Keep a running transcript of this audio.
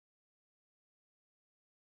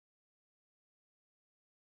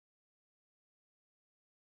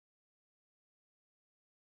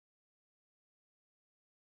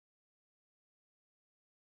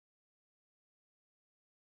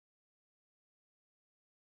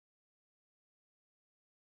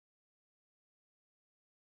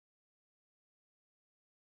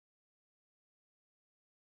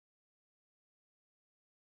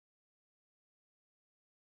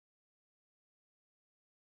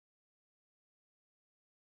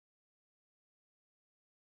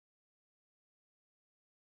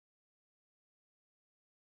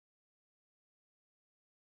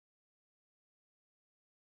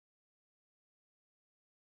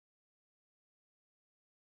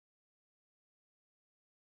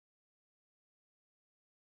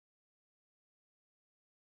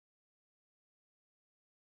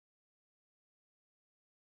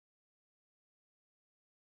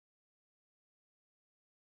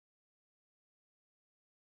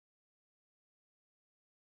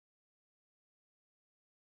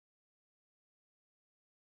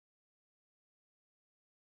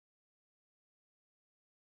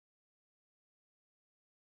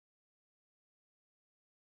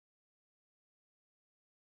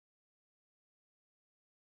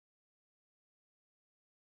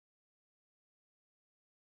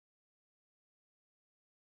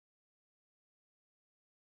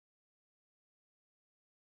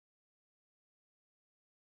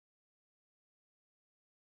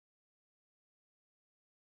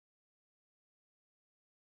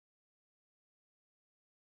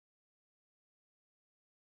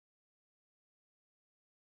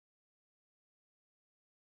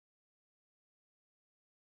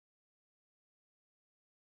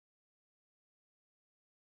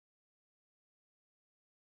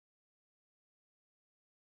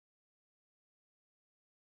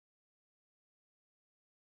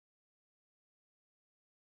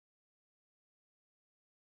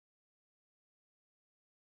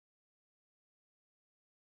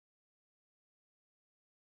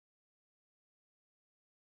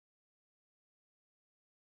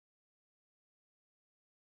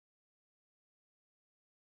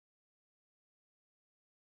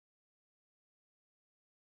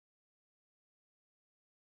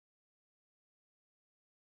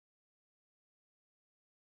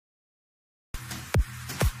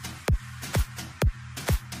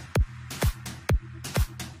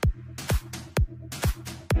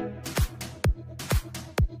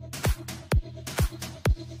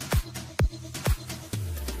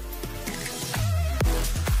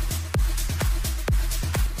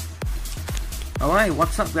Alright,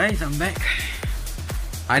 what's up guys, I'm back.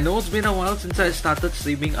 I know it's been a while since I started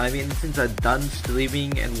streaming, since I've done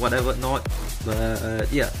streaming and whatever not,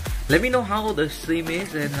 but yeah. Let me know how the stream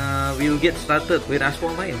is and we'll get started with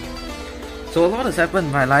Asphalt 9. So a lot has happened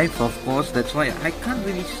in my life, of course, that's why I can't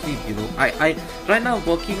really sleep, you know. I right now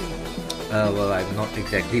working, well, I'm not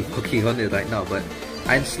exactly working on it right now, but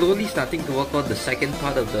I'm slowly starting to work on the second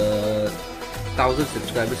part of the 1000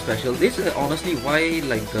 subscriber special. This is honestly why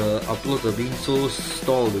like the uploads are being so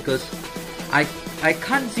stalled, because I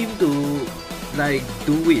can't seem to like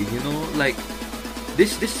do it, you know. Like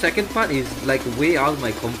this second part is like way out of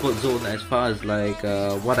my comfort zone as far as like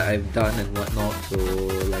what I've done and whatnot. So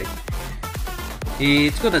like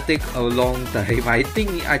it's gonna take a long time. I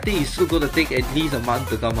think it's still gonna take at least a month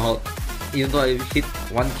to come out, even though I hit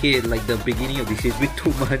 1K at like the beginning of this year with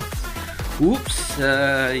 2 months. Oops.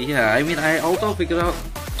 Yeah, I also figured out,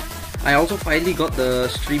 I also finally got the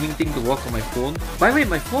streaming thing to work on my phone. By the way,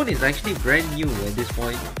 my phone is actually brand new at this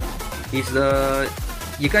point. It's the,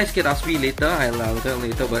 you guys can ask me later, I'll tell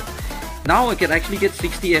later, but now I can actually get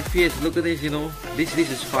 60 FPS. Look at this, you know, this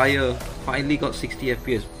is fire. Finally got 60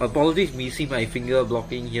 FPS. Apologies, me see my finger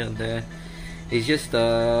blocking here and there. It's just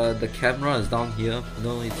the camera is down here, you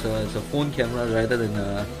know. It's a phone camera rather than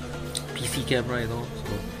a PC camera, you know.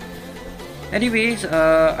 So anyways,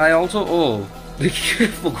 I also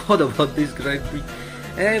forgot about this Grand Prix.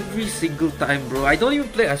 Every single time, bro. I don't even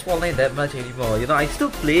play Asphalt 9 that much anymore. You know, I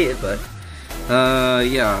still play it, but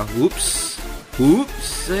yeah. Whoops.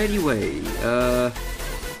 Anyway,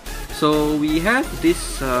 so we have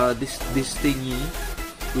this this thingy,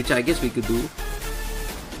 which I guess we could do.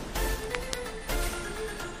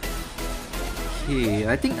 Okay,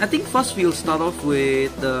 I think first we'll start off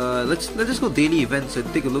with let's just go daily events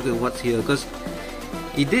and take a look at what's here, because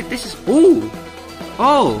this is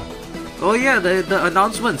oh yeah, the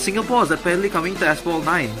announcement, Singapore is apparently coming to Asphalt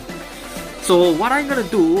 9. So what I'm gonna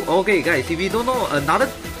do, okay guys, if you don't know, another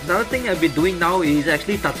thing I've been doing now is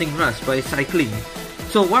actually touching rust by cycling.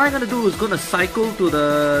 So what I'm gonna do is gonna cycle to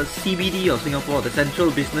the CBD of Singapore, the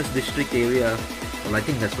Central Business District area. Well, I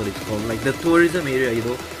think that's what it's called, like the tourism area, you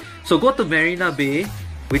know. So go to Marina Bay,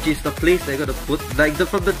 which is the place they're gonna put, like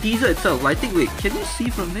from the teaser itself. I think, wait, can you see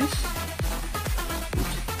from this?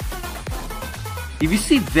 If you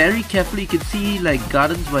see very carefully, you can see like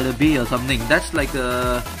Gardens by the Bay or something. That's like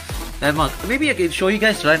a landmark. Maybe I can show you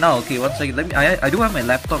guys right now. Okay, one second. Let me. I do have my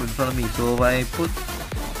laptop in front of me, so I put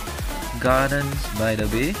Gardens by the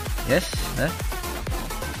Bay. Yes.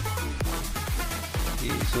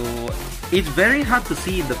 Okay, so it's very hard to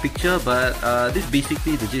see in the picture, but this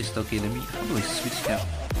basically the gist. Okay, let me. How do I switch camera?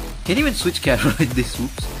 Can you even switch camera in this?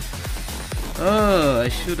 Oops. Oh, I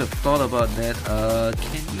should have thought about that.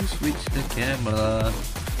 Can you switch the camera?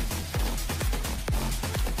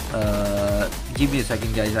 Give me a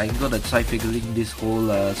second, guys. I'm gonna try figuring this whole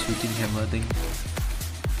switching camera thing.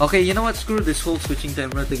 Okay, you know what? Screw this whole switching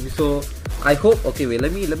camera thing. So I hope. Okay, wait.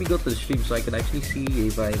 Let me go to the stream so I can actually see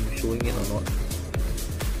if I'm showing it or not.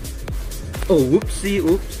 Oh, whoopsie!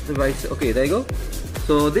 Oops. Okay, there you go.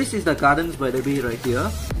 So this is the Gardens by the Bay right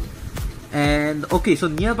here. And okay, so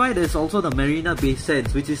nearby there's also the Marina Bay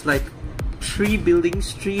Sands, which is like 3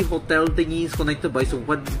 buildings, 3 hotel thingies connected by some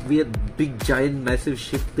one weird big giant massive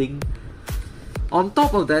ship thing. On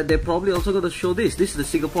top of that, they're probably also going to show this. This is the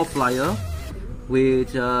Singapore Flyer,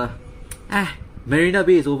 which Marina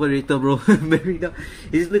Bay is overrated, bro. Marina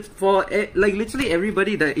is for like literally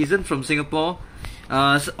everybody that isn't from Singapore.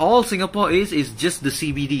 All Singapore is just the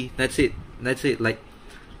CBD. That's it.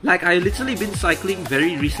 Like I literally been cycling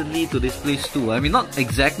very recently to this place too. I mean, not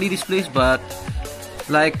exactly this place, but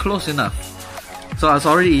like close enough. So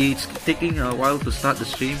sorry, it's taking a while to start the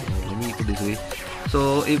stream. Let me put this way.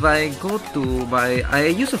 So if I go to I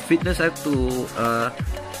use a fitness app to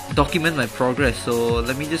document my progress. So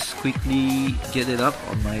let me just quickly get it up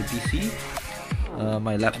on my PC,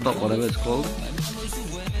 my laptop, whatever it's called.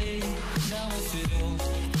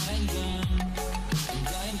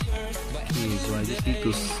 So I just need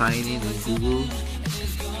to sign in Google.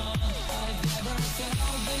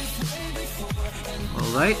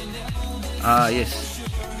 Alright. Yes.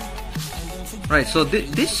 Right, so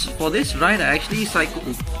for this ride I actually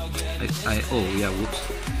cycled. Oh yeah, whoops.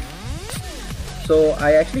 So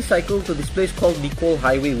I actually cycled to this place called Nicole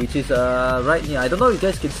Highway, which is right near. I don't know if you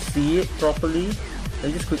guys can see it properly. Let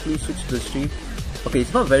me just quickly switch to the stream. Okay,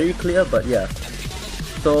 it's not very clear, but yeah.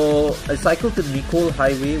 So I cycled to Nicole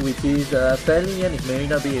Highway, which is fairly near this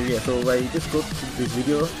Marina Bay area. So I just go to this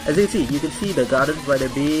video. As you can see the Gardens by the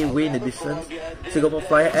Bay way in the distance, Singapore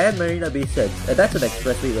Flyer and Marina Bay Sands. And that's an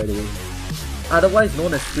expressway, by the way. Otherwise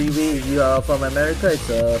known as freeway. If you are from America, it's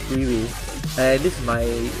a freeway. and this is my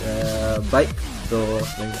bike.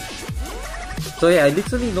 So yeah, I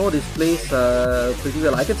literally know this place pretty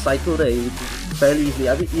well. I can cycle there fairly easily.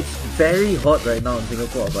 I mean, it's very hot right now in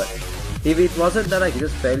Singapore, but if it wasn't that, I could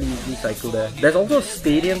just fairly easily cycle there. There's also a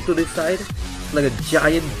stadium to this side, like a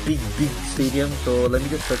giant big stadium, so let me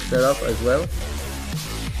just search that up as well.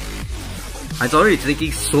 I'm sorry it's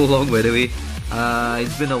taking so long, by the way.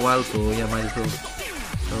 It's been a while, so yeah, might as well.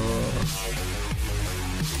 So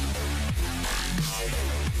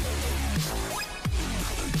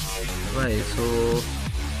right, so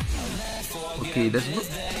okay, there's no.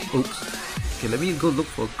 Oops. Okay, let me go look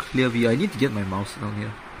for clear view. I need to get my mouse down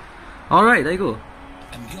here. Alright, there you go.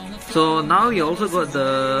 So now you also got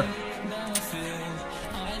the.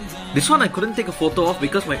 This one I couldn't take a photo of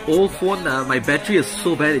because my old phone, my battery is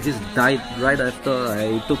so bad, it just died right after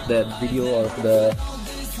I took that video of the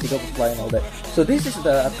Singapore fly and all that. So this is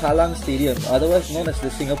the Kallang Stadium, otherwise known as the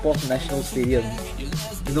Singapore National Stadium.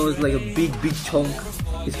 You know, it's like a big chunk.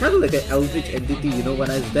 It's kind of like an eldritch entity, you know. When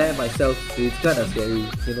I was there myself, it's kind of scary,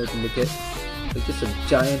 you know, to look at. It's just a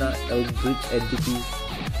giant eldritch entity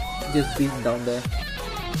just being down there.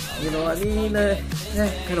 You know, I mean,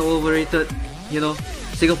 kind of overrated, you know.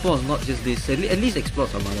 Singapore is not just this. At least explore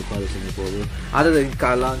some other part of Singapore, bro. Other than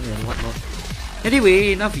Kallang and whatnot.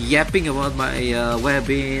 Anyway, enough yapping about my where I've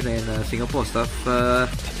been and Singapore stuff.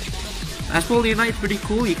 Asphalt Unite is pretty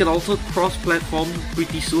cool. You can also cross-platform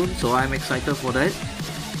pretty soon, so I'm excited for that.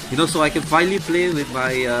 You know, so I can finally play with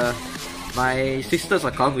my my sister's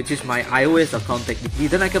account, which is my iOS account technically.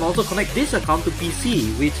 Then I can also connect this account to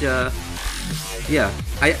PC, which yeah,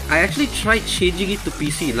 I actually tried changing it to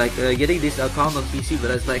PC, like getting this account on PC,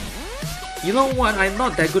 but I was like, you know what, I'm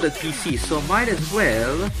not that good at PC, so might as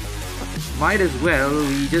well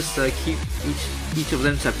we just keep each of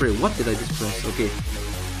them separate. What did I just press? Okay,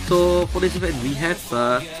 so for this event we have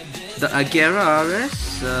the Agera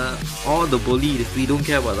RS or the Bolide. We don't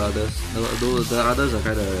care about the others. The others are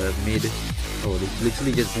kind of made. Oh, it's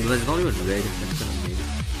literally just, it's not even red, it's kind of made.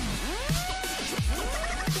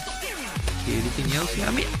 Anything else? Yeah,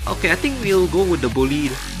 I mean, okay, I think we'll go with the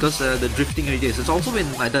Bolide because the drifting radius. It's also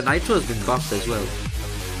been, the nitro has been buffed as well.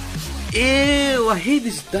 Ew, I hate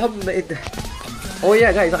this dumb. Oh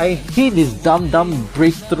yeah, guys, I hate this dumb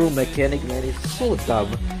breakthrough mechanic, man. It's so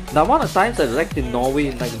dumb. The amount of times I wrecked in Norway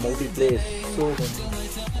in like multiplayer is so many.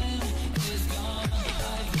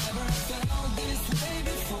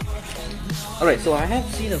 Alright, so I have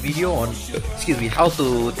seen a video on, excuse me, how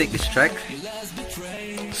to take this track.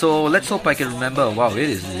 So let's hope I can remember. Wow, it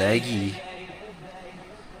is laggy.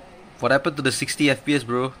 What happened to the 60 FPS,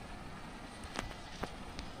 bro?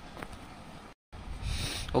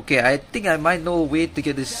 Okay, I think I might know a way to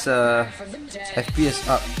get this FPS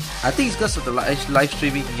up. I think it's because of the live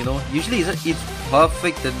streaming, you know. Usually it's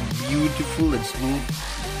perfect and beautiful and smooth.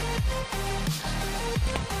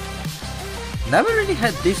 Never really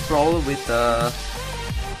had this problem with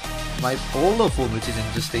my older phone, which is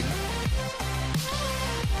interesting.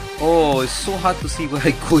 Oh, it's so hard to see where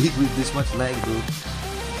I'm going with this much lag, bro.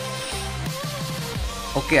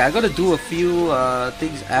 Okay, I gotta do a few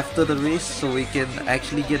things after the race so we can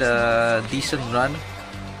actually get a decent run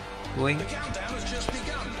going.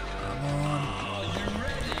 Come on.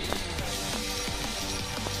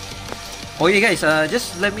 Oh yeah, guys,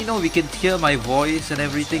 just let me know if you can hear my voice and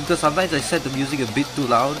everything, because sometimes I set the music a bit too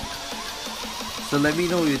loud. So let me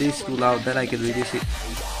know if it is too loud, then I can reduce it.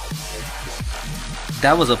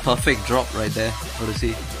 That was a perfect drop right there, to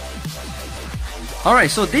see. Alright,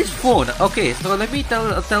 so this phone, okay, so let me tell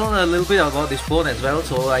a little bit about this phone as well,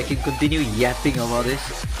 so I can continue yapping about this.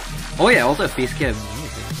 Oh yeah, also a face cam.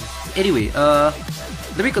 Anyway,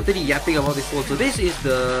 let me continue yapping about this phone. So this is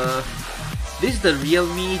the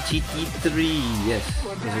Realme GT3. Yes,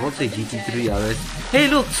 I won't say GT3 RS. Hey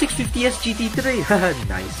look, 650S GT3.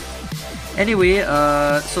 Nice. Anyway,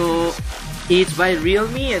 so it's by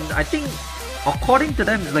Realme, and I think according to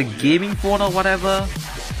them it's like gaming phone or whatever.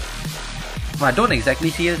 I don't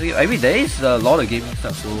exactly see it. I mean, there is a lot of gaming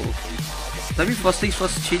stuff, so let me first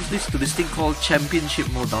change this to this thing called Championship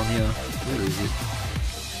mode down here. Where is it?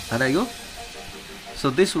 And there you go.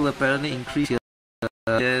 So this will apparently increase your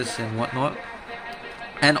yes and whatnot.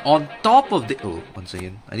 And on top of the once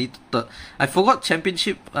again, I forgot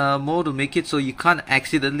Championship mode to make it so you can't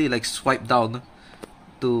accidentally like swipe down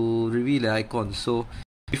to reveal the icon. So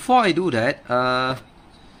before I do that,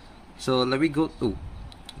 so let me go. Oh,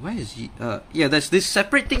 where is yeah, there's this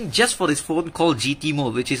separate thing just for this phone called GT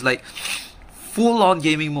mode, which is like full-on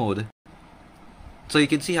gaming mode. So you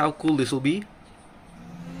can see how cool this will be.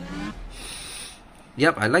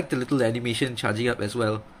 Yep, I like the little animation charging up as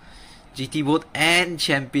well. GT mode and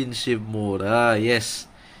championship mode. Ah, yes.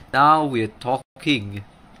 Now we're talking.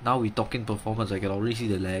 Now we're talking performance. I can already see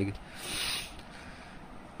the lag.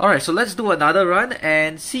 Alright, so let's do another run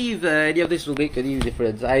and see if any of this will make any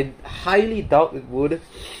difference. I highly doubt it would.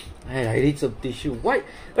 I need some tissue. Why?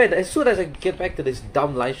 Wait, as soon as I get back to this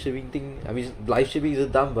dumb live streaming thing, I mean, live streaming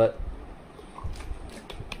isn't dumb, but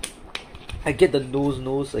I get the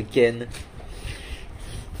nose again.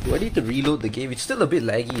 Do I need to reload the game? It's still a bit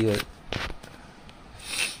laggy, but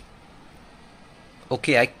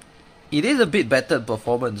okay, it is a bit better in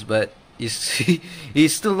performance, but it's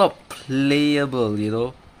still not playable, you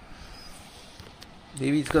know.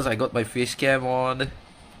 Maybe it's because I got my face cam on.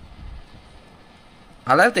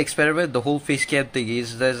 I'll have to experiment the whole face cam thing.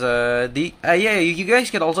 Yeah, you guys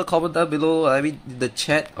can also comment down below. I mean, the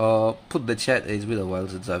chat or put the chat. It's been a while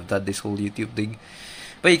since I've done this whole YouTube thing,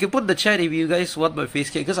 but you can put the chat if you guys want my face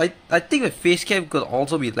cam, because I think my face cam could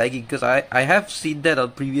also be lagging, because I have seen that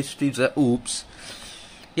on previous streams. Oops.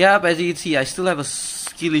 Yeah, but as you can see, I still have a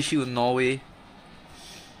skill issue in Norway.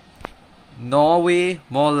 Norway,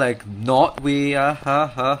 more like Norway. I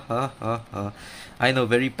know,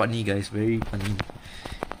 very funny, guys, very funny.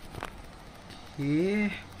 Yeah.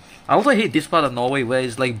 I also hate this part of Norway where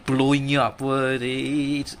it's like blowing you upward.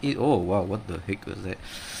 Oh wow, what the heck was that?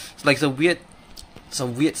 It's like some weird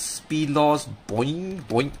speed loss. Boing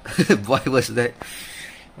boing. Why was that?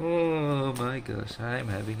 Oh my gosh, I'm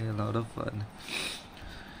having a lot of fun.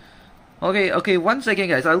 Okay, 1 second,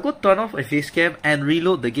 guys. I'll go turn off my face cam and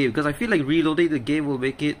reload the game, because I feel like reloading the game will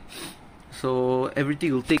make it so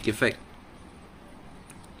everything will take effect.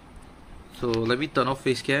 So let me turn off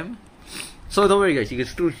face cam. So don't worry, guys, you can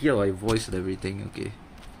still hear my voice and everything. Okay,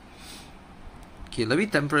 let me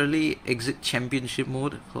temporarily exit championship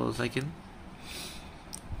mode for a second.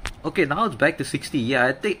 Okay, now it's back to 60.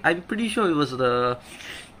 Yeah, I'm pretty sure it was the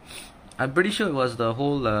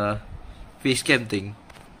whole face cam thing.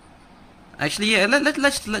 Actually, yeah,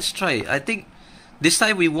 let's try. I think this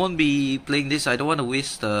time we won't be playing this. I don't want to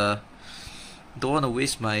waste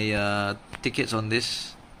my tickets on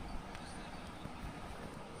this.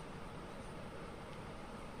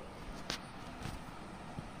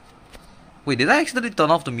 Wait, did I accidentally turn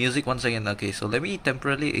off the music? 1 second. Okay, so let me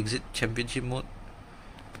temporarily exit championship mode.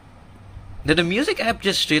 Did the music app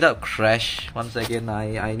just straight up crash? 1 second,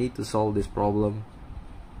 I need to solve this problem.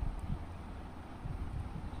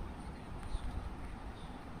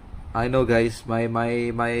 I know, guys, my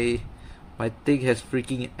thing has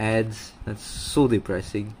freaking ads. That's so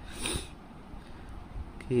depressing.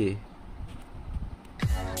 Okay.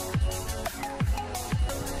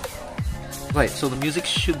 Right, so the music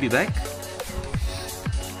should be back.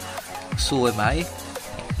 So am I.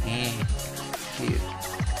 Okay.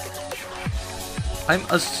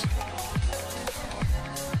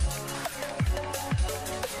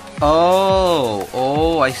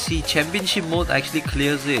 Oh, I see. Championship mode actually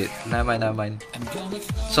clears it. Never mind.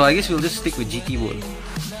 So I guess we'll just stick with GT mode.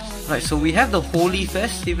 Right, so we have the Holy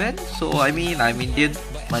Fest event. So I mean, I'm Indian.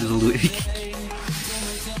 Might as well do it.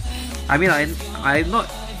 I mean, I'm not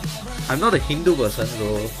a Hindu person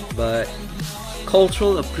though, but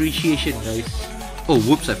cultural appreciation, guys. Oh,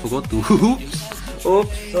 whoops! I forgot to. Oops. Oh,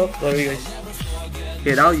 sorry, guys.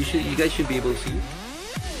 Okay, now you guys should be able to see.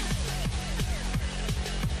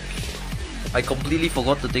 I completely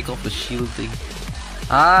forgot to take off the shield thing.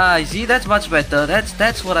 Ah, I see, that's much better.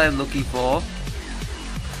 That's what I'm looking for.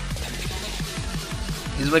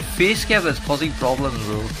 It's my face cam that's causing problems,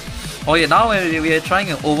 bro. Oh yeah, now we are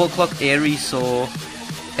trying an overclock Aries, so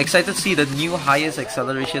excited to see the new highest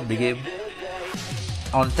acceleration in the game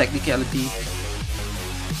on technicality.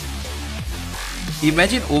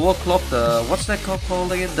 Imagine overclock the, what's that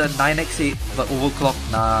called again? The 9x8, but overclock.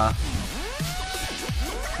 Nah.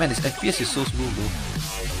 Man, this FPS is so smooth, bro.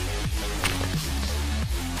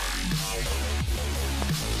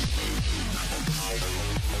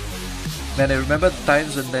 Man, I remember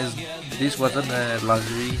times when this wasn't a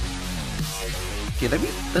luxury. Okay,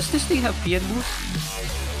 does this thing have PN boost?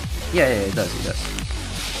 Yeah, it does.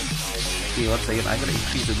 Okay, 1 second, I'm gonna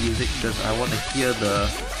increase the music because I want to hear the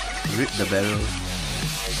rip the barrel.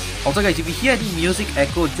 Also, guys, if you hear any music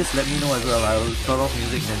echo, just let me know as well. I'll turn off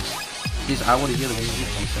music then. Because I want to hear the music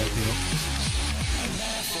myself, you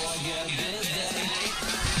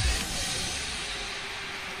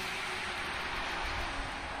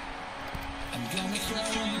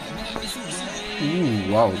know.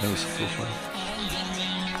 Ooh, wow, that was so fun.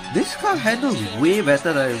 This car handles way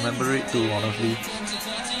better than I remember it to, honestly.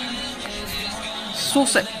 So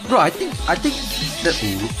sad. Bro, I think that...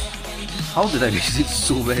 Ooh, how did I miss it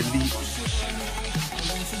so badly?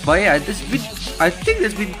 But yeah, I think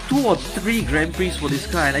there's been 2 or 3 Grand Prix for this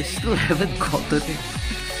car and I still haven't gotten it.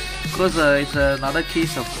 Because it's another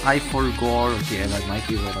case of I forgot. Okay, I might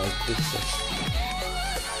be one of this.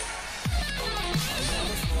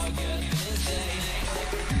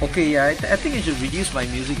 Okay, yeah, I think I should reduce my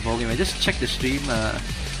music volume. I just checked the stream.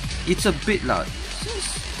 It's a bit loud.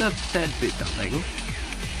 Just a tad bit down. There you go.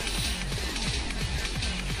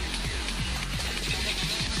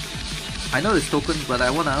 I know it's tokens, but I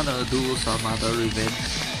wanna do some other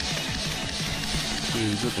events.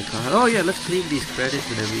 Okay, got the car. Oh yeah, let's claim these credits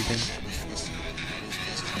and everything.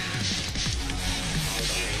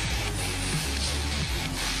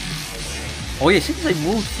 Oh yeah, since I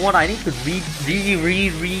moved forward, I need to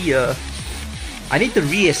I need to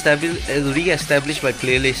re-establish my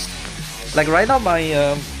playlist. Like right now, my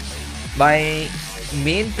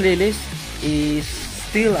main playlist is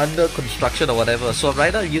still under construction or whatever. So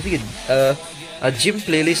right now I'm using a gym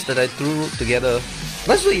playlist that I threw together.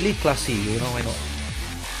 Let's do Elite Class C, you know, why not?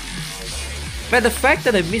 Man, the fact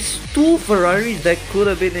that I missed 2 Ferraris that could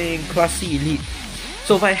have been in Class C Elite.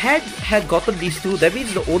 So if I had gotten these 2, that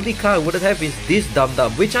means the only car I wouldn't have is this Dum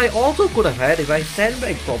Dum, which I also could have had if I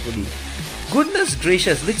sandbagged properly. Goodness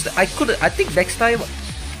gracious, I think next time,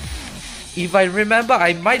 if I remember,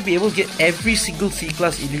 I might be able to get every single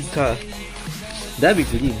C-Class Elite car. That'd be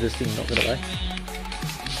pretty interesting, not gonna lie.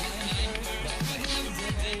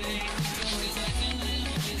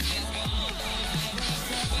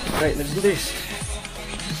 Right, let's do this.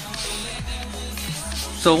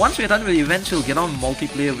 So once we're done with the events, we'll get on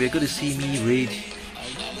multiplayer. We're going to see me rage.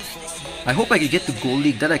 I hope I can get to Gold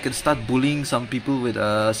League, then I can start bullying some people with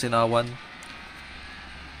Sinner 1.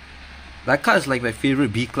 That car is like my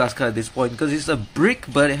favorite B-Class car at this point because it's a brick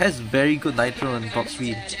but it has very good nitro and top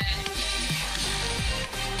speed.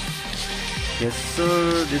 Yes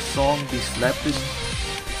sir, this song be slapping.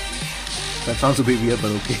 That sounds a bit weird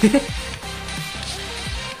but okay.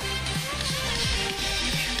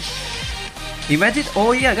 Imagine,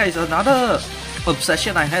 oh yeah guys, another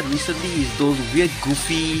obsession I had recently is those weird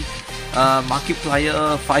goofy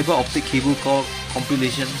Markiplier fiber optic cable core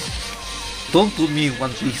compilations. Don't put me in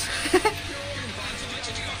one please.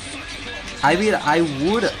 I mean I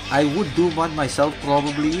would do one myself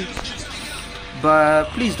probably,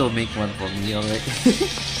 but please don't make one for me, alright?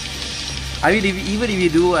 I mean even if you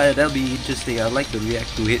do, that'll be interesting. I'd like to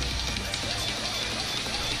react to it.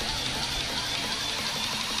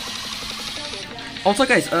 Also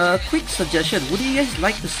guys, quick suggestion, would you guys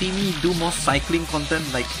like to see me do more cycling content?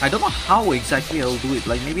 Like, I don't know how exactly I'll do it,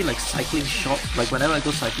 like maybe like cycling shots, like whenever I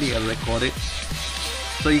go cycling I'll record it.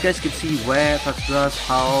 So you guys can see where touch does,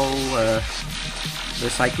 how, the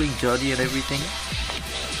cycling journey and everything.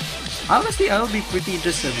 Honestly, I'll be pretty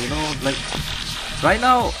interested, you know, like, right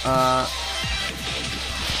now, I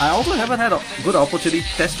also haven't had a good opportunity to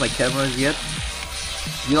test my cameras yet.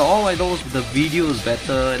 You know, all I know is the video is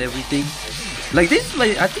better and everything. Like this,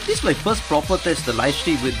 I think this is my first proper test, the live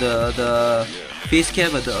stream with the face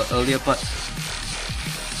cam at the earlier parts.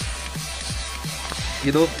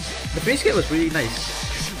 You know, the face cam was really nice,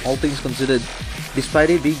 all things considered, despite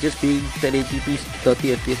it being just being 1080p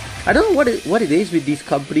 30 FPS. I don't know what it is with these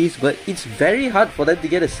companies, but it's very hard for them to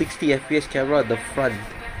get a 60 FPS camera at the front.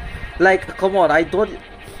 Like, come on,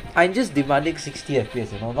 I'm just demanding 60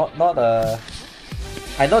 FPS, you know,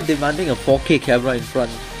 I'm not demanding a 4K camera in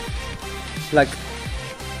front. Like,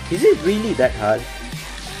 is it really that hard?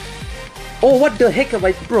 Oh, what the heck am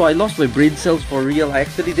I... Bro, I lost my brain cells for real. I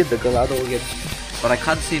actually did the Galado again. But I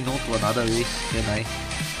can't say no to another race, can I?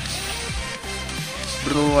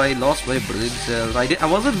 Bro, I lost my brain cells. I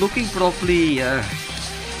wasn't looking properly. Man.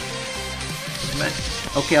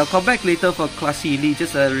 Okay, I'll come back later for Classy Elite.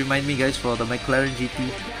 Just remind me guys for the McLaren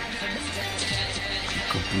GT. I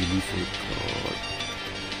completely forgot.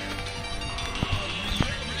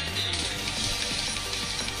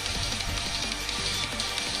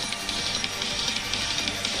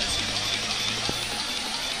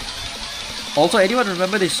 Also, anyone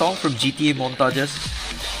remember this song from GTA Montages?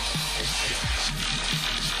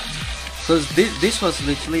 Because this was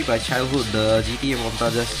literally my childhood, the GTA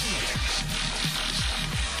Montages.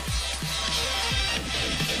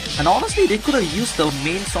 And honestly, they could have used the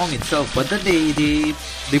main song itself, but then they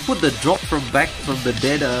put the drop from Back from the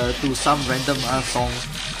Dead to some random song.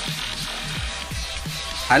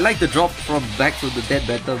 I like the drop from Back from the Dead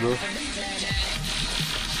better, bro.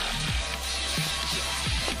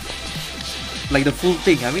 Like the full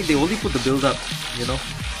thing. I mean, they only put the build up, you know.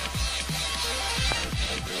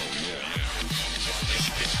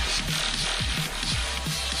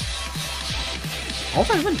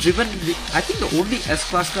 Also, I haven't driven. I think the only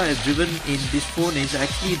S-Class car I've driven in this phone is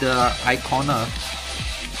actually the Icona.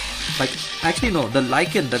 Like, actually no, the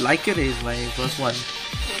Lycan. The Lycan is my first one.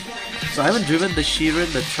 So I haven't driven the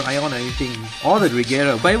Chiron, the Tryon, or anything, or the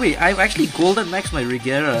Regera. By the way, I've actually Golden Maxed my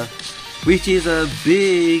Regera, which is a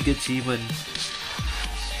big achievement.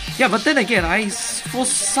 Yeah, but then again, for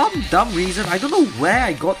some dumb reason, I don't know where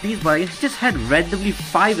I got these, but I just had randomly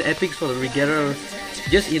 5 epics for the Regera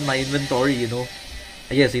just in my inventory, you know.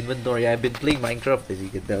 Yes, inventory. I've been playing Minecraft, as you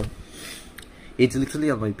can tell. It's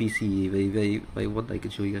literally on my PC. If I want, I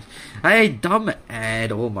can show you guys. I dumb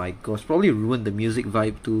ad. Oh my gosh, probably ruined the music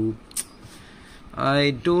vibe too. I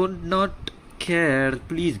do not care.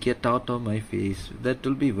 Please get out of my face. That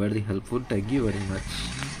will be very helpful. Thank you very much.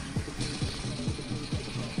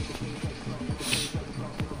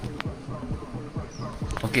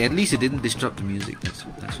 Okay, at least it didn't disrupt the music. That's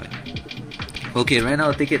fine. Okay, right now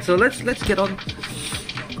I'll take it. So let's get on.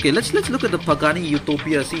 Okay, let's look at the Pagani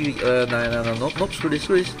Utopia. See, no,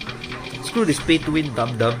 screw this pay to win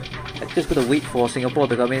dum. I'm just gonna wait for Singapore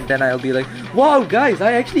to come in, then I'll be like, wow guys,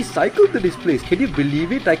 I actually cycled to this place. Can you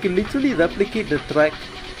believe it? I can literally replicate the track.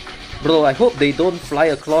 Bro, I hope they don't fly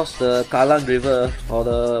across the Kallang River or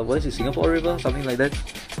the, what is it, Singapore River? Something like that.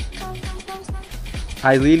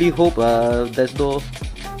 I really hope there's no,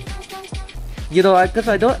 you know, because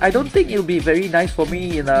I don't think it'll be very nice for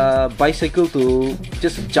me in a bicycle to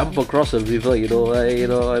just jump across a river.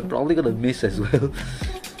 I'm probably gonna miss as well.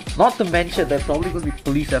 Not to mention there's probably gonna be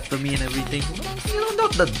police after me and everything.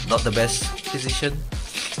 Not the best decision.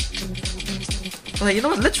 Okay, you know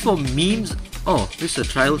what? Let's for memes. Oh, this is a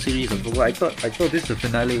trial series. I thought this is the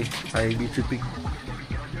finale. I'll be tripping.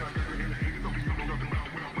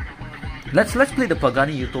 Let's play the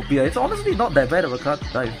Pagani Utopia. It's honestly not that bad of a car to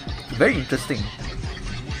drive. Very interesting.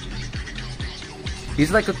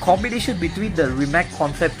 It's like a combination between the Rimac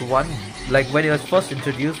Concept 1, like when it was first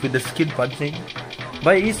introduced with the skin punching,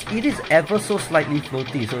 but it is ever so slightly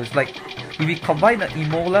floaty. So it's like if we combine the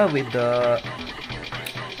Imola with the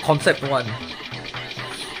Concept 1,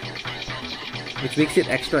 which makes it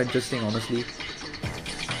extra interesting, honestly.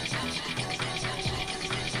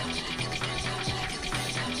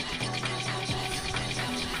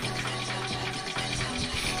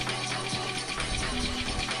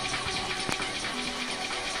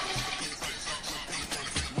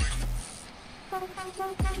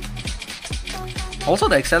 Also,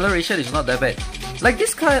 the acceleration is not that bad. Like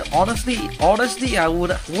this car, honestly, I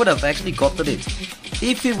would have actually gotten it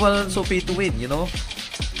if it wasn't so pay to win, you know.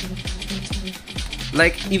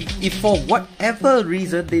 Like if for whatever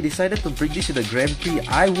reason they decided to bring this to the Grand Prix,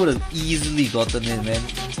 I would have easily gotten it, man.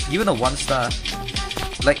 Given a 1 star.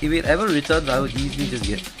 Like if it ever returns, I would easily just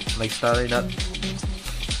get like started up.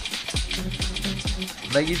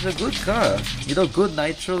 Like it's a good car, you know, good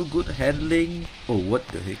nitro, good handling. Oh, what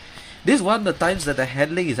the heck? This is one of the times that the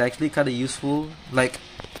handling is actually kind of useful. Like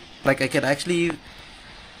I can actually,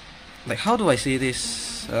 like, how do I say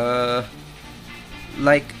this?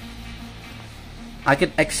 Like I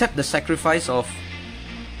can accept the sacrifice of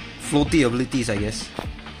floaty abilities, I guess,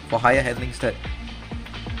 for higher handling stat.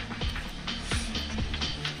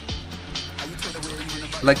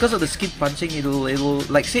 Like, because of the skid punching, it'll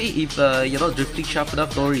like, say if you're not drifting sharp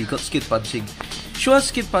enough, don't worry, you got skid punching. Sure,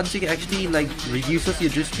 skid punching actually like reduces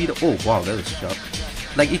your drift speed. Oh wow, that was sharp.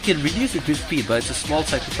 Like it can reduce your drift speed, but it's a small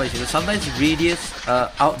sacrifice. You know, sometimes radius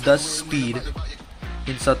outdoes speed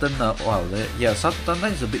in certain. Wow, yeah,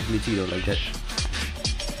 sometimes it's a bit glitchy though, like that.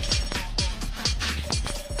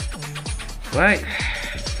 Right,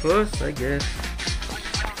 first I guess.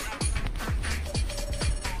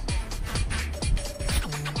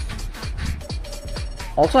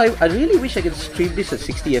 Also, I really wish I could stream this at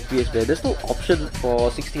 60 FPS, man. There's no option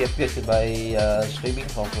for 60 FPS in my streaming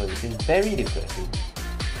software, which is very depressing.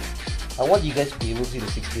 I want you guys to be able to see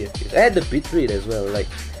the 60 FPS. And the bitrate as well, like,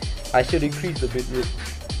 I should increase the bitrate.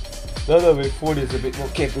 Now that my phone is a bit more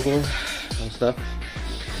capable and stuff.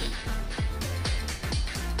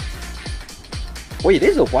 Wait,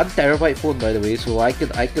 this is a 1TB phone, by the way, so I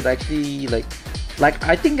could actually, like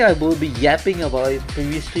I think I will be yapping about in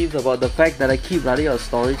previous streams about the fact that I keep running out of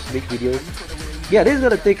storage to make videos. Yeah, this is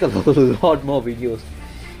gonna take a lot more videos.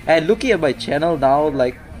 And looking at my channel now,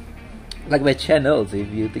 like my channels,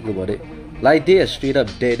 if you think about it, like they are straight up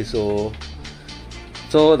dead. So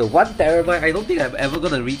the 1TB, I don't think I'm ever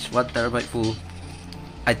gonna reach 1TB full,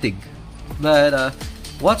 I think. But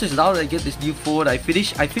watch this, now that I get this new phone, I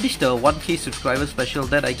finish the 1K subscriber special,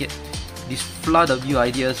 then I get this flood of new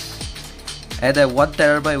ideas. And that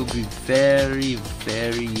 1TB would be very,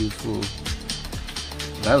 very useful.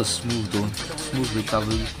 That was smooth though. Smooth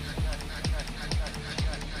recovery.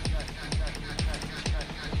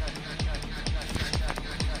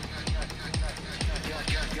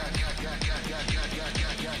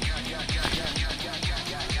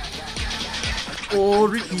 Oh,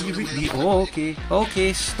 Ricky. Oh, okay.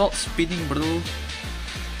 Okay, stop spinning, bro.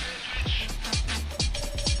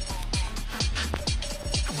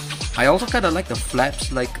 I also kind of like the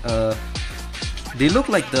flaps, like, they look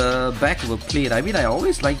like the back of a plane. I mean, I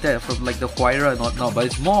always like that from like the Quira and whatnot, but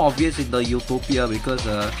it's more obvious in the Utopia because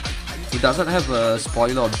it doesn't have a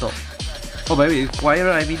spoiler on top. Oh, by the way,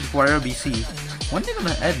 Quira, I mean Quira BC. When are they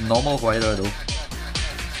gonna add normal Quira though?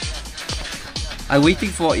 I'm waiting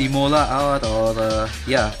for Imola art or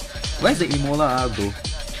yeah. Where's the Imola art though?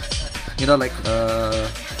 You know, like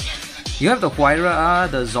you have the Quira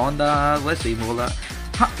art, the Zonda art. Where's the Imola?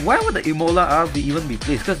 Why would the Imola art even be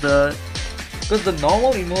placed? Because the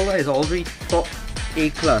normal Imola is already top A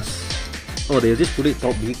class. Oh, they just put it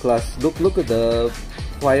top B class. Look at the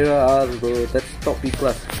Quira art, bro. That's top B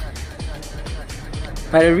class.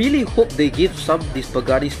 I really hope they give some of these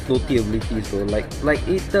Pagadi's floaty abilities though. Like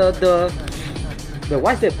it the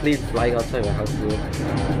why is there a plane flying outside my house, bro?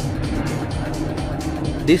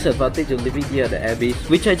 Disadvantage of living near the airbase,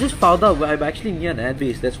 which I just found out when I'm actually near an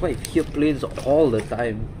airbase. That's why I hear planes all the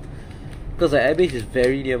time. Because the airbase is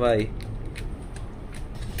very nearby.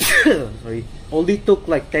 Sorry. Only took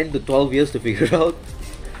like 10 to 12 years to figure out.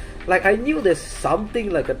 Like I knew there's something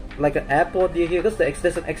like an airport near here because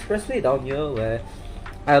there's an expressway down here where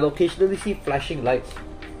I'll occasionally see flashing lights.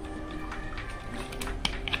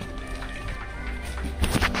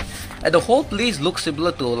 And the whole place looks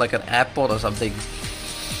similar to like an airport or something.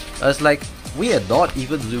 It's like we are not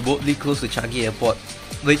even remotely close to Changi Airport,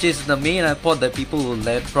 which is the main airport that people will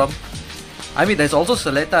land from. I mean, there's also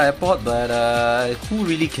Seletar Airport, but who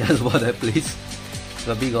really cares about that place?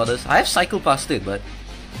 To be honest, I have cycled past it, but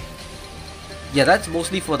yeah, that's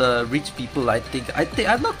mostly for the rich people. I think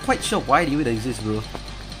I'm not quite sure why it even exists, bro.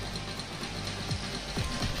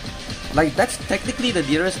 Like that's technically the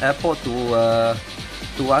nearest airport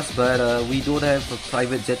to us, but we don't have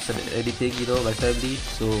private jets and anything, you know, my family.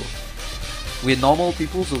 So we're normal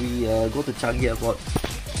people, so we go to Changi Airport.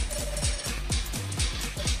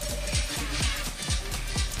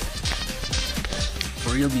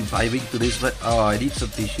 For real, be vibing to this, but oh, I need some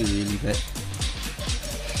tissue really bad.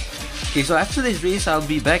 Okay, so after this race, I'll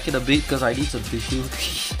be back in a bit because I need some tissue.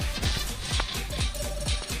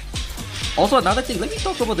 Also, another thing, let me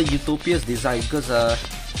talk about the Utopia's design because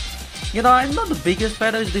you know, I'm not the biggest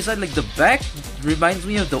fan of his design. Like the back reminds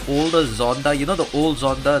me of the older Zonda. You know, the old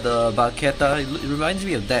Zonda, the Barchetta. It reminds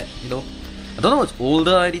me of that. You know, I don't know what's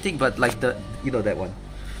older or anything, but like that one.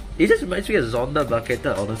 It just reminds me of Zonda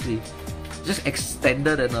Barchetta. Honestly, just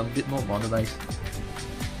extended and a bit more modernized.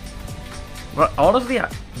 But honestly,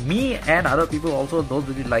 me and other people also don't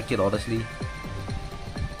really like it. Honestly,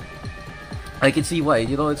 I can see why.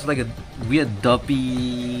 You know, it's like a weird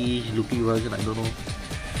derpy looking version. I don't know.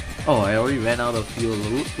 Oh, I already ran out of fuel.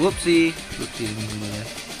 Whoopsie.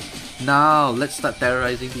 Now, let's start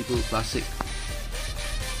terrorizing people. Classic.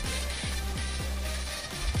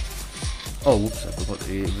 Oh, whoops, I forgot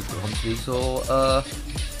the wrong thing. So,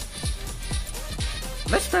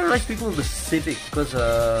 let's terrorize people with the Civic, because,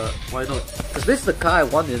 why not? Because this is the car I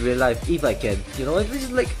want in real life, if I can. You know, this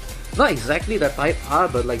is like, not exactly the Type R,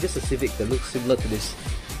 but like just a Civic that looks similar to this.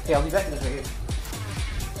 Okay, I'll be back in a second.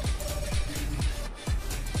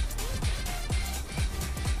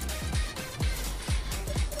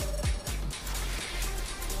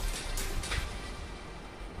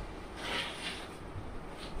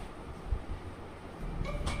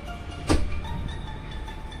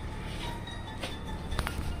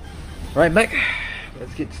 Right, back.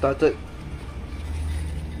 Let's get started.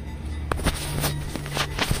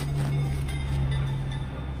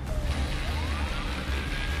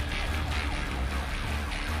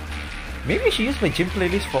 Maybe I should use my gym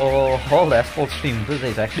playlist for all the Asphalt stream because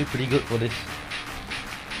it's actually pretty good for this.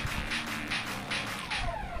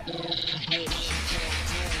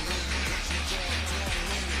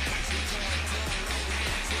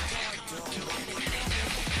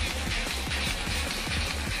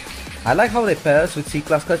 I like how they pair us with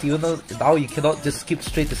C-Class cards, even though now you cannot just skip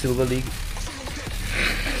straight to Silver League.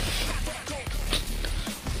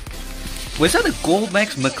 Was that a Gold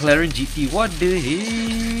Max McLaren GT? What the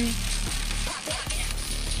heck?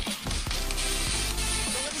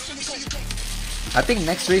 I think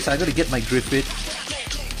next race I gotta get my Griffith.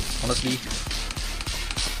 Honestly.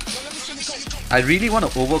 I really want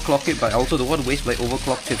to overclock it, but I also don't want to waste my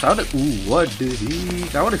overclock chips. I want to, what the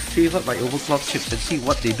heck? I want to save up my overclock chips and see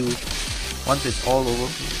what they do once it's all over.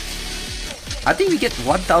 I think we get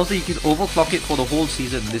 1000, you can overclock it for the whole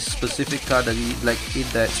season. This specific card that we like in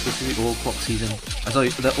that specific overclock season. Sorry,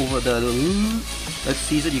 that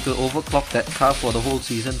season you can overclock that car for the whole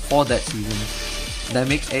season for that season. That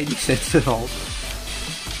makes any sense at all.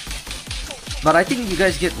 But I think you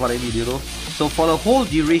guys get what I mean, you know. So for the whole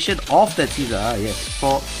duration of that season, yes,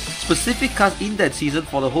 for specific cars in that season,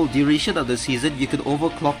 for the whole duration of the season, you can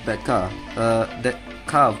overclock that car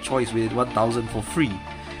of choice with 1000 for free.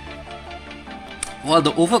 While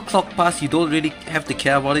the overclock pass, you don't really have to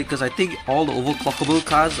care about it, because I think all the overclockable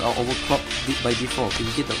cars are overclocked by default if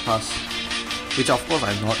you get the pass, which of course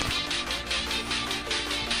I'm not.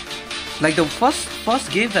 Like the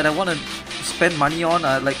first game that I want to spend money on,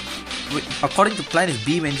 like according to plan, is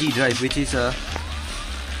BeamNG Drive, which is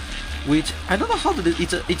which I don't know how to do.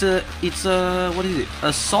 It's a what is it?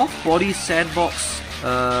 A soft body sandbox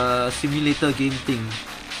simulator game thing.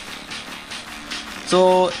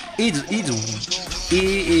 So it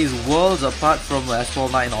is worlds apart from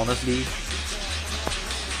Asphalt 9, honestly.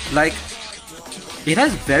 Like, it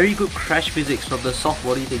has very good crash physics from the soft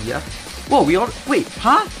body thing, yeah? Whoa, wait,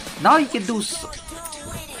 huh? Now you can do...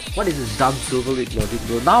 What is this dumb silver rig logic,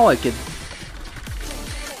 bro? Now I can...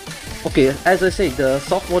 Okay, as I say, the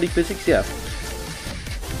soft body physics, yeah.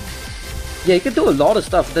 Yeah, you can do a lot of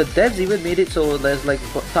stuff. The devs even made it so there's like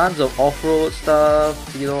tons of off-road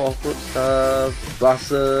stuff, you know, off-road stuff,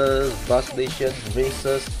 buses, bus stations,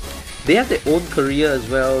 races. They have their own career as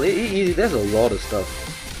well. There's a lot of stuff,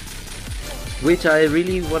 which I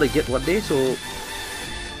really want to get one day. So,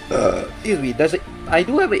 excuse me. I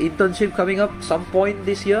do have an internship coming up some point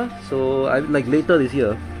this year. So like later this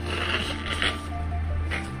year.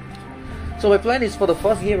 So my plan is for the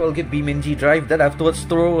first game I'll get BeamNG Drive, then afterwards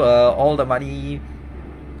throw all the money,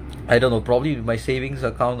 I don't know, probably my savings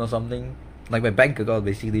account or something, like my bank account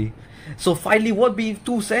basically. So finally won't be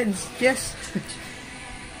 2 cents, yes!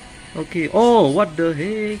 Okay, oh what the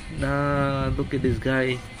heck, nah, look at this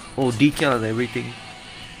guy. Oh, decal and everything.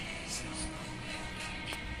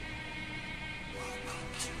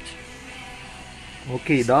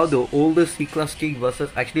 Okay, now the oldest C-Class King versus,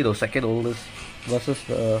 actually the second oldest, versus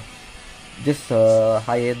just a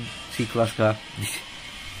high-end C-Class car.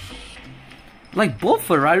 Like, both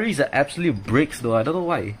Ferraris are absolute bricks though, I don't know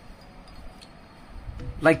why.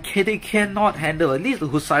 Like, they cannot handle, at least the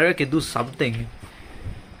Husaira can do something.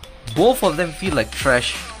 Both of them feel like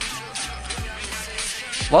trash.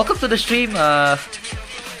 Welcome to the stream, Raj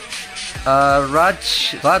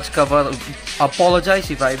Kaval. Apologize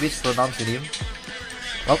if I mispronounced your name.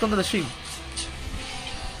 Welcome to the stream.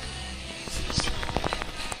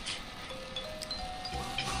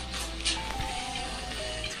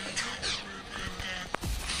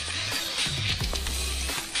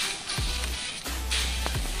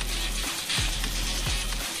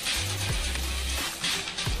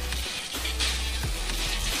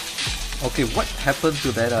 Okay, what happened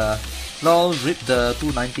to that? Now rip the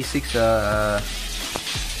 296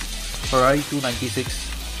 Ferrari 296.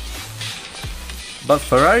 But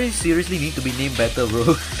Ferrari seriously need to be named better,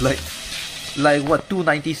 bro. like what,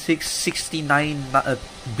 296, 69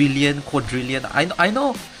 billion, quadrillion. I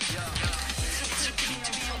know.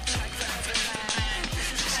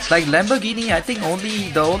 Like Lamborghini, I think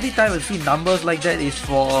the only time I've seen numbers like that is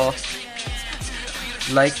for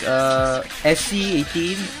like SC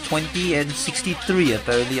 18, 20 and 63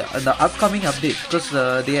 apparently in the upcoming update, because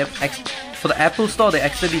they have for the Apple Store they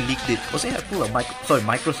actually leaked it. Was it Apple or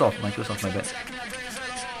Microsoft, my bad.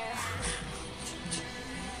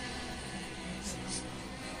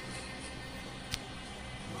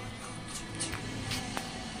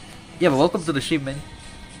 Yeah, but welcome to the stream, man.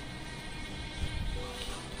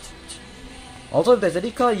 Also, if there's any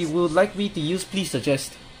car you would like me to use, please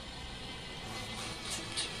suggest.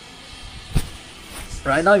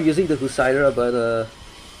 Right now I'm using the Husaira, but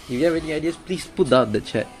if you have any ideas, please put down in the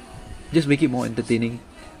chat. Just make it more entertaining.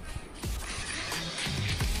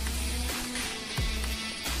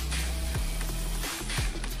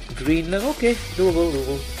 Greenland, okay,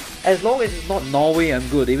 doable. As long as it's not Norway, I'm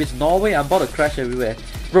good. If it's Norway, I'm about to crash everywhere.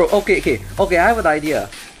 Bro, okay, I have an idea.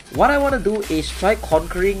 What I want to do is try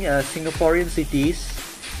conquering Singaporean cities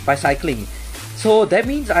by cycling. So that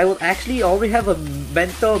means I will actually already have a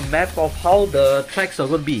mental map of how the tracks are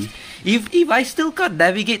going to be. If I still can't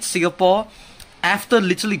navigate Singapore after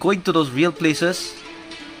literally going to those real places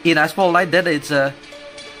in Asphalt 9, then it's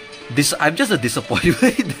I'm just a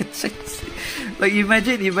disappointment in that sense. Like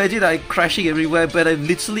imagine I'm crashing everywhere, but I'm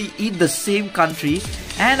literally in the same country,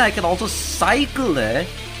 and I can also cycle there.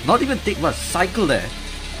 Not even take bus, cycle there.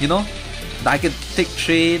 You know? I can take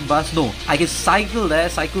train, bus, no. I can cycle there,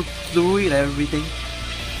 cycle through it and everything.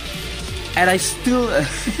 And I still...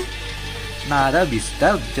 nah, that'll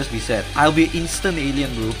just be sad. I'll be instant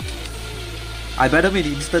alien, bro. I better be an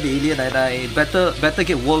instant alien, and I better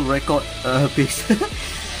get world record pace.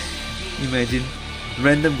 Imagine.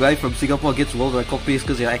 random guy from Singapore gets world record pace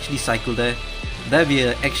because they actually cycle there. That'd be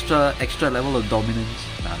an extra level of dominance.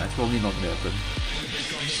 Nah, that's probably not gonna happen.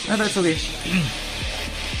 Nah, that's okay.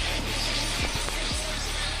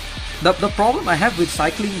 The problem I have with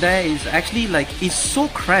cycling there is actually like it's so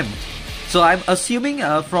cramped. So I'm assuming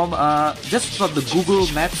from just from the Google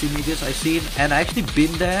Maps images I've seen, and I actually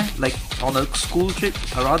been there like on a school trip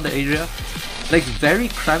around the area. Like very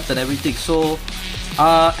cramped and everything. So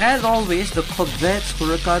as always, the Corvettes,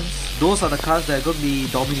 Huracans, those are the cars that are going to be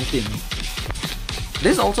dominating.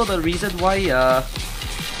 This is also the reason why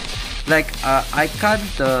I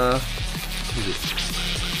can't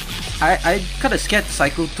I'm kind of scared to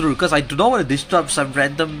cycle through because I do not want to disrupt some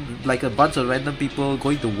random, like a bunch of random people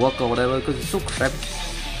going to work or whatever, because it's so cramped.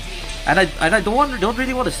 And I don't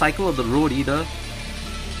really want to cycle on the road either.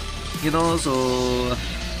 You know, so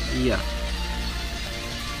yeah.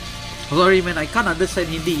 Sorry man, I can't understand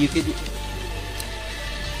Hindi. You can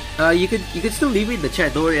still leave it in the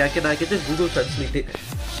chat. Don't worry, I can just Google translate it.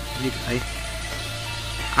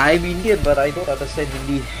 I'm Indian, but I don't understand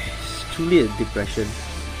Hindi. It's truly a depression.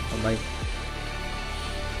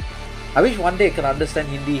 I wish one day I can understand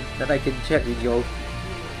Hindi, then I can chat with y'all.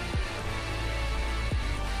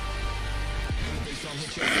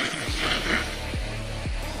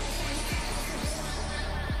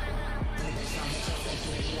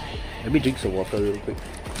 Let me drink some water real quick.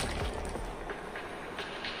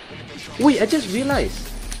 Wait, I just realized,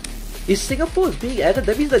 if Singapore is being added,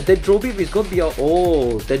 that means that Dendrobium is going to be a...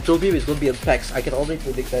 Oh, Dendrobium is going to be a PAX. I can already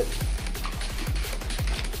predict that.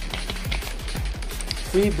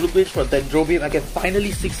 Free blueprints for Dendrobium. I can finally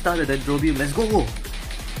 6-star the Dendrobium. Let's go!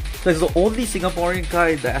 That's the only Singaporean car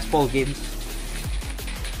in the Asphalt games.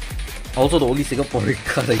 Also the only Singaporean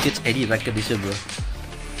car that gets any recognition, bro.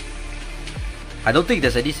 I don't think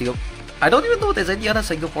there's any I don't even know if there's any other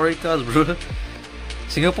Singaporean cars, bro.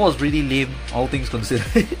 Singapore is really lame, all things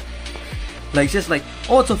considered. Like, just like,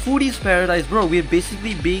 oh, it's a foodie's paradise, bro. We're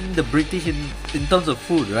basically being the British in terms of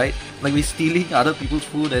food, right? Like, we're stealing other people's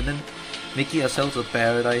food and then making ourselves a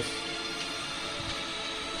paradise.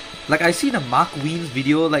 Like, I seen a Mark Wiens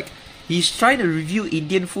video, like, he's trying to review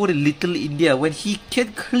Indian food in Little India when he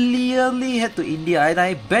can clearly head to India, and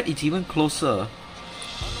I bet it's even closer.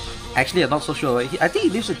 Actually, I'm not so sure. I think he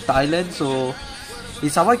lives in Thailand, so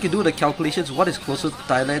if someone can do the calculations, what is closer to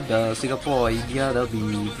Thailand, Singapore or India, that would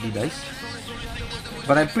be pretty nice.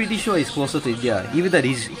 But I'm pretty sure he's closer to India. Even that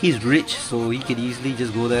he's rich, so he can easily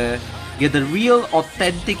just go there, get the real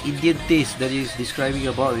authentic Indian taste that he's describing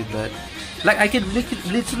about in that. Like, I can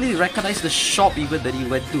literally recognize the shop even that he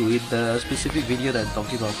went to in the specific video that I'm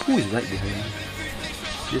talking about. Who is right behind me?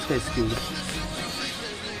 This guy is skilled.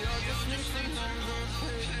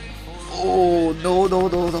 Oh, no,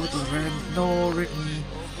 Ridney.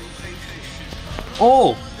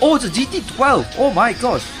 Oh, it's a GT12. Oh my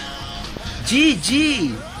gosh.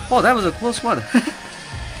 GG. Oh, that was a close one.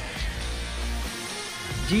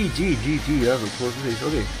 GG, that was a close race.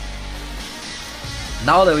 Okay.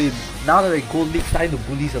 Now that we Gold League, time to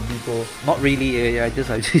bully some people. Not really. I just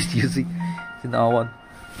using in R1.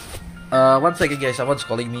 1 second, guys. Someone's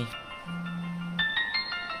calling me.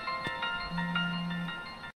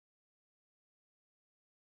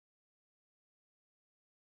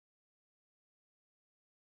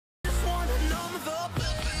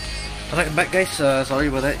 Alright, I'm back, guys. Sorry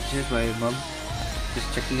about that. Here's my mom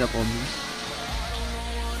just checking up on me.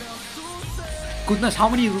 Goodness, how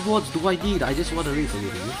many rewards do I need? I just want to race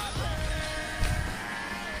already.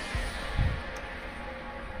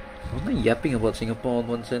 I'm not yapping about Singapore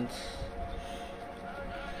nonsense.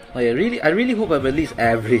 Like, I really hope I'm at least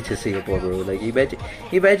average to Singapore, bro. Like,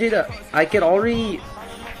 imagine I can already.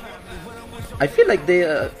 I feel like they.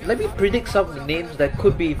 Let me predict some names that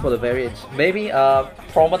could be for the variants. Maybe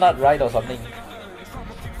Promenade Ride or something.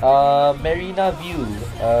 Marina View.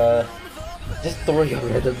 Just throw your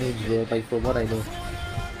random names, bro. Like, from what I know.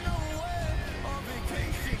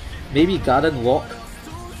 Maybe Garden Walk.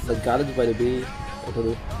 The Gardens by the Bay. I don't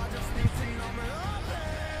know.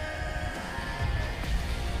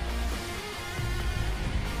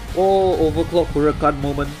 Oh, overclock Huracan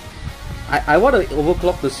moment. I want to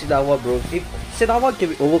overclock the Sinawa, bro. If Sinawa can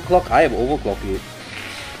be overclocked, I am overclocking it.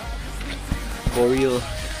 For real.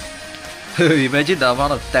 Imagine the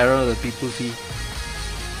amount of terror that people see.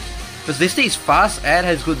 Because this thing is fast and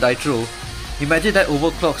has good nitro. Imagine that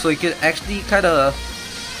overclock, so it can actually kind of...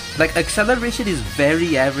 Like, acceleration is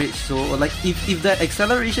very average, so like if that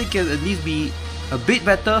acceleration can at least be a bit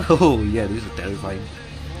better, oh yeah, this is terrifying.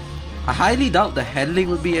 I highly doubt the handling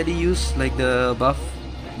will be any use, like the buff.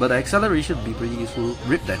 But the acceleration would be pretty useful.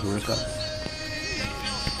 Rip that Huracan.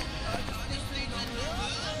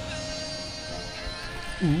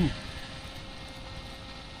 Ooh.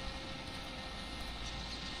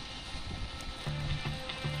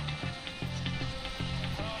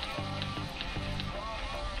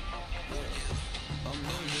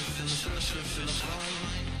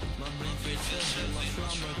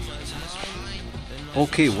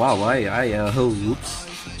 Okay, wow, whoops.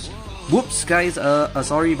 Whoops, guys,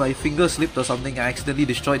 sorry, my finger slipped or something. I accidentally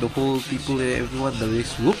destroyed the whole people, everyone, the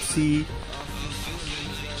race. Whoopsie.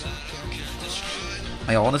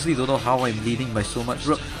 I honestly don't know how I'm leading by so much,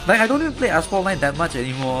 bro. Like, I don't even play Asphalt 9 that much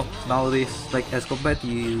anymore nowadays, like, as compared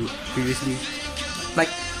to previously. Like,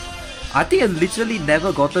 I think I literally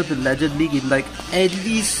never gotten to Legend League in, like, at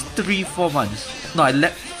least 3-4 months. No,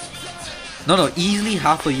 No, easily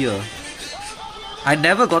half a year. I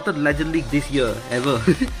never gotten Legend League this year, ever.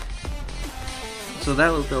 So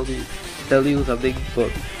that will tell you something.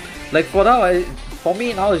 But like for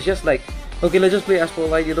me now it's just like, okay, let's just play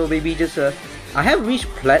Asphalt, like, you know, maybe just I have reached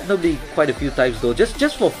Platinum League quite a few times though,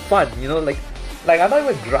 just for fun, you know, like I'm not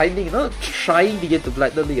even grinding, you know, trying to get to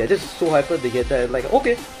Platinum League. I just so happened to get there. Like,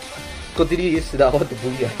 okay, continue this. I want to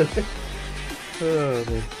bully. Oh,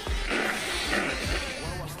 man.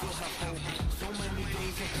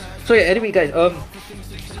 So yeah, anyway guys,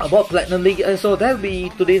 about Platinum League, so that'll be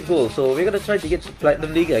today's goal. So we're gonna try to get to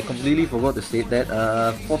Platinum League. I completely forgot to state that.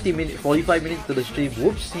 45 minutes to the stream.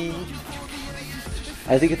 Whoopsie.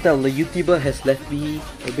 As you can tell, the YouTuber has left me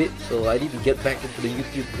a bit, so I need to get back into the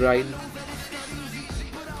YouTube grind.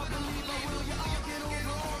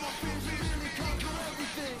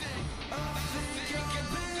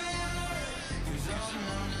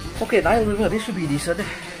 Okay, Nile River, this should be decent.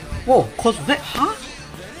 Whoa, Corvette, huh?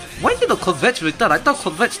 Why did the Corvettes return? I thought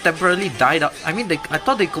Corvettes temporarily died out. I mean, I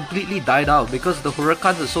thought they completely died out because the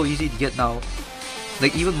Huracans are so easy to get now.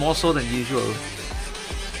 Like, even more so than usual.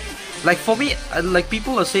 Like, for me, like,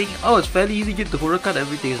 people are saying, oh, it's fairly easy to get the Huracan,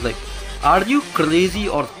 everything. It's like, are you crazy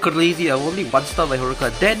or crazy? I've only one star by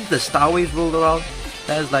Huracan. Then the Star Waves rolled around.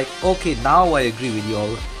 And it's like, okay, now I agree with you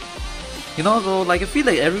all. You know, so like I feel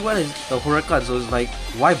like everyone is a Huracan, so it's like,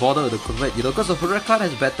 why bother with the Corvette? You know, because the Huracan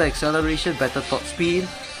has better acceleration, better top speed,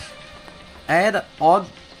 and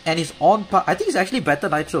it's on par. I think it's actually better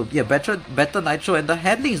nitro. Yeah, better nitro, and the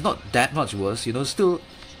handling is not that much worse. You know, still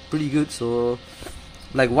pretty good. So,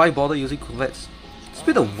 like, why bother using Corvettes? It's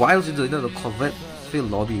been a while since the Corvette field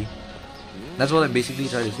lobby. That's what I'm basically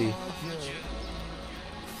trying to say.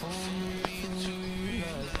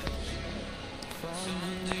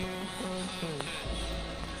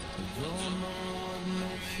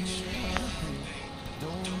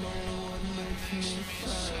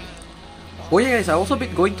 Oh yeah guys, I've also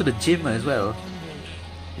been going to the gym as well.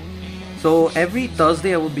 So every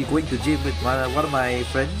Thursday I will be going to gym with one of my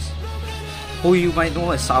friends, who you might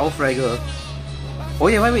know as Sour Fragger. Oh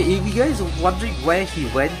yeah, wait, if you guys are wondering where he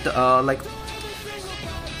went,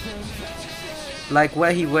 like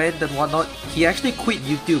where he went and whatnot, he actually quit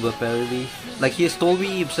YouTube apparently. Like, he has told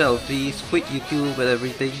me himself, he's quit YouTube and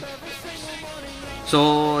everything.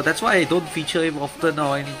 So that's why I don't feature him often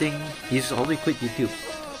or anything. He's already quit YouTube.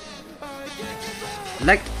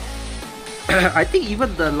 Like, I think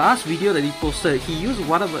even the last video that he posted, he used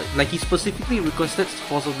one of like, he specifically requested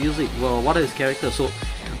for some music, well, one of his characters. So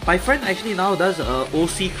my friend actually now does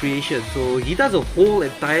OC creation, so he does a whole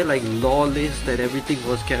entire like lore list and everything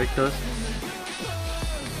for his characters,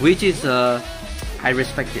 which is I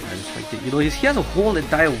respect it. You know, he has a whole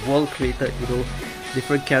entire world created, you know,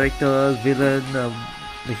 different characters, villain,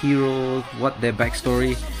 the heroes, what their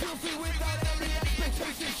backstory.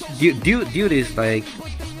 Dude is like,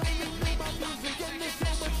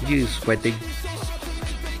 dude is sweating.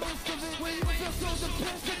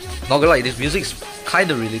 Not gonna lie, this music's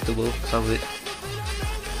kinda relatable, some of it.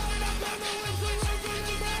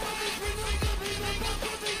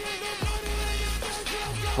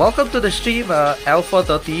 Welcome to the stream, Alpha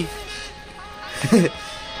 30.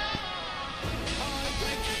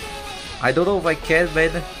 I don't know if I can,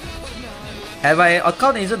 man. And my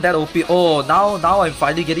account isn't that OP. Oh, now I'm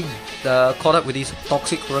finally getting caught up with these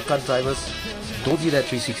toxic Huracan drivers. Don't do that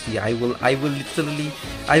 360. I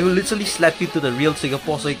will literally slap you to the real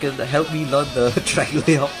Singapore so you can help me learn the track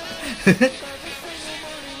layout.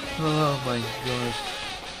 Oh my gosh.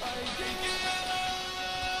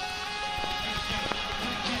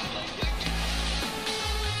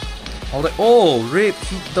 Oh, rip!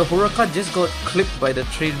 The Huracan just got clipped by the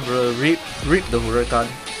train, bro. Rip the Huracan.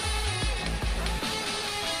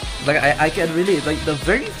 Like, I can relate. Like, the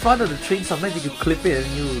very front of the train, sometimes you can clip it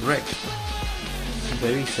and you wreck.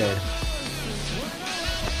 Very sad.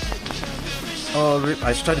 Oh, rip! I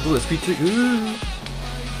was trying to do a speed trick.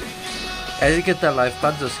 As you can tell, I have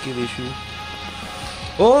tons of skill issue.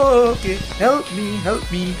 Oh, okay. Help me, help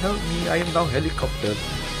me, help me. I am now helicopter.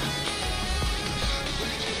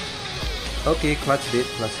 Okay, clutch it,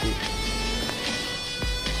 clutch it.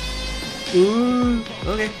 Ooh,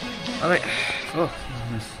 okay. Alright. Oh,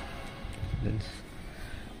 nice. Lens.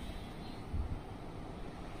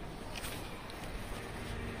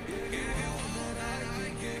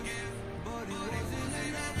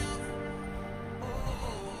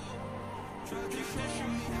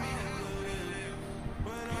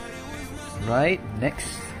 Right,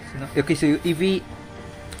 next. Okay, so if we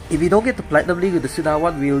don't get the Platinum League with the Sina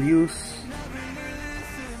one, we'll use.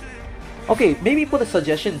 Okay, maybe put a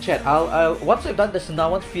suggestion in chat. I'll once I've done the Sina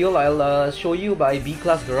one field, I'll show you my B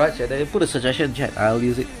class garage and then put a suggestion in chat. I'll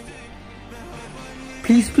use it.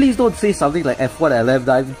 Please don't say something like F1 LM.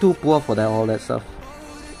 I'm too poor for that all that stuff.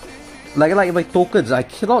 Like my tokens, I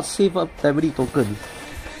cannot save up that many tokens.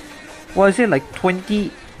 Well, I say like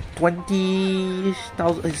 20,000.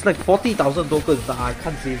 It's like 40,000 tokens. I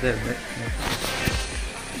can't save them. Right?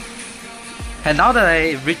 And now that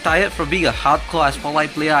I retired from being a hardcore Asphalt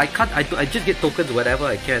player, I just get tokens whenever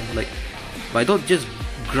I can. Like, but I don't just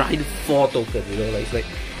grind 4 tokens. You know, like it's like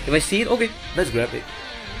if I see it, okay, let's grab it.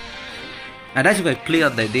 And that's if I play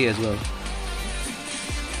on that day as well.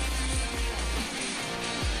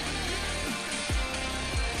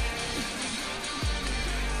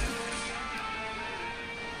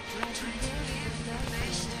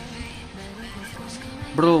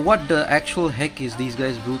 Bro, what the actual heck is these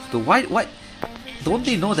guys brutes? Why don't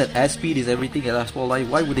they know that air speed is everything at Asphalt Life?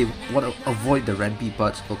 Why would they want to avoid the rampy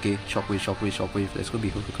parts? Okay, shockwave. There's gonna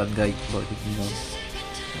be Huracan guy about hit me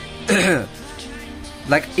now.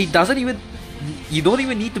 Like it doesn't even. You don't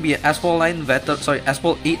even need to be an Asphalt 8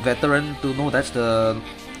 veteran to know that's the.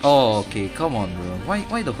 Oh, okay, come on, bro.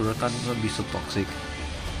 Why the Huracan gonna be so toxic?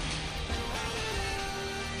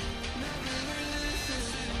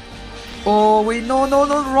 Oh wait, no,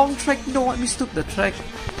 wrong track. No, I mistook the track.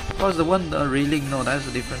 That was the one railing. No, that's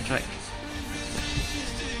a different track.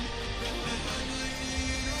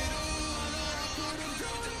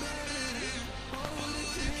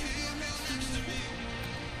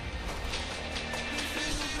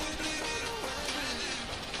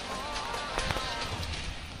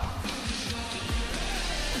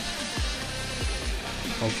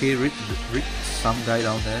 Okay, rip some guy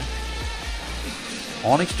down there.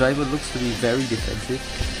 Onyx driver looks to be very defensive.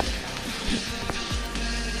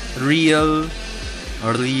 Real.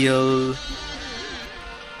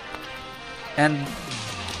 And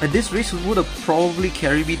this race would have probably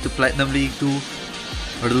carried me to Platinum League 2.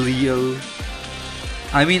 Real.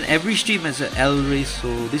 I mean, every stream has an L race, so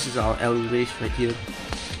this is our L race right here.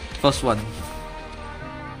 First one.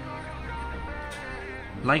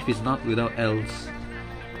 Life is not without L's.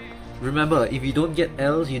 Remember, if you don't get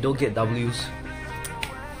L's, you don't get W's.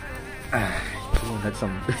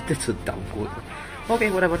 That's a dumb quote.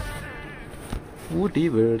 Okay, whatever.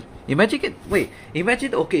 Imagine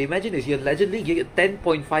this, you're Legend League, you get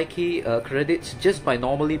 10.5k credits just by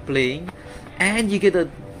normally playing, and you get a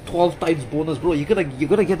 12 times bonus, bro. You're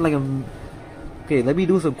gonna get like a. Okay, let me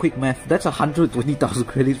do some quick math. That's 120,000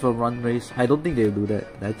 credits from run race. I don't think they'll do that.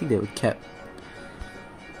 I think they will cap.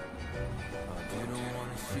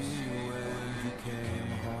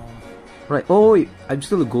 Right. Oh wait, I'm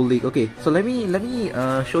still a gold league. Okay, so let me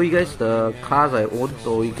show you guys the cars I own,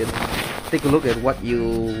 so you can take a look at what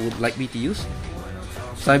you would like me to use.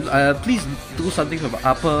 So please do something from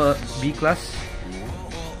upper B class.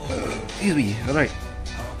 Excuse me. All right.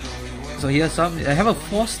 So here's some. I have a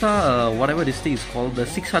 4-star whatever this thing is called, the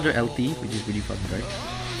 600 LT, which is really fun, right?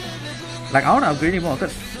 Like I want to upgrade it more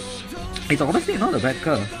because it's honestly not a bad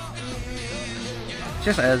car.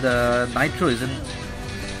 Just as the nitro isn't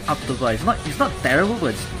up to par. It's not terrible,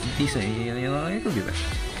 but it's decent. You know, it could be better.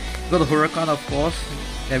 Got the Huracan, of course,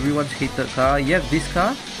 everyone's hated car. You have this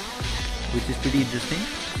car, which is pretty interesting.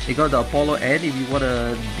 You got the Apollo N if you want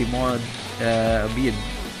to be a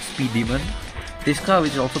speed demon. This car,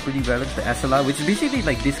 which is also pretty balanced, the SLR, which is basically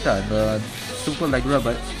like this car, the Super Legra,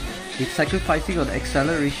 but it's sacrificing on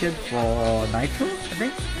acceleration for nitro, I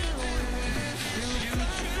think.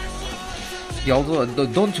 You also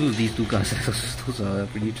don't choose these two cars. Those are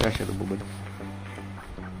pretty trash at the moment.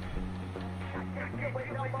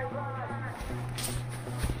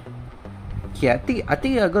 Yeah, I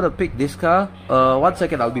think I'm gonna pick this car. 1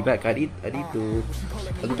 second, I'll be back. I'll be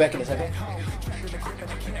back in a second.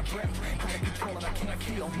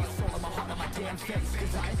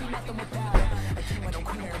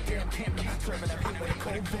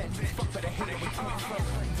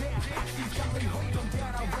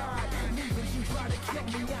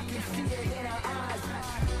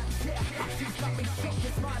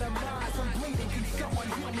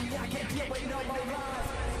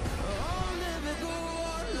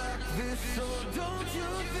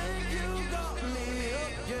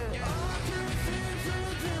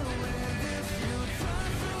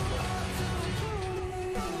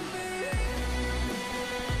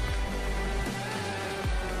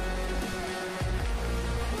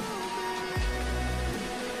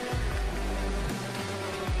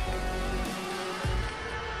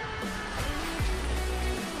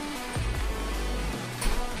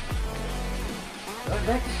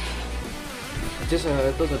 Back. Just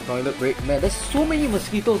took a toilet break. Man, there's so many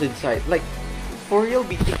mosquitoes inside. Like, for real,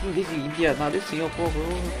 be taking this in India, now this Singapore, bro.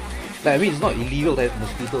 Like, I mean, it's not illegal to have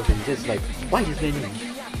mosquitoes, it's just like, why is there many?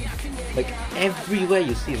 Like, everywhere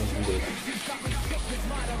you see mosquitoes.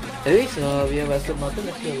 Anyways, we have Aston Martin,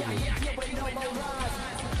 let's go.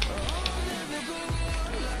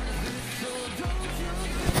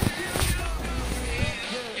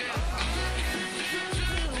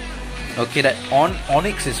 Okay, that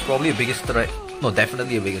Onyx is probably the biggest threat. No,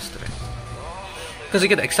 definitely the biggest threat. Because you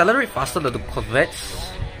can accelerate faster than the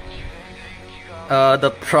Corvettes.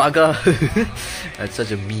 The Praga. That's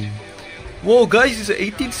such a meme. Whoa, guys, it's an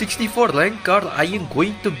 1864 rank car. I am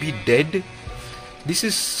going to be dead. This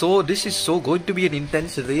is so going to be an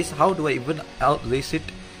intense race. How do I even outrace it?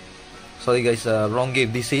 Sorry, guys, wrong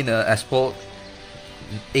game. This ain't Asphalt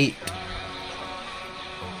 8.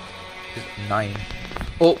 9.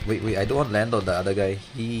 Oh, wait, I don't want to land on the other guy.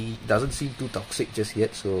 He doesn't seem too toxic just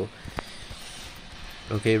yet, so...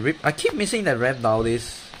 Okay, rip. I keep missing that ramp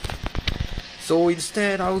nowadays. So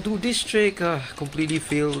instead, I'll do this trick. Completely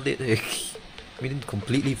failed it. I mean,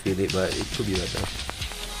 completely failed it, but it could be better.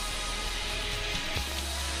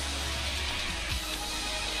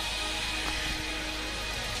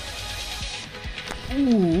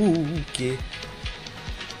 Ooh, okay.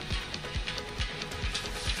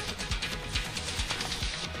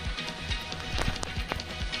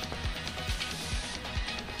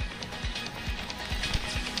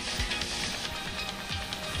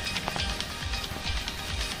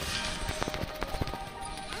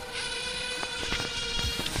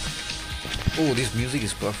 Oh, this music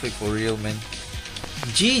is perfect for real, man.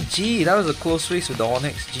 GG! That was a close race with the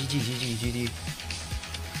Onyx. GG.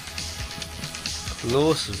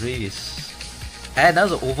 Close race. And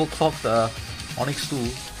that was an overclocked Onyx too.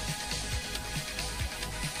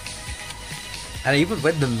 And I even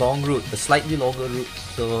went the long route, the slightly longer route.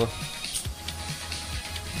 So,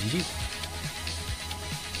 GG.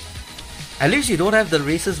 At least you don't have the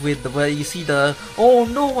races with where you see the, oh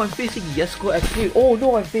no, I'm facing Yesco X3, oh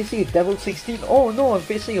no, I'm facing a Devil 16, oh no, I'm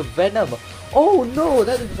facing a Venom, oh no,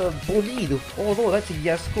 that is a Bolide, oh no, that's a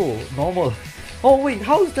Yesco normal, oh wait,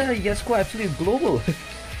 how is that a Yesco Absolute Global?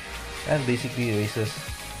 That's basically races.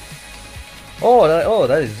 Oh,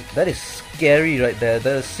 that is scary right there.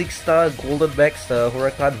 The 6-star Golden Max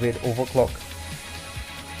Huracan with overclock.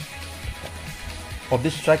 On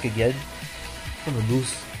this track again, I'm gonna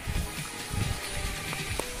lose.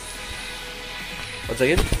 One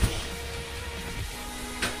second.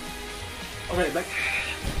 Alright, back.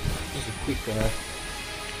 Just a quick,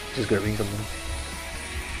 just grabbing something.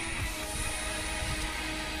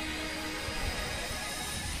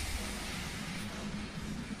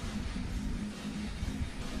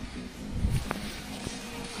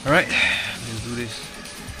 Alright, let's do this.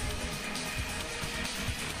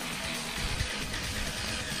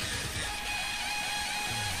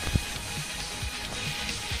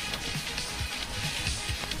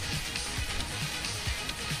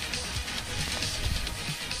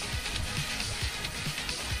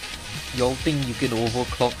 Y'all think you can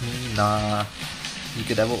overclock me? Nah, you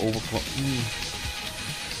could never overclock me.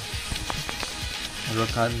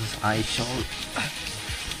 Huracans,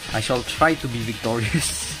 I shall try to be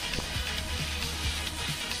victorious.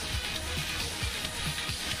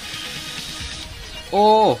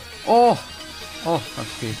 Oh,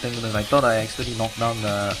 okay, thank goodness. I thought I actually knocked down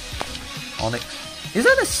the Onyx. Is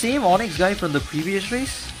that the same Onyx guy from the previous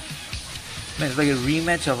race? Man, it's like a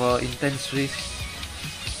rematch of an intense race.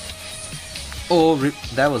 Oh, rip.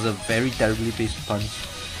 That was a very terribly placed punch.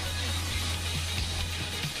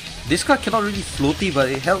 This car cannot really floaty, but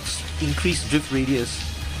it helps increase drift radius,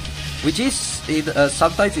 which is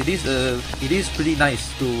sometimes it is pretty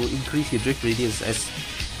nice to increase your drift radius.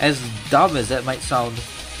 As dumb as that might sound,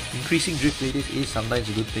 increasing drift radius is sometimes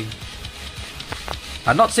a good thing.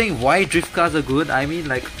 I'm not saying why drift cars are good. I mean,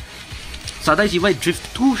 like, sometimes you might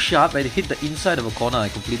drift too sharp and hit the inside of a corner. I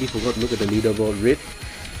completely forgot to look at the leaderboard.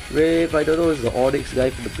 Rip, I don't know, it's the Onyx guy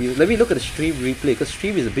from the previous. Let me look at the stream replay, because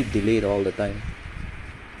stream is a bit delayed all the time.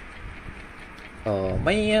 Oh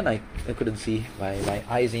man, I couldn't see. My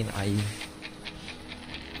eyes ain't eyeing.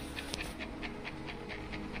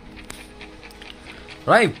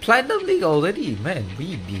 Right, Platinum League already, man.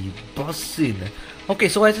 We be bussin'. Okay,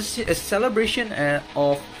 so as a celebration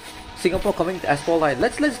of Singapore coming to Asphalt line,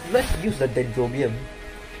 let's use the Dendrobium.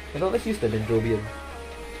 You know, let's use the Dendrobium.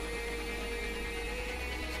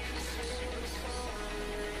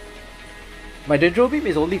 My Dendrobium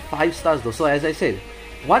is only 5 stars though, so as I said,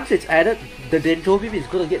 once it's added, the Dendrobium is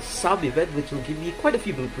gonna get some event which will give me quite a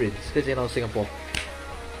few blueprints. Because you know, Singapore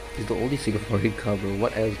is the only Singaporean car, bro.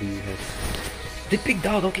 What else do you have? Did pick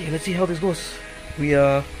down, okay, let's see how this goes. We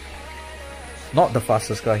are not the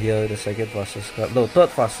fastest car here, the second fastest car. No, third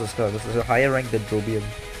fastest car. This is a higher rank than Drobium.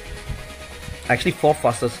 Actually, fourth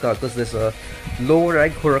fastest car, because there's a lower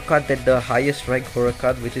rank Huracan than the highest rank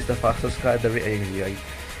Huracan, which is the fastest car at the rate.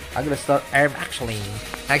 I'm gonna start. Actually,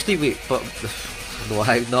 wait, but no,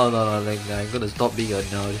 like, I'm gonna stop being a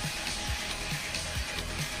nerd.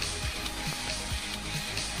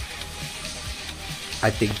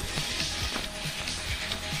 I think.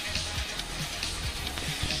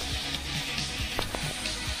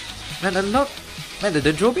 Man, the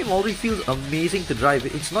Dendrobium already feels amazing to drive.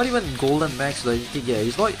 It's not even Golden Max or anything. Yeah,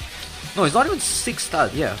 it's not. No, it's not even 6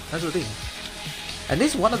 stars. Yeah, that's the thing. And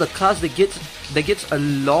this is one of the cars that gets a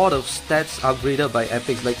lot of stats upgraded by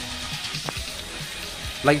epics.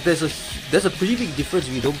 Like there's a pretty big difference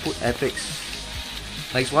if you don't put epics.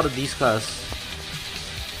 Like it's one of these cars,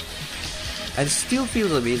 and still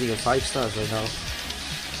feels amazing at 5 stars right now.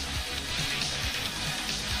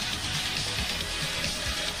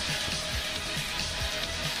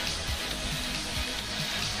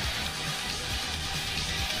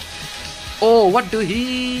 Oh, what do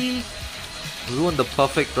he ruined the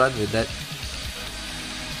perfect run with that?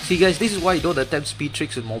 See guys, this is why you don't attempt speed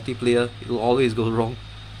tricks in multiplayer. It'll always go wrong.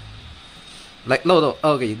 Like, no,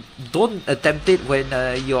 okay, don't attempt it when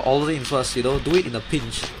you're already in first, you know, do it in a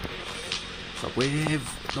pinch. Subwave,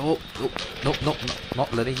 no,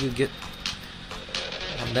 not letting you get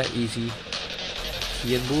on that easy.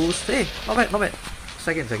 Key and boost, hey, not bad.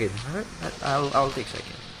 Second, alright, I'll take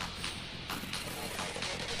second.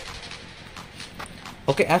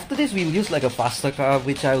 Okay, after this we'll use like a faster car,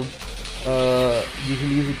 which I'll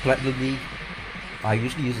usually use in Platinum League. I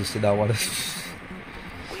usually use the Sidawa.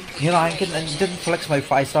 You know, I can flex my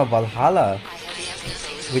 5-star Valhalla,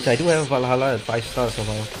 which I do have Valhalla at 5 stars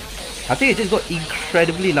somehow. I think I just got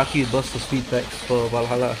incredibly lucky with burst of speed packs for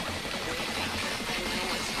Valhalla.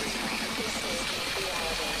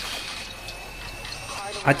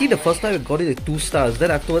 I think the first time I got it at 2 stars,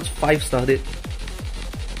 then afterwards 5 starred it.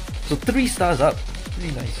 So 3 stars up.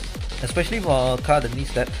 Really nice. Especially for a car that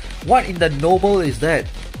needs that. What in the Noble is that?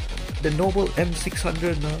 The Noble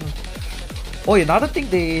M600 Oh, another thing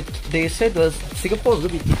they said was Singapore is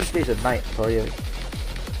going to be TP stage at night. Sorry.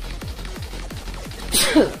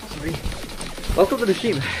 Sorry. Welcome to the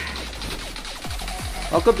stream.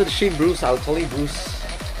 Welcome to the stream, Bruce. I'll call you Bruce.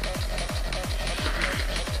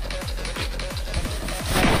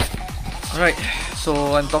 Alright,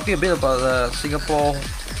 so I'm talking a bit about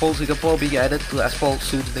whole Singapore being added to Asphalt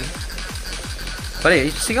soon thing. But hey,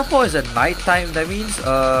 if Singapore is at night time, that means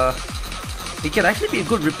it can actually be a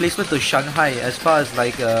good replacement to Shanghai as far as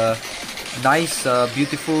like nice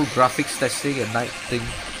beautiful graphics testing at night thing.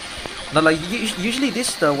 Now like usually this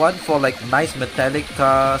is the one for like nice metallic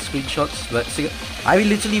car screenshots, but I mean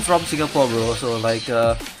literally from Singapore, bro, so like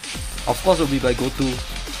of course it'll be my go-to.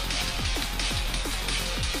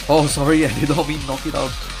 Oh sorry, I did not mean knock it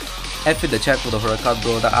out. F in the chat for the Huracan,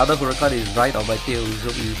 bro. The other Huracan is right on my tail. It's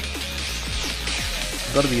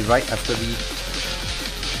gotta be right after me.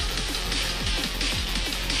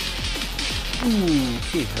 Ooh,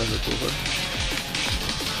 okay, that's a cool one.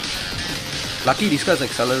 Lucky this guy's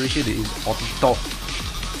acceleration is on top.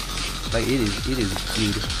 Like it is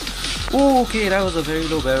good. Oh, okay, that was a very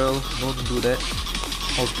low barrel. Don't do that.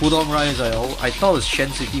 I was Pudong Rise. I thought it was Shen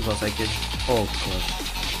City for a second. Oh god.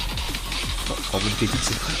 Stop commentating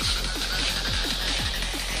so much.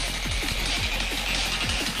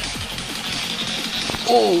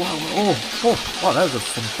 Oh wow, that was a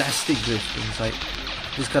fantastic drift inside.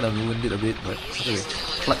 This kind of ruined it a bit, but anyway,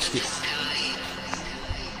 clutched it.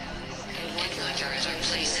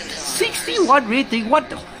 61 rating,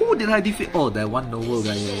 who did I defeat? Oh, that one Noble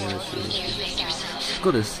guy, yeah,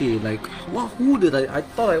 gotta say, like, who did I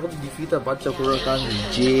thought I would defeat a bunch of Huracans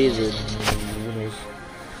and Jays and who knows.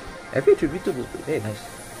 Every tributable, very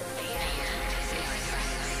nice.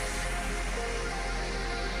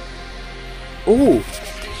 Oh,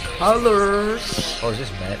 colors. Oh, it's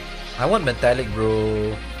just matte. I want metallic,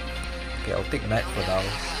 bro. Okay, I'll take matte for now.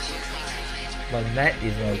 My matte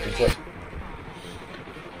is my preferred.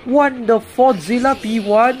 Won the Fordzilla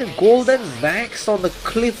P1 Golden Max on the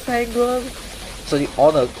cliffhanger. So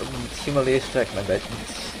on a Himalayas track, my bad.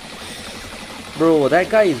 Bro, that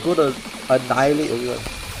guy is gonna annihilate everyone.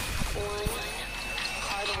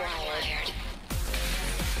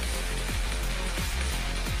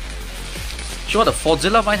 Sure, the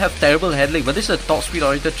Fordzilla might have terrible handling, but this is a top speed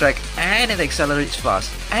oriented track and it accelerates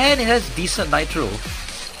fast. And it has decent nitro.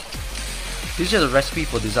 This is just a recipe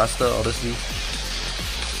for disaster, honestly.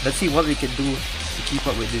 Let's see what we can do to keep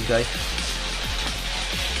up with this guy.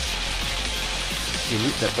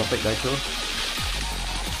 Elite that perfect nitro.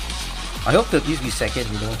 I hope to at least be second,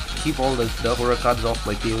 you know. Keep all the hurricanes off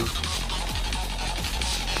my tail.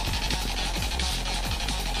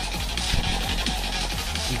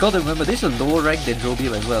 You gotta remember, this is a lower rank than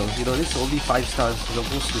Drobium as well. You know, this is only 5 stars as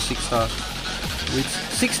opposed to 6 stars. Which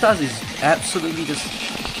 6 stars is absolutely just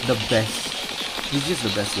the best. He's just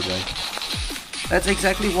the best guy. That's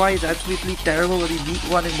exactly why it's absolutely terrible when you meet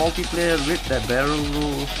one in multiplayer. Rip that barrel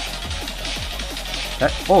roll.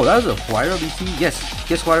 Oh, that was a Huayra BT? Yes,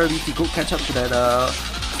 Huayra BT. Go catch up to that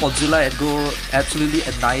Godzilla and go absolutely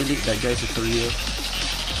annihilate that guy's career.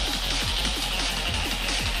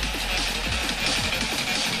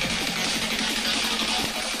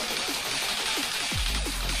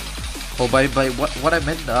 Oh, by what I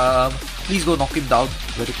meant, please go knock him down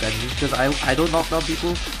very kindly, because I don't knock down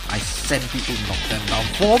people, I send people to knock them down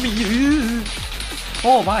for me.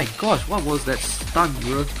 Oh my gosh, what was that stun,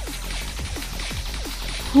 bro?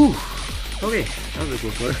 Whew. Okay, that was a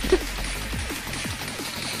good one.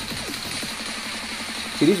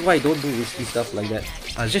 See, this is why I don't do risky stuff like that.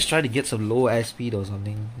 I was just trying to get some low air speed or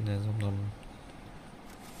something.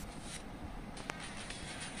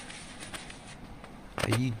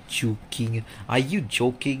 Are you joking? Are you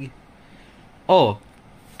joking? Oh.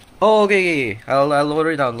 Oh, okay. I'll lower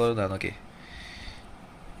it down, okay.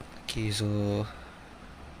 Okay, so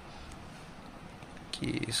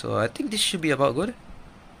I think this should be about good.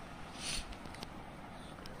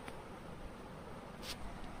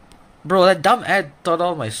 Bro, that dumb ad thought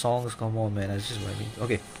all my songs. Come on, man. That's just what I mean.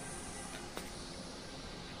 Okay.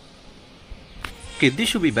 Okay, this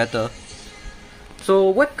should be better. So,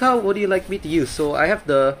 what car would you like me to use? So, I have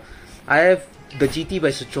the GT by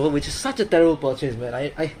Citroen, which is such a terrible purchase, man.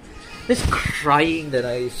 I just crying that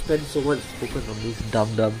I spent so much focus on this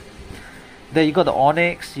dumb. Then you got the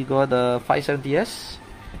Onyx, you got the 570S.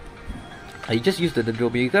 I just used the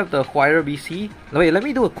Drobium. You got the Huayra BC. Wait, let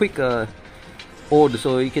me do a quick ode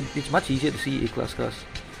so you can. It's much easier to see A-class cars.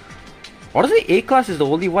 Honestly, A-class is the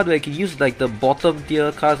only one where I can use like the bottom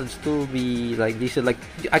tier cars and still be like decent. Like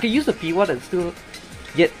I can use the P1 and still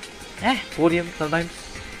get podium sometimes.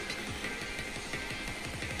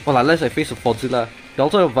 Well, unless I face a Fordzilla. They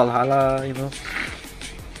also have Valhalla, you know.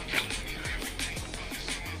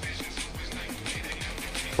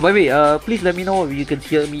 Oh, by the way, please let me know if you can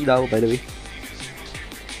hear me now, by the way.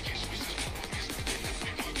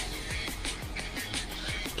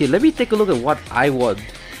 Okay, let me take a look at what I want.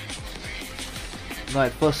 No,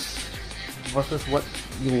 at first versus what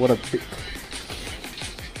you want to pick.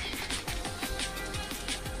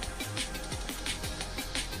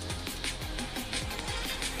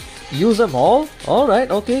 Use them all? Alright,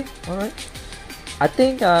 okay, alright. I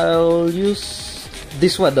think I'll use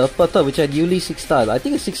this one, the Perta, which I newly 6-starred. I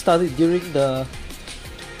think it's 6-starred during the...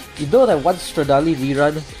 You know that one Stradale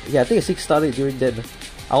rerun? Yeah, I think it's 6-starred during then.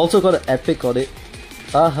 I also got an epic on it.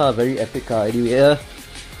 Aha, very epic car. Anyway,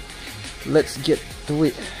 let's get to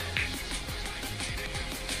it.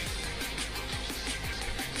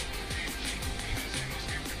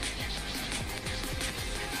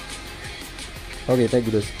 Okay, thank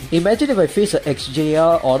goodness. Imagine if I face an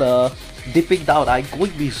XJR or a dipping down, I'm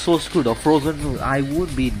going to be so screwed. Or frozen road, I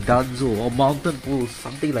would be Dunzo or mountain pools,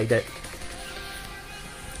 something like that.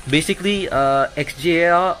 Basically,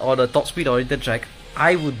 XJR or the top speed oriented track,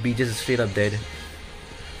 I would be just straight up dead.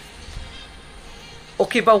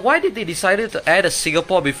 Okay, but why did they decide to add a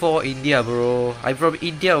Singapore before India, bro? I'm from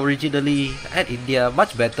India originally. Add India,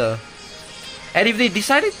 much better. And if they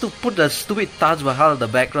decided to put the stupid Taj Mahal in the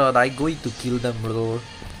background, I'm going to kill them, bro.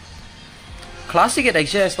 Classic and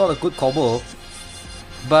XJR is not a good combo,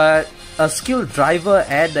 but a skilled driver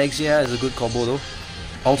and the XJR is a good combo though.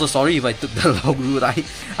 Also, sorry if I took the long route.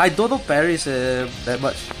 I don't know Paris that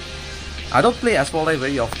much. I don't play Asphalt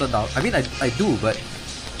very often now. I mean, I do, but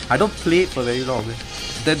I don't play it for very long.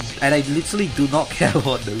 And I literally do not care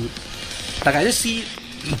about the route. Like, I just see...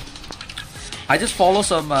 I just follow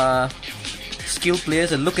some skilled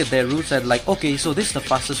players and look at their routes and like, okay, so this is the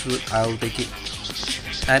fastest route, I'll take it.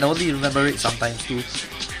 And I only remember it sometimes too.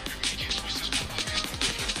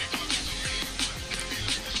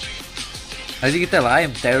 As you can tell, I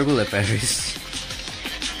am terrible at Paris.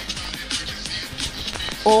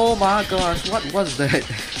 Oh my gosh, what was that?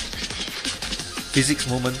 Physics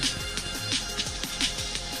moment.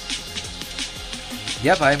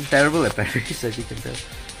 Yep, I'm terrible at parries, as you can tell.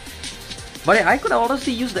 But yeah, I could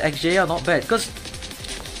honestly use the XJR not bad, because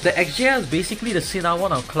the XJR is basically the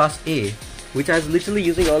Sinawan of Class A, which I was literally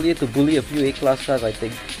using earlier to bully a few A-class cars, I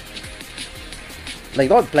think. Like,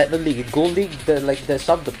 not Platinum League, in Gold League, there's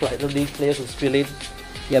some of the Platinum League players who spill in.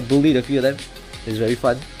 Yeah, bullied a few of them. It's very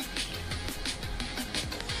fun.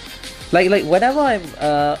 Like whenever I'm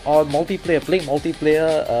on multiplayer, playing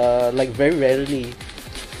multiplayer, like very rarely,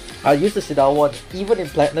 I'll use the Sinawan, even in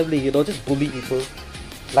Platinum League, you know, just bully people.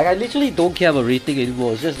 Like, I literally don't care about rating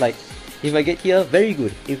anymore. It's just like, if I get here, very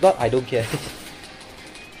good. If not, I don't care.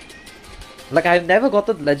 Like, I've never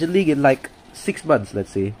gotten Legend League in like 6 months,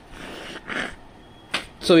 let's say.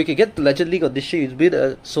 So we can get the Legend League on this shit.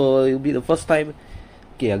 So it'll be the first time.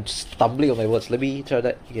 Okay, I'm just stumbling on my words. Let me try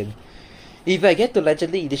that again. If I get to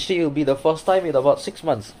Legend League, this shit will be the first time in about 6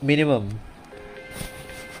 months minimum.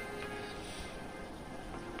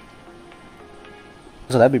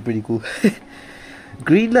 So that'd be pretty cool.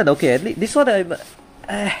 Greenland, okay, at least this one I'm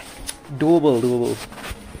doable.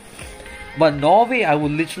 But Norway, I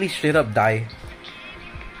would literally straight up die.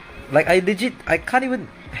 Like, I can't even.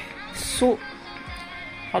 So,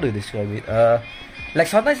 how do you describe it? Like,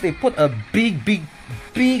 sometimes they put a big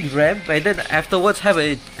ramp, and then afterwards have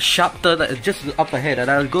a sharp turn just up ahead, and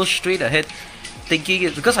I'll go straight ahead, thinking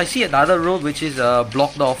it because I see another road which is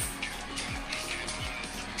blocked off.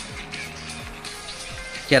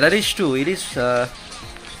 Yeah, that is true. It is.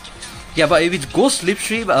 Yeah, but if it goes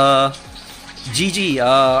slipstream, GG.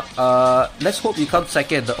 Let's hope you come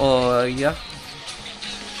second. Yeah.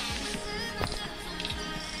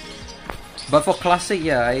 But for classic,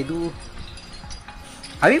 yeah, I do.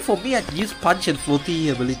 I mean, for me, I use punch and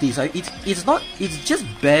floaty abilities. It's just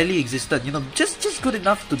barely existent. You know, just good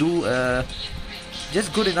enough to do.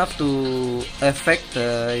 Just good enough to affect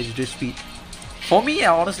his drift speed. For me,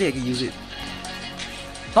 honestly, I can use it.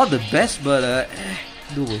 Not the best, but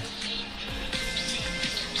doable.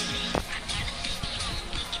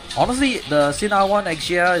 Honestly, the Sinawan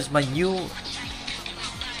XJR is my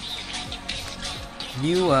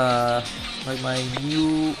my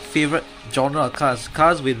new favorite genre of cars.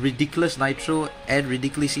 Cars with ridiculous nitro and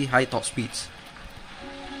ridiculously high top speeds.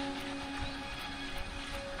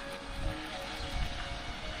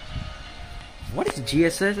 What is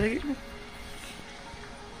GSS again?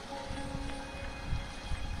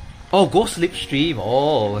 Oh, go slipstream.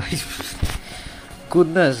 Oh.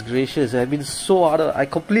 Goodness gracious, I've been so out of. I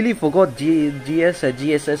completely forgot GS and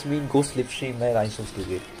GSS mean go slipstream, man. I'm so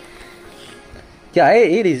stupid. Yeah,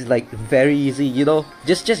 it is like very easy, you know.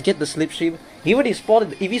 Just get the slipstream. Even if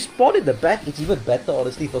you spawn in the back, it's even better,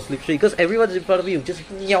 honestly, for slipstream, because everyone's in front of you. Just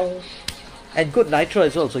meow, and good nitro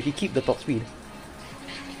as well, so you keep the top speed.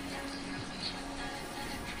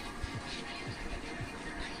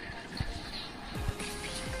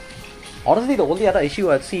 Honestly, the only other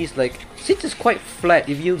issue I'd see is like, since it's quite flat,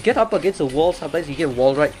 if you get up against a wall, sometimes you get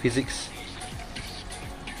wall ride physics.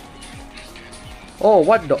 Oh,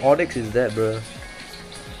 what the Onyx is that, bro?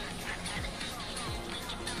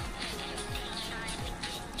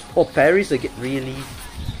 Oh, Paris get really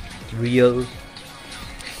real.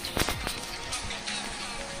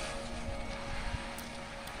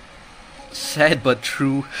 Sad but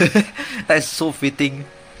true. That's so fitting.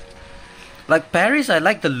 Like Paris, I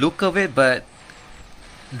like the look of it, but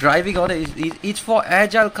driving on it's for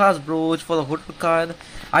agile cars, bro. It's for the hood car.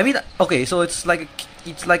 I mean, okay, so it's like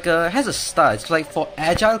has a star. It's like for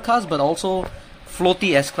agile cars, but also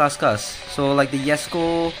floaty S-class cars. So like the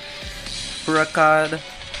Jesko, Huracan.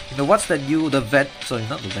 You know what's that new? The sorry,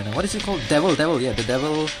 not the Venom. What is it called? Devil. Yeah, the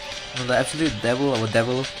Devil. No, the absolute Devil or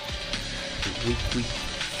Devil. Weak.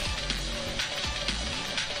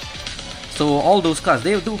 So all those cars,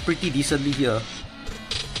 they do pretty decently here.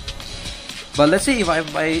 But let's say if I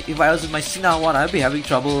was in my Sinawan, I'd be having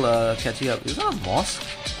trouble catching up. Is that a mosque?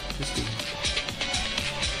 Interesting.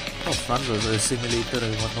 Oh, front was a simulator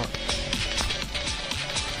and whatnot.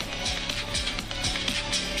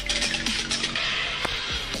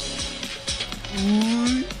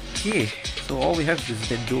 Okay, so all we have is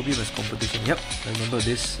Dendrobium as competition. Yep, I remember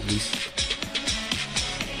this at least.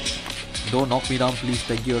 Don't knock me down, please.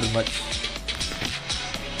 Thank you very much.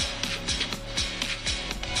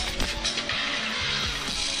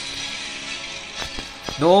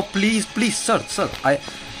 No, please, sir.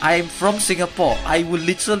 I'm from Singapore. I will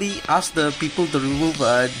literally ask the people to remove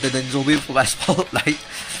the Dendrobium from Asphalt, like,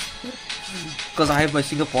 because I have my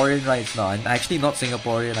Singaporean rights now. I'm actually not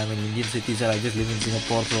Singaporean. I'm an Indian citizen. I just live in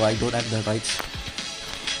Singapore, so I don't have the rights.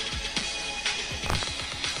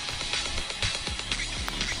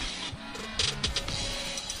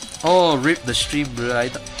 Oh, rip the stream, bro.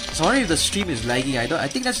 Sorry if the stream is lagging. I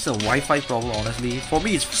think that's a Wi-Fi problem, honestly. For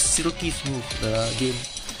me, it's silky smooth, the game.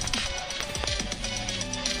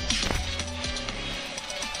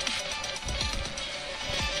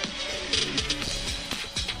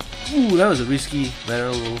 Ooh, that was a risky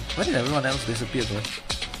barrel roll. Why did everyone else disappear, bro?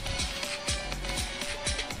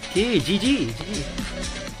 Okay, GG.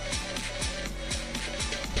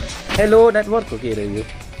 Hello, network. Okay, there you go.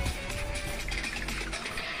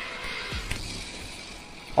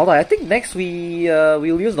 Alright, I think next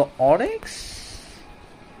we'll use the Onyx.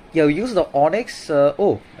 Yeah, we use the Onyx.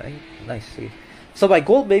 Oh, nice. Okay. So my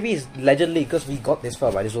goal maybe is Legend League because we got this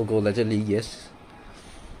far. Might as well go Legend League, yes.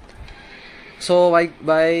 So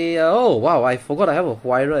oh wow, I forgot I have a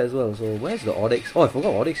Huayra as well. So where's the Onyx? Oh, I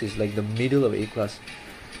forgot Onyx is like the middle of A class.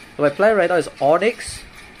 So my plan right now is Onyx.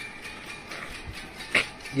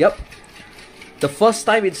 Yep. The first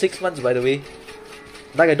time in 6 months, by the way.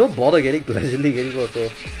 Like, I don't bother getting to Legend League anymore, so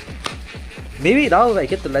maybe now if I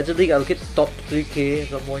get to Legend League, I'll get top 3k at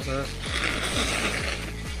some point.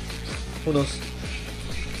 Who knows?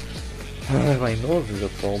 My nose is a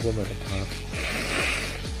problem at the time.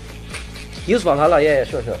 Use Valhalla, yeah,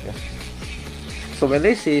 sure. Yeah. So when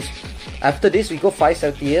they say after this we go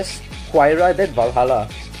 570s, Huayra, then Valhalla.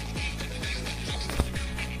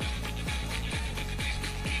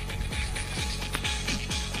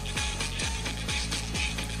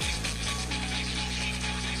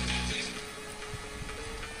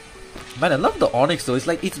 Man, I love the Onyx though. It's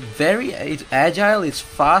like it's agile, it's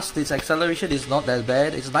fast, its acceleration is not that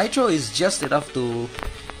bad. Its nitro is just enough to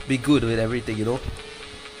be good with everything, you know.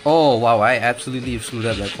 Oh wow, I absolutely screwed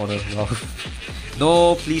up that corner. Wow.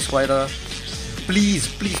 No, please, Huayra. Please,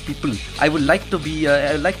 people. I would like to be.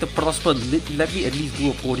 I would like to prosper. Let me at least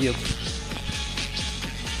do a podium.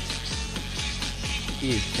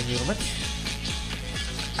 Okay, thank you very much.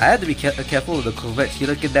 I had to be careful with the Corvettes. You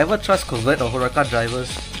can never trust Corvette or Huracan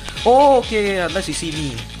drivers. Oh, okay, unless you see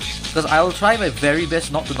me, because I'll try my very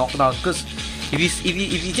best not to knock down. Because if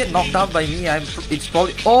you get knocked down by me, it's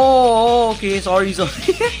probably. Oh, okay, sorry.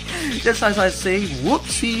 Just as I say,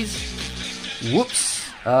 whoopsies, whoops.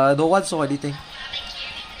 No one saw anything.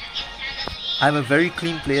 I'm a very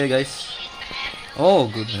clean player, guys. Oh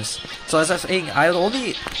goodness. So as I was saying, I'll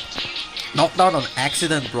only knock down on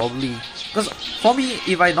accident probably. Because for me,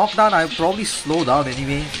 if I knock down, I'll probably slow down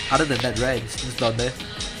anyway. Other than that, right? It's down there.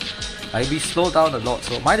 I'll be slowed down a lot,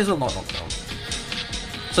 so might as well not knock down.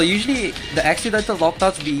 So usually the accidental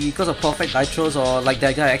knockdowns be because of perfect nitros, or like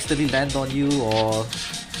that guy accidentally land on you, or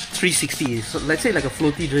 360. So let's say like a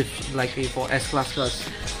floaty drift, like for S-class cars.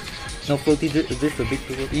 No, floaty drift for big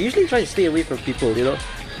people. You usually try to stay away from people, you know.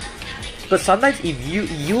 But sometimes if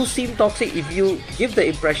you seem toxic, if you give the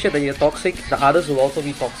impression that you're toxic, the others will also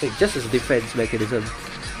be toxic, just as a defense mechanism.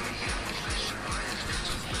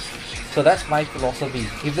 So that's my philosophy.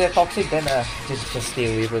 If they're toxic, then just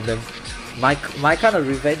stay away from them. My kind of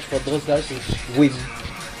revenge for those guys is win.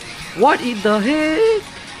 What in the heck?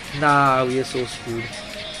 Nah, we are so screwed.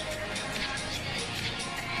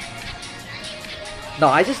 No,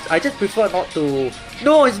 I just prefer not to.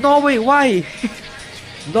 No, it's Norway. Why?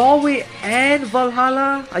 Norway and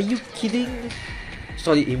Valhalla? Are you kidding?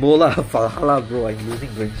 Sorry, Imola, Valhalla, bro. I'm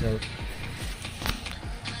losing brain cells.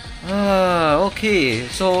 Okay,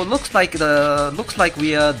 so looks like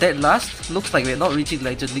we are dead last. Looks like we're not reaching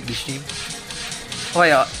Legend League this stream. Oh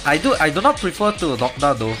yeah, I do not prefer to knock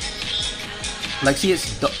down though. Like, see,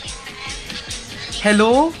 it's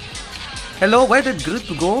hello, where did grip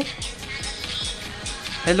go?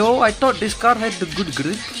 Hello, I thought this car had the good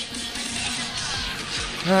grip.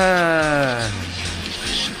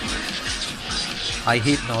 I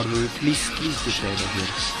hate Norway. Please declare again.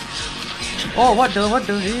 Oh, what the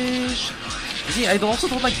heck? See, I also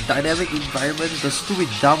don't like dynamic environments, the stupid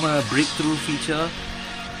dumb breakthrough feature.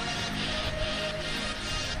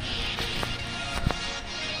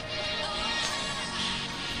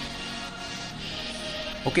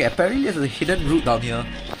 Okay, apparently there's a hidden route down here.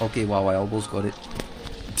 Okay, wow, I almost got it.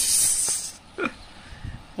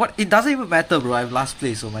 What? It doesn't even matter, bro. I'm last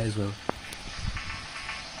place, so might as well.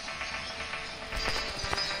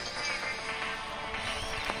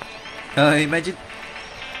 Imagine.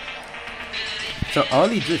 So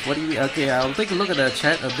early drift. What do you mean? Okay, I'll take a look at the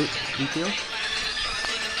chat a bit detailed.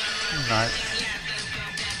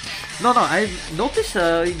 No. I've noticed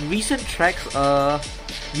in recent tracks,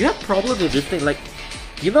 you have problems with drifting. Like,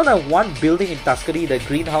 you know that one building in Tuscany, the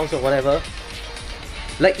greenhouse or whatever.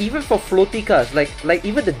 Like even for floaty cars, like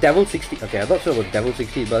even the Devil 60. Okay, I'm not sure about Devil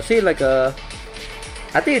 60, but say like I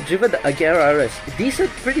think it's driven the Agera RS.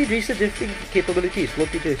 Pretty decent drifting capabilities,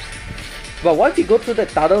 floaty drifts. But once you go through the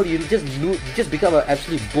tunnel, you just become an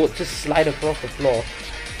absolute boat, just slide across the floor.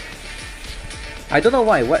 I don't know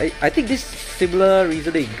why. I think this similar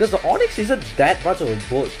reasoning, because the Onyx isn't that much of a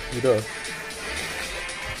boat either.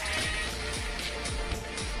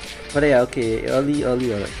 But yeah, okay, early,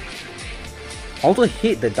 alright. I also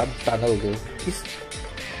hate the dump tunnel though.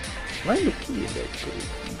 Am I looking at that?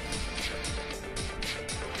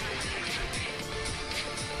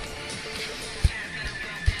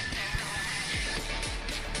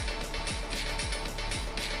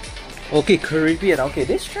 Okay, Caribbean. Okay,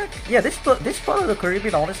 this track, yeah, this part of the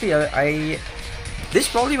Caribbean. Honestly, this is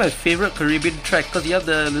probably my favorite Caribbean track because you have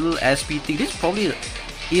the little SP thing. This probably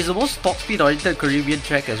is the most top speed oriented Caribbean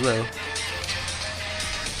track as well,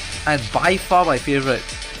 and by far my favorite.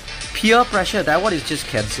 Peer pressure. That one is just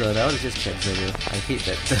cancer. Bro. I hate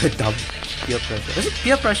that dumb peer pressure. Is it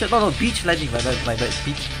peer pressure? No, beach landing. My bad.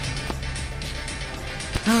 Beach.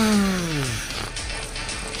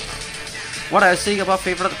 What I was saying about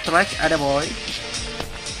favorite track, boy.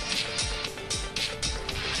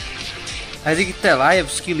 As you can tell, I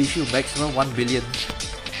have skill issue maximum 1 billion.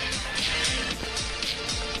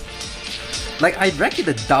 Like I wreck in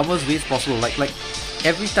the dumbest ways possible. Like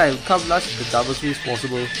every time, come last in the dumbest ways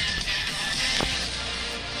possible.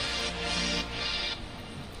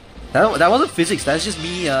 That wasn't physics. That's just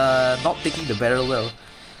me not taking the barrel well.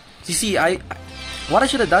 You see, what I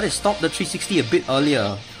should have done is stop the 360 a bit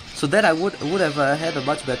earlier. So then I would have had a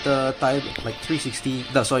much better time, like 360.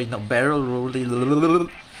 No, sorry, no, barrel rolling.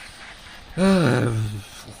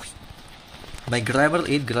 My grammar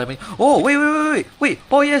ain't grammar. Oh, wait.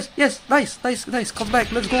 Oh, yes. Nice. Come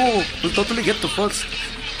back. Let's go. We'll totally get to first.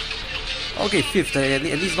 Okay, fifth. At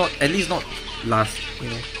least not last. You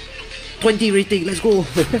know. 20 rating. Let's go.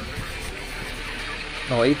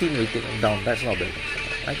 No, 18 rating. I'm down. That's not bad.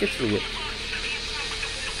 I get through it.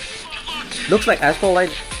 Looks like Asphalt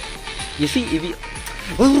line. You see, if you...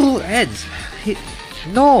 Oh, ads!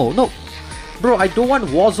 No! Bro, I don't want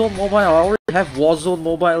Warzone Mobile. I already have Warzone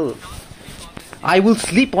Mobile. I will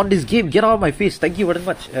sleep on this game. Get out of my face. Thank you very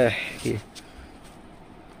much. Okay.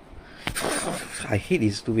 I hate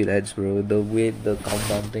these stupid ads, bro. The way the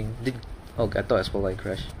countdown thing. Okay, I thought Asphalt line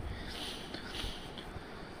crashed.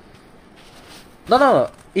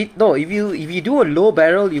 No. If you do a low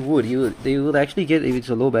barrel, they would actually get if it's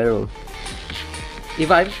a low barrel. If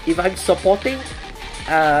I'm supporting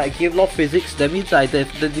game law physics, that means I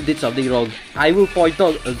definitely did something wrong. I will point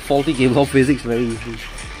out a faulty game law physics very easily.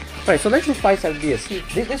 Right, so let's do 570. See,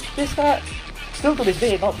 this car still to this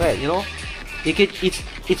day not bad, you know.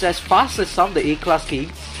 It's as fast as some of the A-class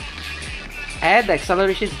games, and the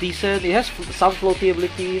acceleration is decent. It has some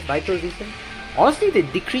floatability, nitro is decent. Honestly, they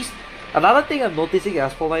decreased. Another thing I'm noticing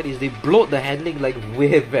at Asphalt line is they bloat the handling like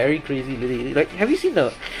very crazy. Like, have you seen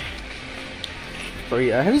the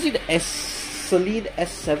Celine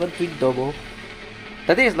S7 twin turbo?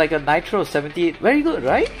 That thing is like a nitro 78. Very good,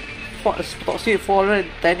 right?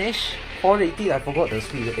 410-ish, 480. I forgot the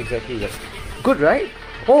speed exactly. Good, right?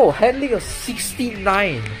 Oh, handling of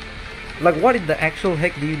 69. Like, what in the actual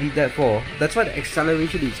heck do you need that for? That's why the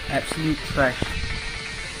acceleration is absolute trash.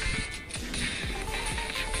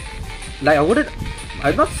 Like,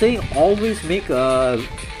 I'm not saying always make a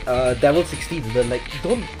Devil 16, but like,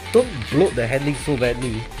 don't bloat the handling so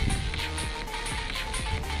badly.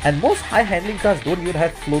 And most high handling cars don't even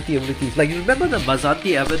have floaty abilities. Like, you remember the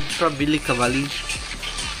Maserati Aventura Mille Cavalli?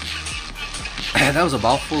 That was a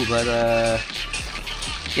mouthful, but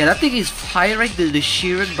yeah, that thing is higher ranked than the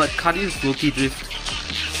Sheeran, but can't use floaty drift.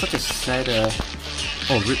 Such a sad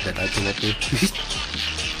oh, rip that Nitro.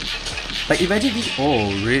 Like, imagine the...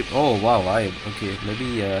 Oh, rip. Oh, wow. Okay, let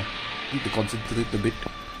me need to concentrate a bit.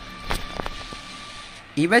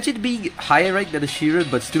 Imagine being higher ranked than the Sheeran,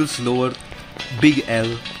 but still slower. Big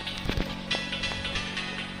L.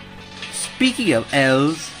 Speaking of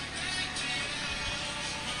L's,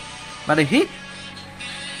 but I hate...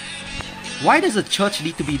 Why does the church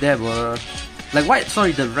need to be there, bro? Like, why?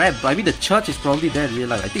 Sorry, the ramp. I mean, the church is probably there in real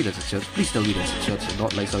life. I think that's a church. Please tell me that's a church and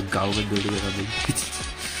not like some government building or something.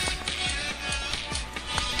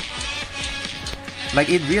 Like,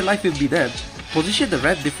 in real life, it would be there. Position the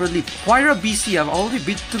ramp differently. Quira BC, I've already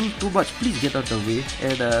been through too much. Please get out of the way.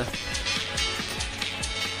 And,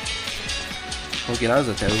 okay, that was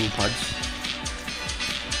a terrible punch.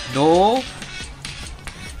 No!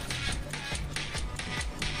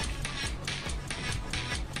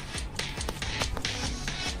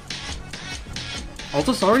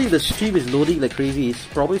 Also, sorry the stream is loading like crazy. It's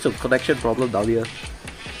probably some connection problem down here.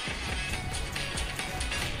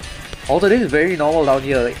 Also, this is very normal down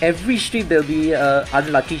here. Like, every stream there'll be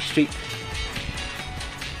unlucky streak.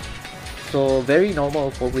 So very normal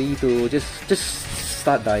for me to just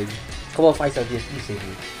start dying. Come on, 5 seconds, please save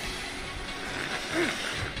me.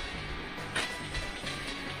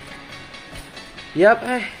 Yep,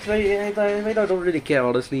 I don't really care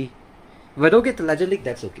honestly. If I don't get the Legend League,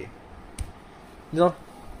 that's okay. You know,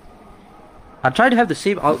 I try to have the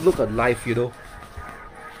same outlook on life, you know.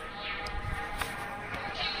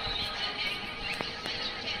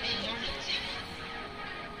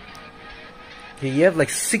 Okay, you have like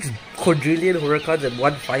 6 quadrillion Huracans and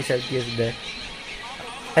 1 570s in there.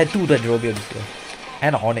 And 2 Dendrobiums here.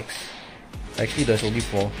 And a Onyx. Actually, there's only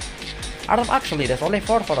 4. Actually, there's only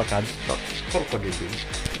 4 Huracans, not 4 quadrillion.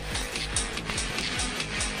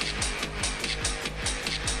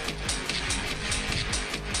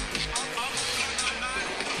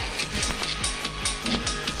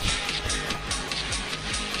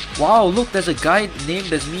 Wow, look, there's a guy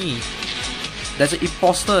named as me. There's an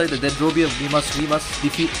imposter in the Dendrobium. We must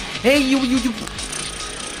defeat. Hey, you.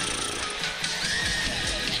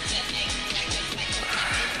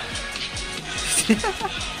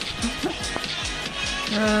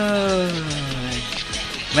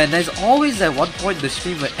 Man, there's always that one point in the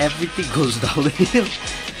stream where everything goes downhill.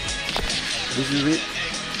 This is it.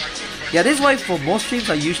 Yeah, this is why for most streams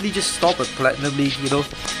I usually just stop at Platinum League, you know.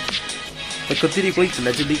 But continue going to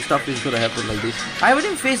Legend League, stuff is gonna happen like this. I haven't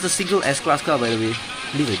even faced a single S-Class car, by the way.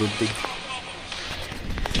 At least I don't think.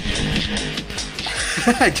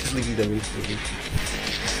 I just leave it that way.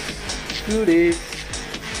 Do this.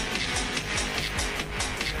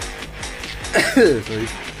 Sorry.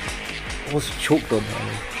 Almost choked on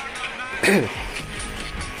that.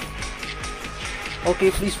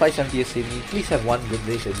 Okay, please 570 save me. Please have one good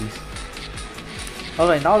race at least.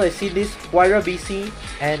 Alright, now that I've seen this, Huayra BC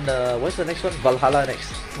and what's the next one? Valhalla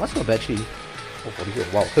next. What's my battery? Oh, 44.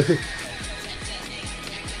 Wow.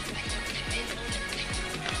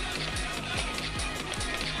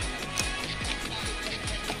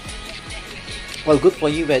 Well, good for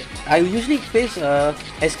you, but I usually face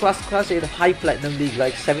S-Class in high Platinum League,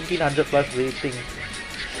 like 1700 plus rating.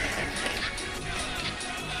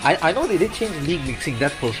 I know they did change league mixing,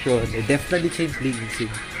 that's for sure. They definitely changed league mixing.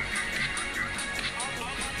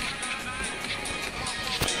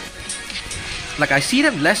 Like, I see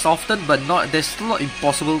them less often, but they're still not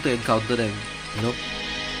impossible to encounter them, you know?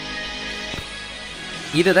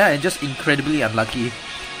 Either that and just incredibly unlucky.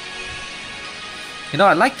 You know,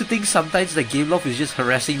 I like to think sometimes that Gameloft is just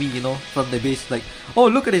harassing me, you know, from the base. Like, oh,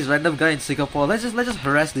 look at this random guy in Singapore. Let's just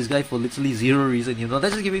harass this guy for literally zero reason, you know?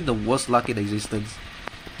 Let's just give him the worst luck in existence.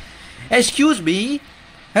 Excuse me?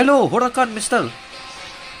 Hello, Huracan Mister.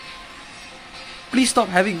 Please stop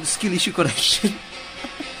having skill issue connection.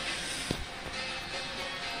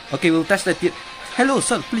 Okay, we'll test that here. Hello,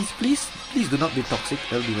 sir, please do not be toxic.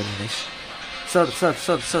 That'll be very nice. Sir.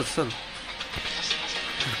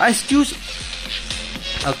 Excuse...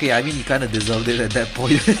 Okay, I mean, you kinda deserved it at that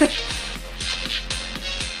point.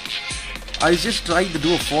 I was just trying to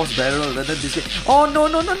do a force barrel and then this guy... Oh, no.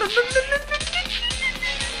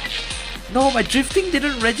 No, my drifting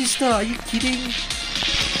didn't register. Are you kidding?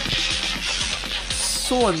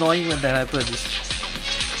 So annoying when that happens.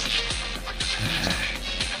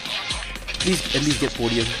 Please at least get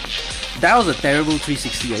podium. That was a terrible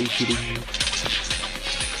 360. Are you kidding me?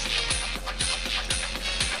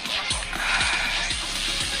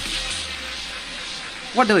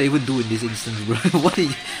 What do I even do in this instance, bro? What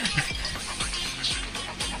is...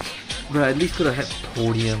 Bro, at least could have had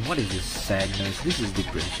podium. What is this sadness? This is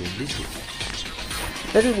depression. This is...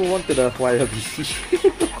 Let me move on to the Huayra BC.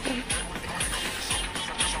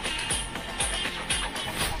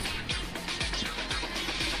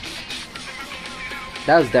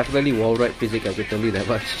 That was definitely wall ride physics, I can tell you that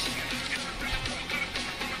much.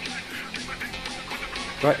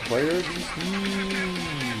 Right, Huayra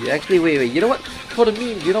BC. Actually, wait, you know what? For the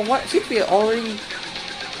meme, you know what? Since we are already...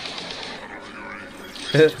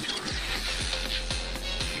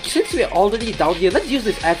 Since we are already down here, let's use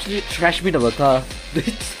this absolute trash bin of a car.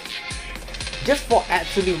 Just for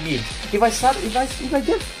absolute memes. If I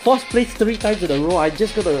get first place 3 times in a row, I'm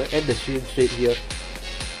just gonna end the stream straight here.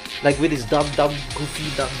 Like with this dumb,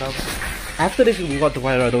 goofy, dumb. After this, we'll move on to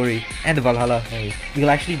Huayra, don't worry. And the Valhalla. We'll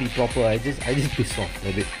actually be proper. I just pissed off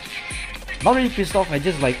a bit. Not really pissed off, I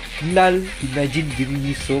just like, lol, imagine giving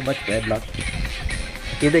me so much bad luck.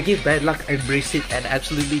 If they give bad luck, embrace it and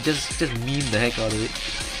absolutely just meme the heck out of it.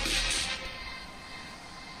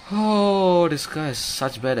 Oh, this guy has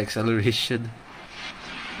such bad acceleration.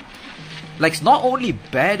 Like, it's not only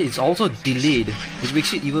bad, it's also delayed, which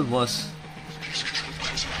makes it even worse.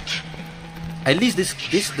 At least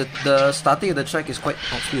the starting of the track is quite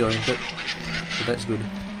top speed oriented, so that's good.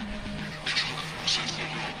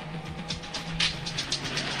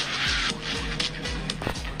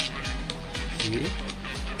 Okay.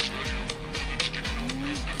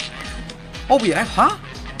 Oh, we have, huh?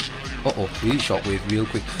 Uh-oh, really shockwave real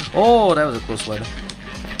quick. Oh, that was a close one.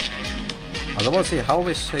 I was about to say, how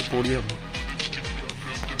is say podium?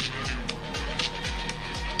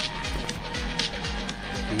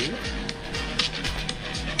 Okay.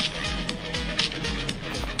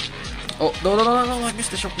 Oh, no, I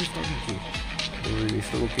missed the shockwave. Okay. We're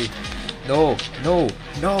still okay. No.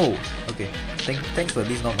 Okay. Thanks for at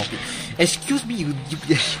least not knocking. Excuse me, you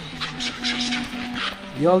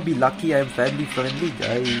y'all be lucky I'm family friendly,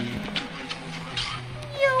 guy.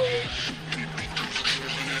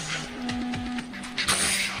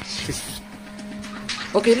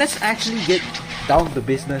 Okay, let's actually get down to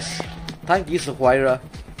business. Time to use the Huayra.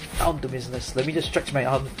 Down to business. Let me just stretch my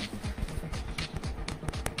arm.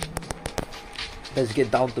 Let's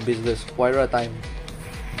get down to business. Huayra time.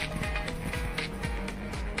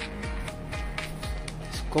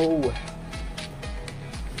 Let's go.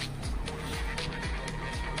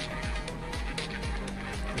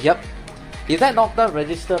 Yep. If that knockdown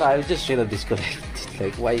registered, I'll just straight up disconnect.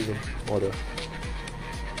 Like, why even bother?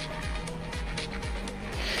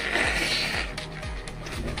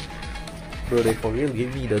 Bro, they for real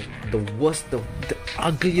give me the worst, the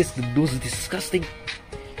ugliest, the most disgusting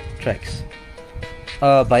tracks.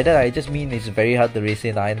 By that I just mean it's very hard to race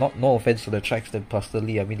in. No offense to the tracks that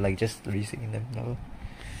personally, I mean like just racing in them. No.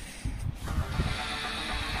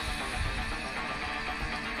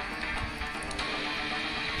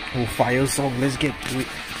 Oh, fire song, let's get to it.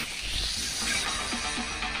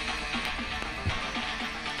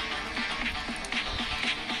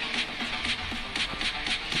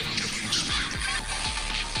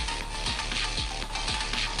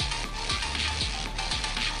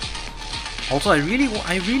 Also, I really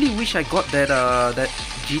wish I got that that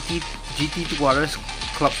GT2 RS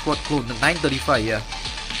Club Squad clone, the 935. Yeah.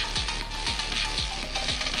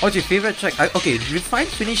 What's your favorite track? Okay, Refined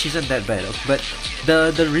Finish isn't that bad, but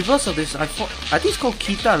the reverse of this, I think it's called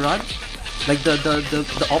Kita Run, like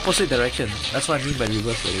the opposite direction. That's what I mean by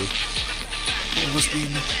reverse. By the way.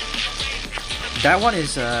 That one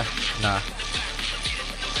is nah.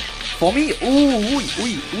 For me, ooh,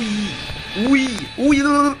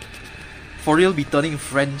 for real, be turning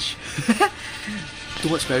French. Too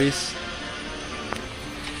much Paris.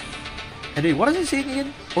 Anyway, what is it saying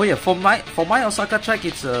again? Oh yeah, for my Osaka track,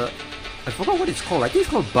 it's I forgot what it's called. I think it's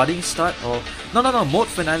called Budding Start or no, Mode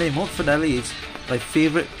Finale. Mode Finale is my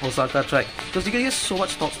favorite Osaka track because you can get so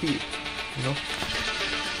much top speed, you know.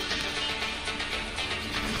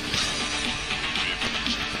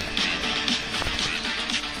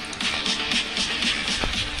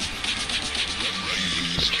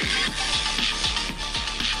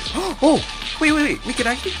 Oh, wait,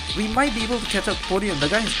 we might be able to catch up podium. The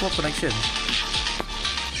guy has poor connection.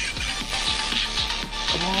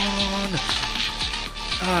 Come on.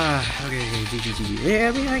 Okay, GG. Yeah,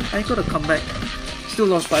 I mean, I gotta come back. Still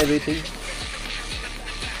lost 5 rating.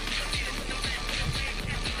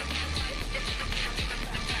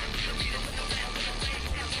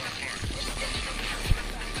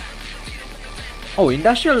 Oh,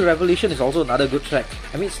 Industrial Revolution is also another good track.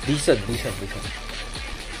 I mean, it's decent.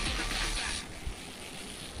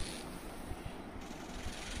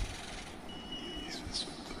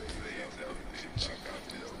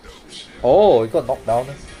 Oh, it got knocked down.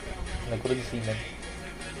 I couldn't see, man.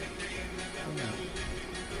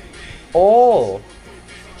 Oh,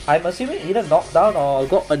 I'm assuming either knocked down or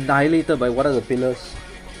got annihilated by one of the pillars.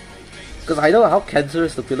 Because I know how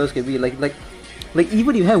cancerous the pillars can be. Like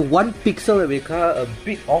even if you have one pixel that will cut a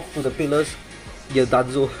bit off to the pillars, you're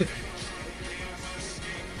donezo.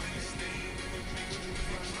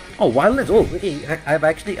 Oh, Wildlands. Oh, okay. I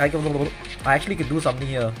actually can do something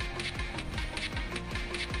here.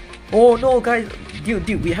 Oh no, guys, dude,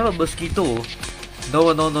 we have a mosquito. No.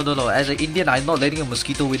 As an Indian, I'm not letting a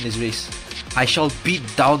mosquito win this race. I shall beat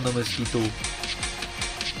down the mosquito.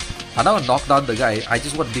 I don't want to knock down the guy. I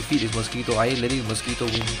just want to defeat his mosquito. I ain't letting a mosquito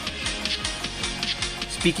win.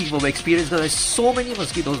 Speaking from experience, there's so many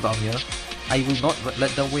mosquitoes down here. I will not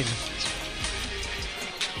let them win.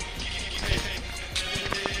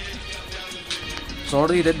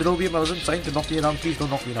 Sorry, that below beam, I wasn't trying to knock you down. Please don't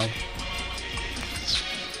knock me down.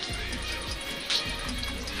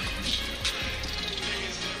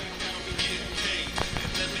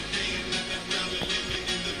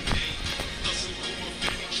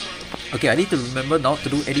 Okay, I need to remember not to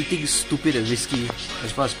do anything stupid and risky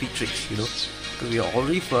as far as speed tricks, you know, because we are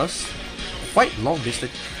already first, quite long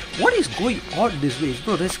distance. What is going on this race,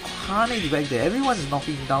 bro? There's carnage back there. Everyone is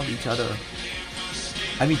knocking down each other.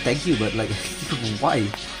 I mean, thank you, but like, why?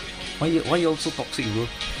 Why you all so toxic, bro?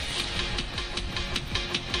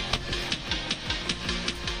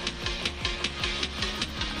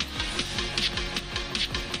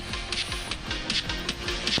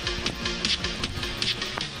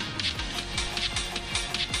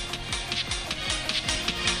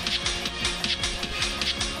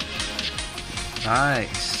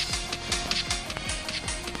 Nice.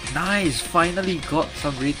 Nice, finally got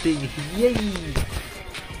some rating. Yay!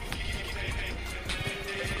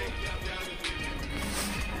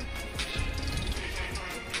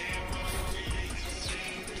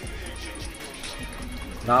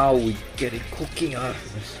 Now we get it cooking up.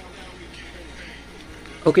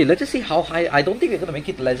 Okay, let's just see how high. I don't think we're gonna make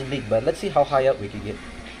it Legend League, but let's see how high up we can get.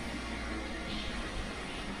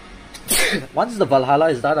 Once the Valhalla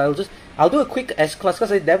is done, I'll do a quick S-Class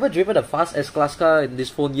because I've never driven a fast S-Class car in this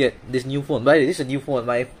phone yet. This new phone. But this is a new phone.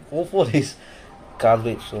 My old phone is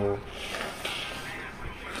garbage, so...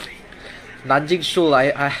 Nanjing Shoal,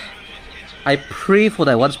 I pray for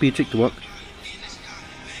that one speed trick to work.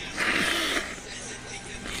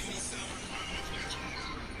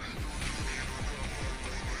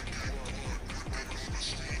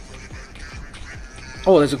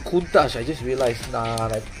 Oh, there's a Countach. I just realized. Nah,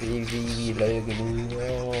 that's crazy.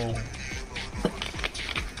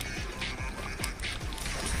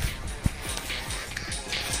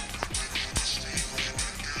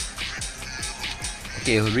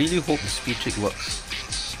 Okay, I really hope the speed trick works.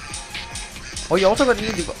 Oh, you also got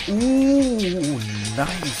new device. Ooh,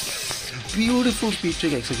 nice. Beautiful speed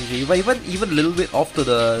trick execution. If I even a little bit off to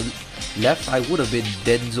the left, I would have been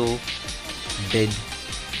Denzo dead.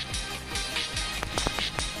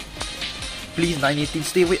 Please 918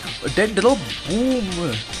 stay away. Dendro boom.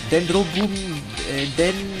 Dendro boom.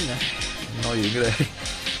 Then no, you're gonna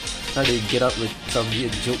try to get up with some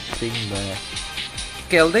weird joke thing there.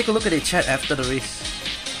 Okay, I'll take a look at the chat after the race.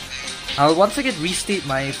 I'll once again restate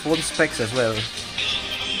my phone specs as well.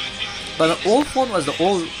 But the old phone was the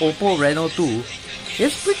old Oppo Reno 2.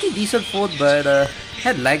 It's pretty decent phone, but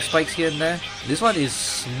had lag spikes here and there. This one is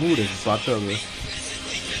smooth as butter, bro.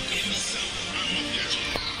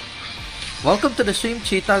 Welcome to the stream,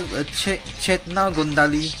 Chetna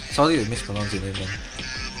Gundali. Sorry to mispronounce your name, man.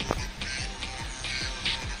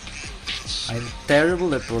 I'm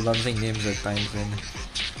terrible at pronouncing names at times, man.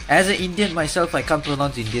 As an Indian myself, I can't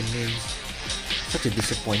pronounce Indian names. Such a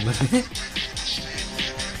disappointment.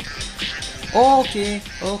 Okay.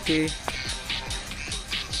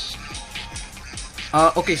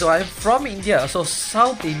 Okay, so I'm from India, so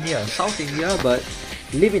South India, but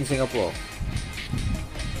live in Singapore.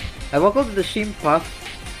 I welcome to the stream, Puff.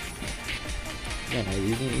 Man, I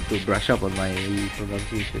really need to brush up on my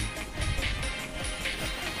pronunciation.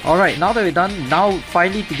 Alright, now that we're done, now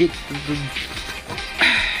finally to get to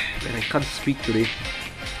man, I can't speak today.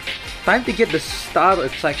 Time to get the star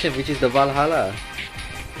attraction, which is the Valhalla.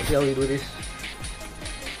 Let's see how we do this.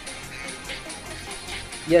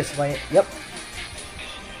 Yes, yep.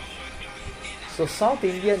 So South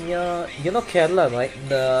India near, you know Kerala, right?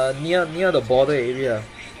 Near the border area.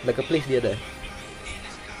 Like a place near there.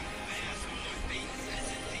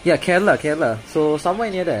 Yeah, Kerala. So somewhere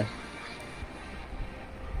near there.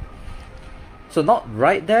 So not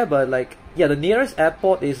right there, but like, yeah, the nearest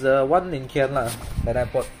airport is the one in Kerala, that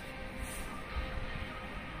airport.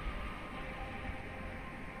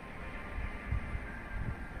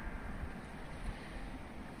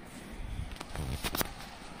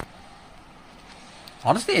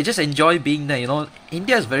 Honestly, I just enjoy being there, you know.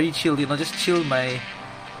 India is very chill, you know, just chill my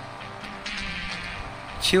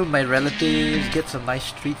relatives, get some nice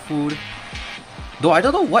street food. Though I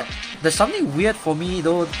don't know what, there's something weird for me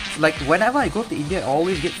though, like whenever I go to India I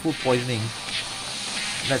always get food poisoning.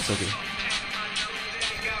 That's okay.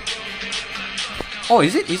 Oh,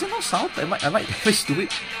 is it not south? I might be stupid.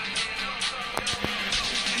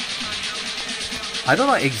 I don't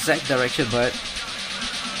know exact direction, but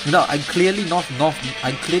no, I'm clearly not North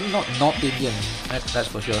Indian. That's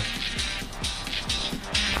for sure.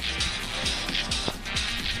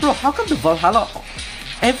 Bro, how come the Valhalla,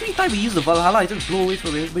 every time we use the Valhalla I just blow away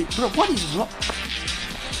from it? But bro, what is wrong?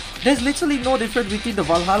 There's literally no difference between the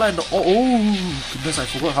Valhalla and the... Oh goodness, I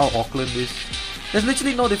forgot how Auckland is. There's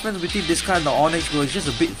literally no difference between this car and the Onyx, bro. It's just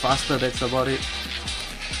a bit faster, that's about it.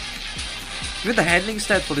 Even the handling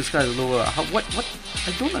stat for this car is lower. What?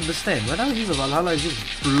 I don't understand. Whenever I use the Valhalla, I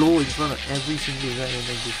just blow in front of every single guy and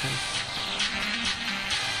make this kind.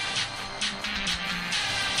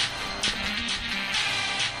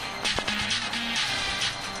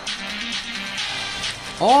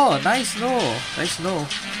 Oh, nice no.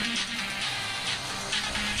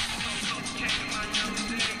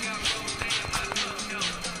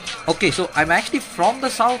 Okay, so I'm actually from the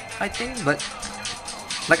south, I think, but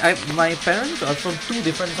like my parents are from two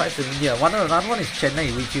different sides in India. Another one is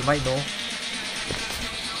Chennai, which you might know.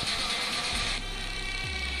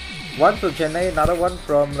 One from Chennai, another one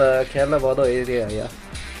from the Kerala border area. Yeah.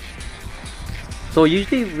 So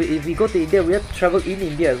usually, if we go to India, we have to travel in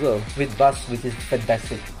India as well with bus, which is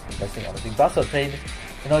fantastic. Fantastic, honestly. Bus or train,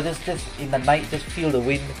 you know, just in the night, just feel the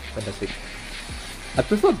wind. Fantastic. I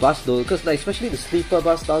prefer bus though, because like especially the sleeper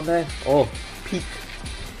bus down there. Oh,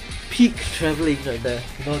 peak traveling right there.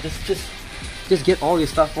 You know, just get all your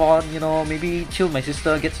stuff on. You know, maybe chill with my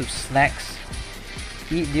sister, get some snacks,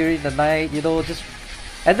 eat during the night. You know, just.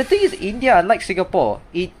 And the thing is, India, unlike Singapore,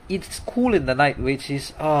 it's cool in the night, which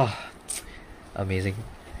is amazing.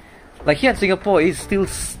 Like here in Singapore, it's still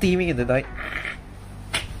steaming in the night.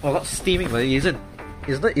 Well, not steaming, but it isn't.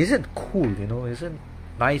 Isn't cool, you know? Isn't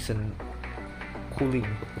nice and cooling,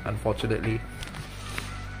 unfortunately.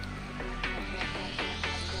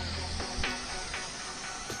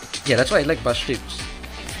 Yeah, that's why I like bus trips.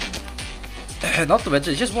 Not to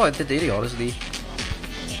mention, it's just more entertaining, honestly.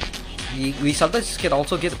 We sometimes can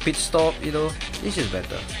also get a pit stop, you know. It's just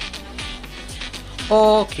better.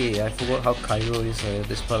 Okay, I forgot how Cairo is,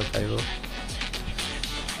 this part of Cairo.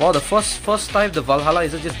 Wow, the first time the Valhalla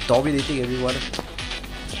isn't just dominating everyone.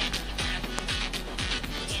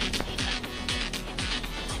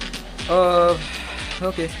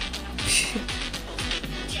 Okay.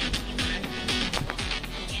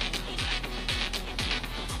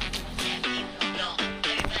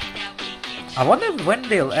 I wonder when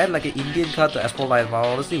they'll add like an Indian car to Asphalt line. I'm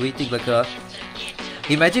honestly waiting like a...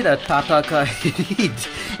 Imagine a Tata car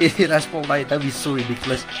in Asphalt line. That'd be so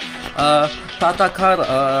ridiculous. Tata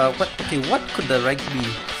car, what could the rank be?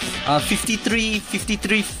 53,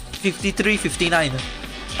 59.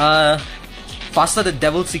 Faster than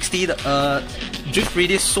Devil 16. Drift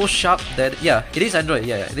radius so sharp that... Yeah, it is Android.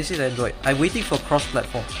 Yeah, this is Android. I'm waiting for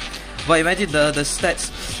cross-platform. But imagine the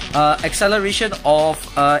stats. Acceleration of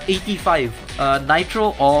 85.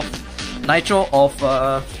 Nitro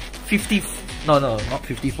of 50. No, not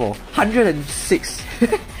 54. 106.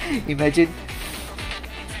 Imagine.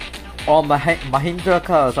 Or Mahindra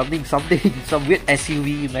car or something, some weird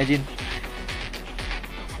SUV. Imagine.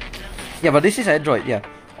 Yeah, but this is Android. Yeah.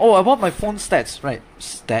 Oh, about my phone stats, right?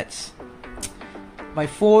 Stats. My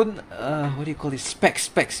phone. What do you call it?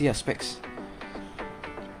 Specs. Yeah, specs.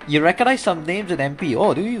 You recognize some names in MP.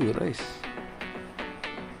 Oh, do you? Nice.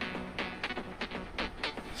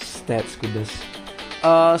 Stats, goodness.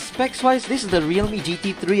 Specs wise, this is the Realme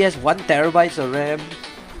GT3, has 1TB of RAM.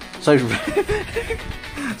 Sorry,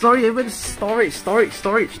 sorry, even storage.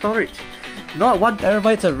 Not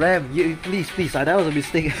 1TB of RAM. Please, that was a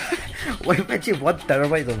mistake. Well, imagine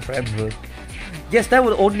 1TB of RAM, bro. Yes, that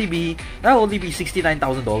would only be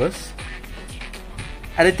 $69,000.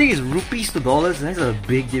 And the thing is, rupees to dollars, that's a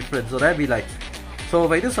big difference. So that'd be like, so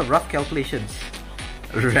if I do some rough calculations,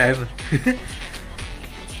 RAM.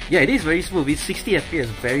 Yeah, it is very smooth. It's 60 FPS,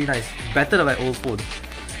 very nice, better than my old phone.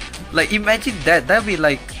 Like imagine that'd be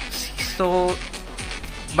like, so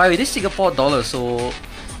by the way, this is Singapore dollar, so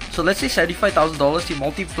let's say $75,000. You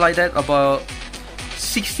multiply that about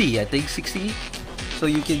 60, I think 60. So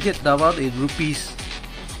you can get the amount in rupees.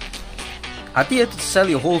 I think you have to sell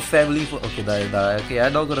your whole family for... Okay, okay,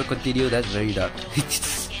 I'm not gonna continue. That's very dark.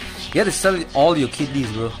 You have to sell all your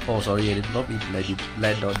kidneys, bro. Oh, sorry, I did not mean to let it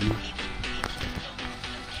land on you.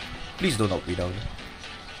 Please don't knock me down.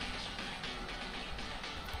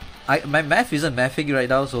 My math isn't mathing right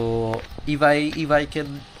now, so if I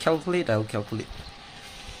can calculate, I'll calculate.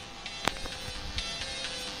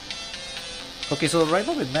 Okay, so right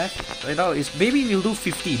now with math, right now is maybe we'll do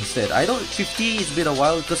 50 instead. I know 50 it's been a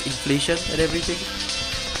while because inflation and everything.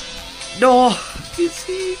 No,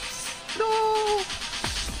 physics, no.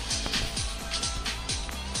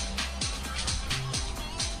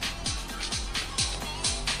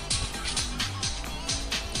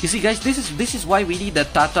 You see, guys, this is why we need the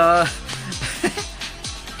Tata.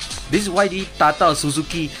 This is why we need Tata or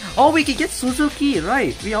Suzuki. Oh, we can get Suzuki,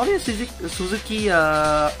 right? We already have Suzuki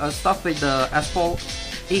stuff like the Asphalt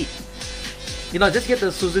 8. You know, just get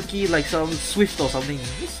the Suzuki, like some Swift or something.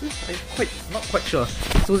 I'm not quite sure.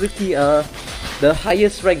 Suzuki, the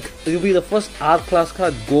highest rank. It will be the first R-class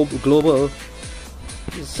car global.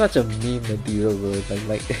 It's such a meme material, bro.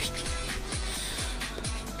 Like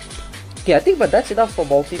okay, I think, but that's enough for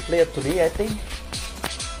multiplayer today, I think.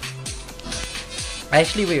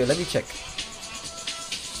 Actually, wait, let me check.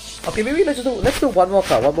 Okay, maybe let's do one more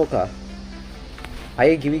car. I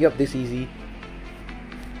ain't giving up this easy.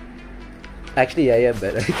 Actually, I am,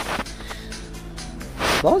 but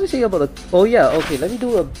What was I saying about the... Oh yeah, okay, let me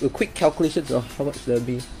do a quick calculation of how much that'll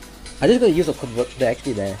be. I'm just gonna use a converter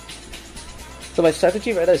actually there. So my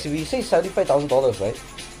strategy right now is, we say $75,000, right?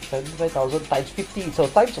 75,000 times 50, so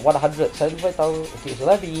times 100, 75,000, okay, so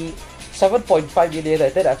that'd be 7.5 million,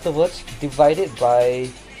 and then afterwards divide it by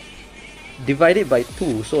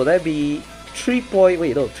 2, so that'd be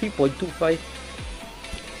 3.25.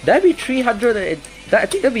 That'd be 300, and I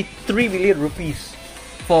think that'd be 3 million rupees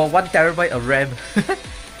for 1 terabyte of RAM.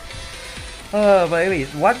 But anyway,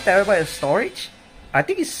 1 terabyte of storage, I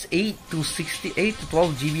think it's 8 to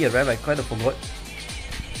 12 GB of RAM, I kind of forgot.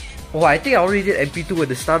 Oh, I think I already did MP2 at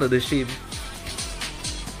the start of the stream.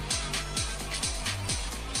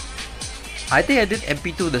 I think I did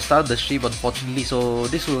MP2 at the start of the stream, unfortunately, so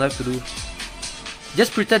this will have to do.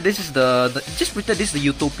 Just pretend this is just pretend this is the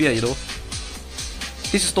Utopia, you know.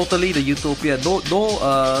 This is totally the Utopia. No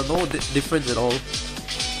difference at all.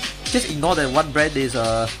 Just ignore that one brand is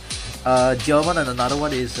German and another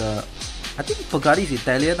one is I think Pagani is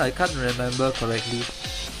Italian. I can't remember correctly.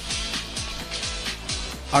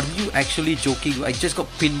 Are you actually joking? I just got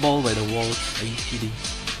pinball by the walls. Are you kidding?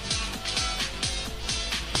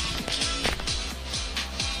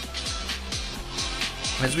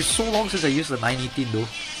 It's been so long since I used the 918 though.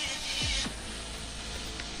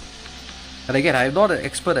 And again, I'm not an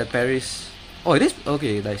expert at Paris. Oh, it is?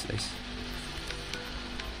 Okay, nice.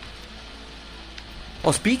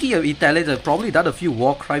 Oh, speaking of Italians, I've probably done a few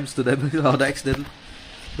war crimes to them on accident.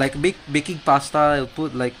 Like making pasta, I'll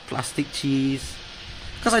put like plastic cheese.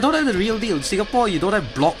 Because I don't have the real deal. In Singapore, you don't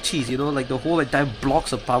have block cheese, you know, like the whole entire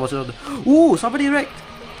blocks of Parmesan. Ooh, somebody wrecked!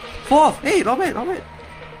 4th! Hey, not bad.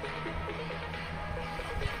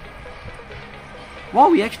 Wow,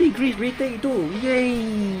 we actually increased rating too!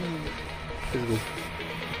 Yay! Let's go.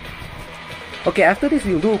 Okay, after this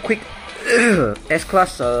we'll do a quick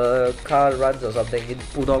S-Class car runs or something in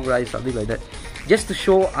Pudong Rise, something like that. Just to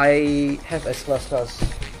show I have S-Class cars.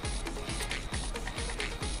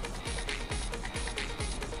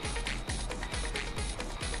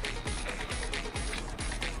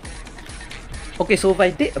 Okay, so if I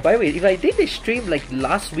did, by the way, if I did a stream like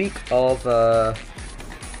last week of the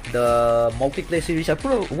multiplayer series, I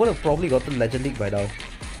would have probably gotten Legend League by now.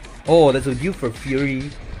 Oh, there's a view for Fury.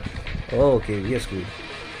 Oh, okay, yes, good.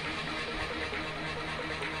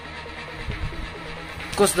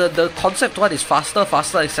 Because the concept one is faster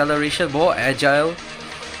acceleration, more agile.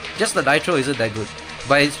 Just the nitro isn't that good,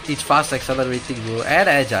 but it's fast accelerating bro, and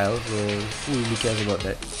agile, so who really cares about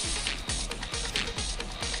that?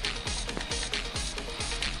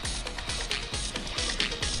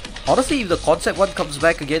 Honestly, if the concept one comes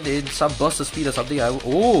back again in some burst of speed or something, I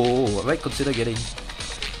might consider getting.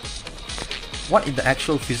 What in the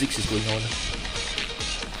actual physics is going on?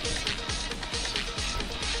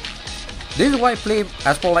 This is why I play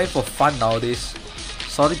Asphalt Line for fun nowadays.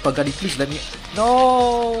 Sorry Pagani, please let me...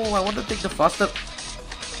 No, I want to take the faster...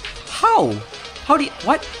 How? How do you...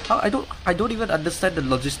 What? How? I don't even understand the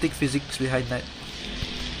logistic physics behind that.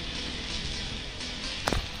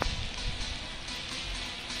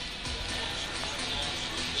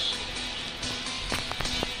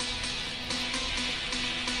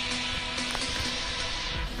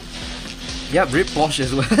 Yeah, rip Porsche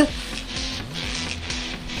as well.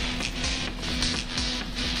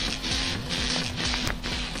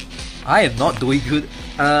 I am not doing good.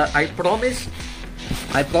 I promise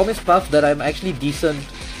Puff that I'm actually decent.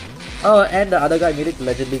 Oh, and the other guy made it to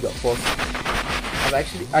Legend League, of course.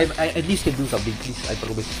 I at least can do something, please, I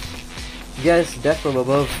promise. Yes, death from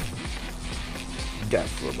above. Death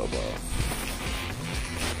from above.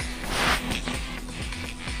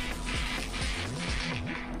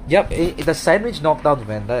 Yep, the sandwich knockdowns,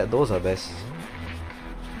 man, those are best.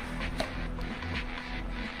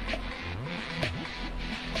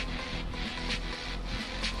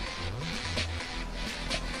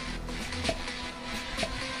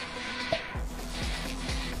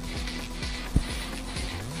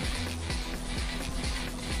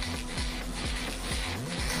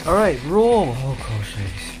 Alright, roll! Oh gosh,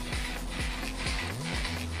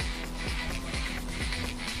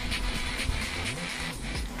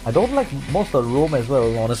 I don't like most of Rome as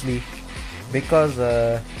well, honestly, because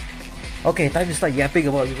okay, time to start yapping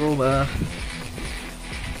about Rome.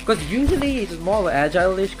 Because usually it's more of an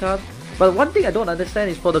agile-ish card, but one thing I don't understand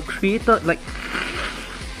is for the creator, like,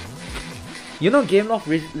 you know, Gameloft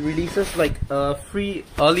releases like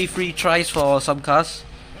early free tries for some cars.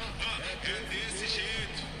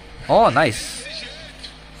 Oh, nice.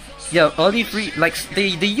 Yeah, early free, like, they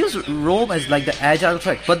use Rome as like the agile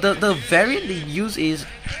track, but the variant they use is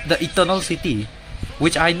the Eternal City,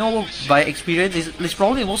 which I know by experience is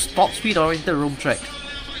probably the most top speed oriented Rome track.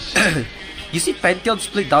 You see Pantheon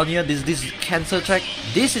split down here, this cancer track,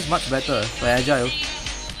 this is much better for agile.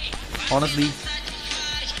 Honestly.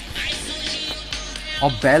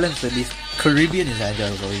 Or balanced at least. Caribbean is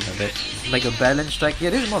agile going a bit. Like a balanced track. Yeah,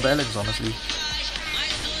 this is more balanced honestly.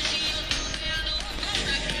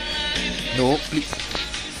 No, please.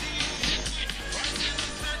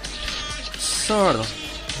 Sir,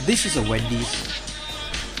 this is a Wendy's.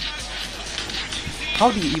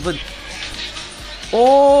 How do you even...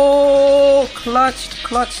 Oh, clutched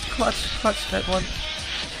that one.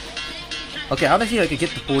 Okay, I wanna see if I can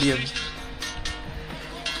get the podium.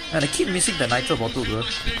 And I keep missing the nitro bottle, bro.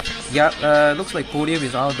 Yeah, looks like podium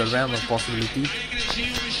is out of the realm of possibility.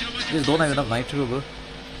 Just don't have enough nitro, bro.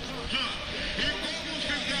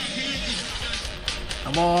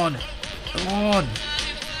 Come on, come on.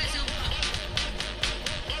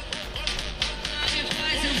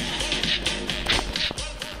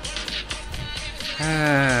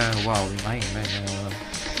 Wow, man.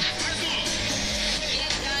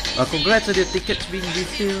 Congrats on your tickets being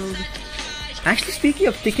refilled. Actually, speaking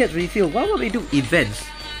of ticket refill, why would we do events?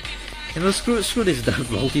 You know, screw this the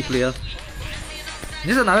multiplayer.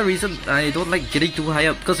 This is another reason I don't like getting too high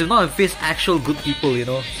up, because if not I face actual good people, you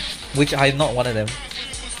know, which I'm not one of them.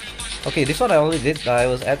 Okay, this one I already did. I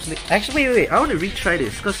was absolutely... Actually, wait, I want to retry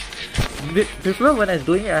this, because before when I was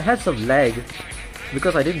doing it, I had some lag,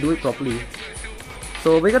 because I didn't do it properly.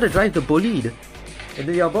 So we're gonna drive the bolide, and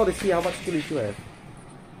then you're about to see how much skill issue I have.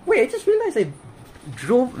 Wait, I just realized I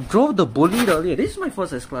drove the bolide earlier. This is my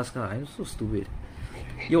first S-Class car. I'm so stupid.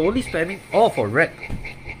 You're only spamming... Oh, for red.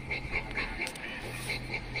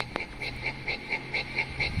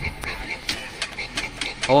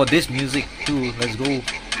 Oh, this music too. Let's go.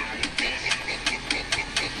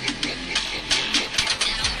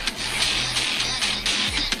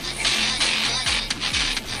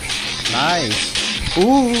 Nice.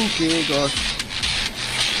 Ooh, okay, gosh.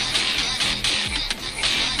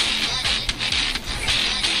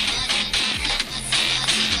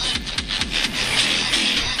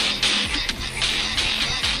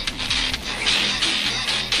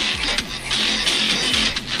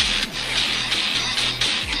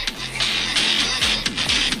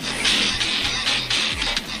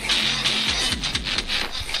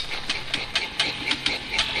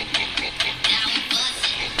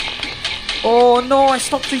 Oh no, I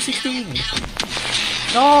stopped 316.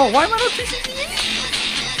 No, why am I not 316?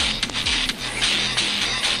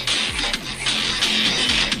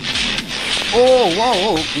 Oh wow,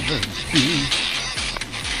 oh goodness.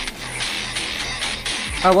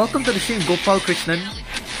 Welcome to the stream, Gopal Krishnan.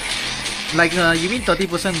 Like, you mean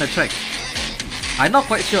 30% the track? I'm not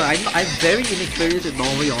quite sure. I'm very inexperienced in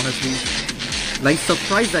Norway, honestly. Like,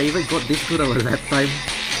 surprised I even got this good of a lap time,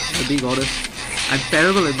 to be honest. I'm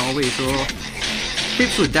terrible in Norway, so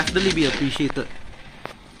tips would definitely be appreciated.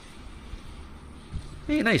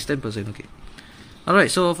 Hey, nice, 10%, okay.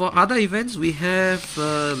 Alright, so for other events, we have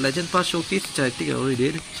Legend Pass Showcase, which I think I already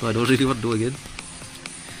did, so I don't really want to do again.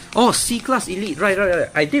 Oh, C-Class Elite, right.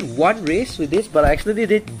 I did one race with this, but I actually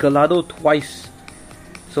did Galado twice.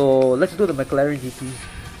 So let's do the McLaren GP.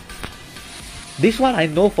 This one I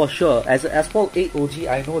know for sure. As an Asphalt 8 OG,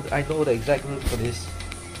 I know the exact route for this.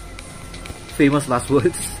 Famous last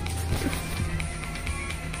words.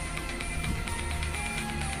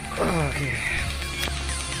 Okay.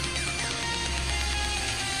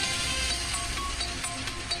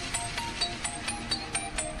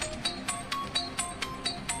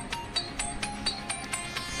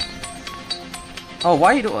 Oh,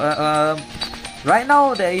 why do right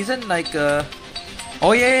now there isn't like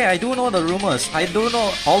oh yeah, I do know the rumors. I do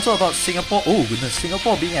know also about Singapore. Oh goodness,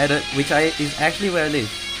 Singapore being added, which is actually where I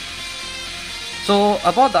live. So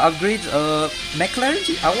about the upgrades, McLaren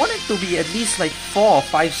GT, I want it to be at least like 4 or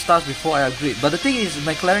 5 stars before I upgrade. But the thing is,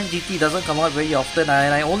 McLaren GT doesn't come out very often,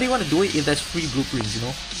 and I only want to do it if there's free blueprints, you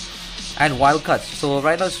know, and wildcards. So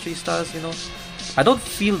right now it's 3 stars, you know. I don't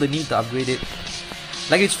feel the need to upgrade it.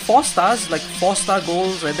 Like it's 4 stars, like 4-star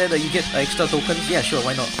goals, and then you get extra tokens. Yeah, sure,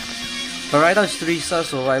 why not? But right now it's 3 stars,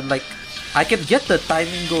 so I'm like, I can get the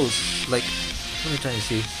timing goals. Like, what am I trying to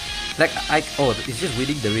say? Like oh, it's just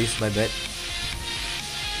winning the race, my bad.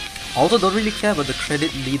 Also, don't really care about the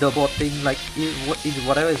credit leaderboard thing. Like,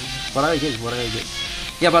 whatever I get is whatever I get.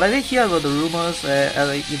 Yeah, but I did hear about the rumors,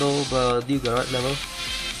 you know, the new garage level.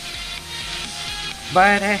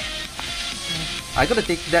 But I gotta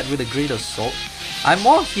take that with a grain of salt. I'm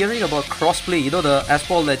more hearing about crossplay, you know, the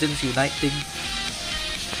Asphalt Legends Unite thing.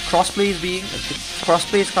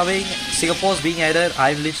 Crossplay is coming, Singapore's being added.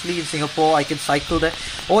 I'm literally in Singapore, I can cycle there.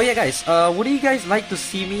 Oh yeah guys, would you guys like to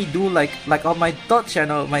see me do like on my third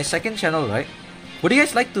channel, my second channel, right? Would you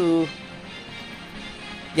guys like to...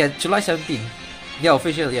 Yeah, July 17th. Yeah,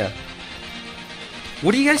 official, yeah.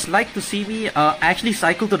 Would you guys like to see me actually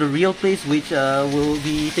cycle to the real place, which will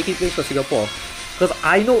be taking place for Singapore? Because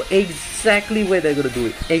I know exactly where they're gonna do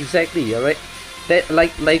it. Exactly, alright? That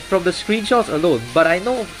like from the screenshots alone. But I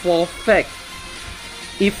know for a fact,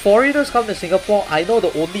 if foreigners come to Singapore, I know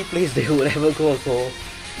the only place they would ever go. So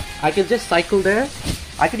I can just cycle there.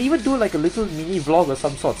 I can even do like a little mini vlog or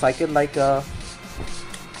some sort. So I can like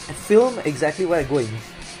film exactly where I'm going.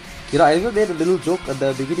 You know, I even made a little joke at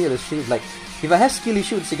the beginning of the stream, like, if I have skill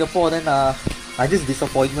issue in Singapore, then I just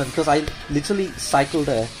disappointment because I literally cycled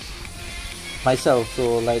there myself.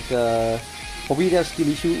 So like, for me to have skill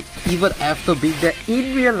issue even after being there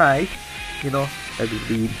in real life, you know, that would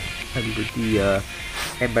be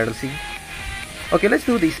embarrassing. Okay, let's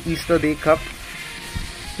do this Easter Day Cup.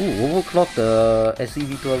 Ooh, overclocked the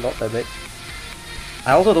SCV12, not that bad.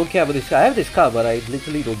 I also don't care about this car. I have this car, but I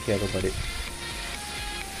literally don't care about it.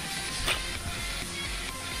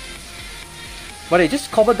 But hey,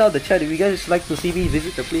 just comment down the chat if you guys like to see me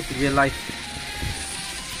visit the place in real life.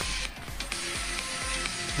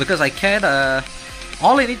 Because I can,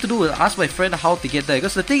 all I need to do is ask my friend how to get there.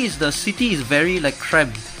 Because the thing is, the city is very like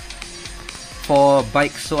cramped for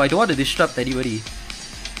bikes, so I don't want to disrupt anybody.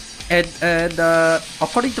 And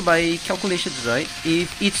according to my calculations, right,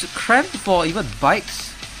 if it's cramped for even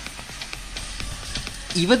bikes,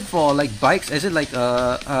 as in like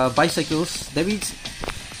bicycles, that means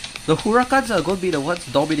the Huracans are going to be the ones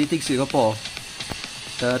dominating Singapore,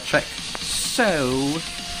 the track. So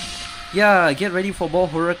yeah, get ready for more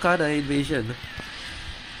Huracan invasion.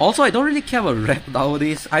 Also, I don't really care about rep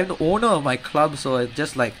nowadays. I'm the owner of my club, so I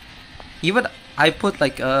just like, even I put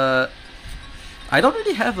like I don't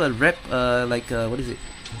really have a rep what is it,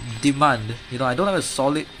 demand. You know, I don't have a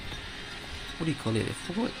solid, what do you call it? I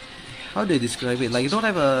forgot. How do I describe it? Like, you don't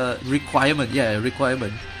have a requirement. Yeah, a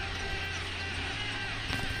requirement.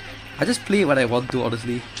 I just play what I want to,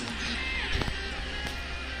 honestly.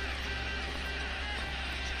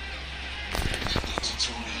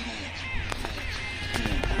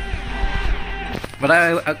 But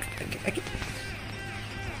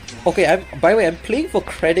okay, by the way, I'm playing for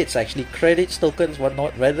credits actually. Credits, tokens,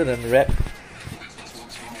 whatnot, rather than rep.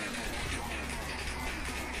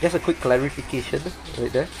 Just a quick clarification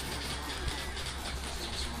right there.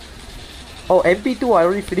 Oh, MP2, I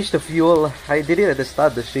already finished the fuel. I did it at the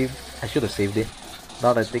start of the stream. I should have saved it,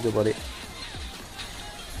 now that I think about it.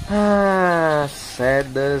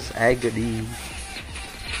 Sadness, agony.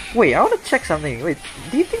 Wait, I want to check something. Wait,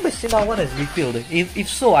 do you think the Sina one has refilled? If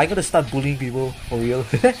so, I'm gonna start bullying people for real.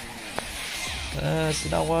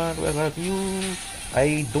 Sina one, where are you?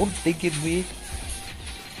 I don't think it will.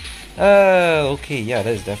 Okay, yeah,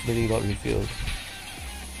 that's definitely not refilled.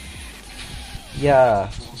 Yeah,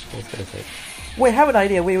 that's gonna say. Wait, I have an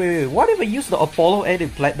idea. Wait. What if I use the Apollo N in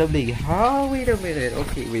Platinum League? Wait a minute.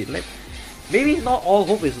 Okay, wait. Maybe not all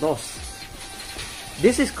hope is lost.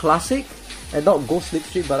 This is classic and not Ghost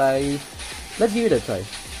Slipstream, but let's give it a try.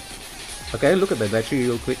 Okay, look at my battery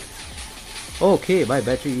real quick. Okay, my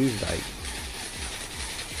battery is dying.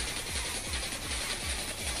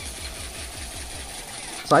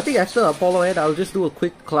 So I think after Apollo N, I'll just do a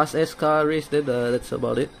quick Class S car race. Then that's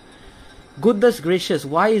about it. Goodness gracious,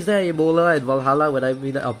 why is there Ebola and Valhalla when I'm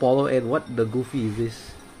in Apollo N? What the goofy is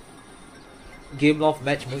this? Game Loft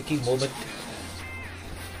matchmaking moment.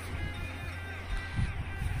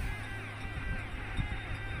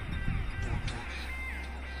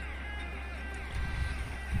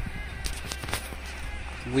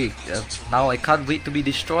 Wait, now I can't wait to be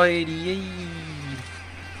destroyed. Yay!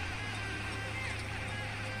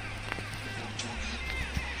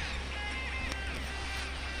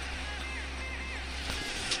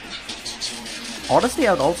 Honestly,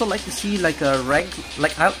 I'd also like to see like a rank,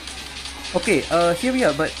 like okay, here we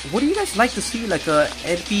are. But would you guys like to see like a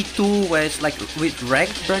NP2 where it's like with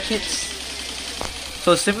rank brackets?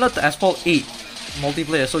 So similar to Asphalt 8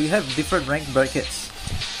 multiplayer. So you have different rank brackets.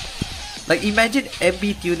 Like imagine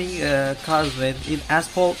MP tuning cars, man, in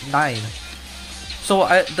Asphalt 9. So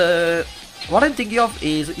what I'm thinking of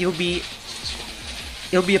is it'll be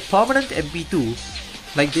a permanent MP2,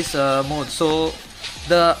 like this mode. So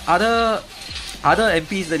the other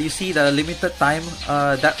MPs that you see that are limited time,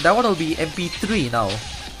 that one will be MP3 now,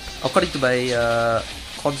 according to my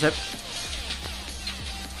concept.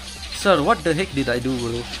 Sir, what the heck did I do,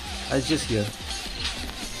 bro? I was just here.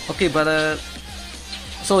 Okay, but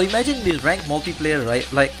so imagine this ranked multiplayer,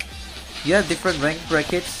 right? Like you have different rank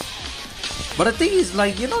brackets, but the thing is,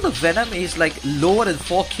 like, you know, the Venom is like lower than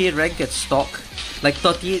 4K rank at stock, like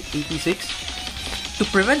 3886. to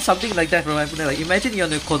prevent something like that from happening, like imagine you're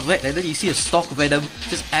on a Corvette and then you see a stock Venom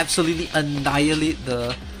just absolutely annihilate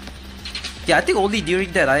the... Yeah, I think only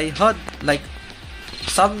during that I heard like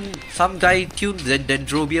some guy tuned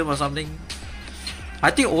Dendrobium or something. I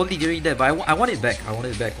think only during that, but I want it back. I want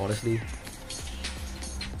it back, honestly.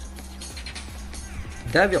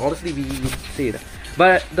 That will honestly be insane.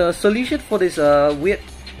 But the solution for this weird,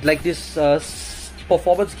 like this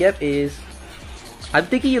performance gap is, I'm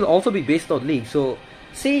thinking it'll also be based on league. So,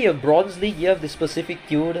 say your Bronze League, you have this specific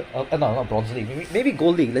tune. No, not Bronze League. Maybe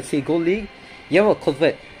Gold League. Let's say Gold League. You have a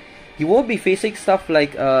Corvette. You won't be facing stuff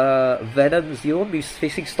like Venoms. You won't be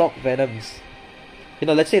facing stock Venoms. You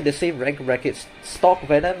know, let's say the same rank brackets. Stock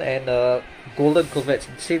Venom and Golden Corvettes,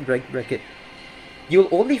 same rank bracket. You'll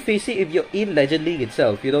only face it if you're in Legend League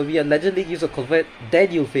itself. You know, if you're Legend League, use a Corvette,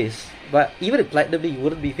 then you'll face. But even in Platinum League, you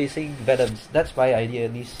wouldn't be facing Venoms. That's my idea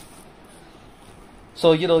at least.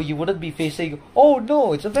 So, you know, you wouldn't be facing, oh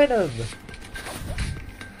no, it's a Venom!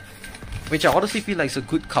 Which I honestly feel like is a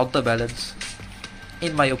good counterbalance,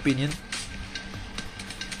 in my opinion.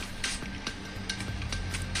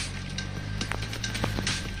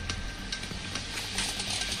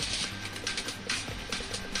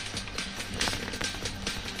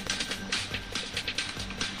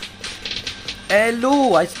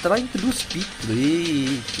 Hello, I was trying to do speed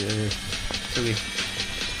break. Okay.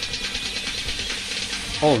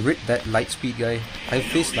 Oh, read that light speed guy. I've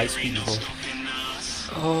faced light speed before.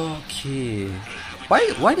 Okay.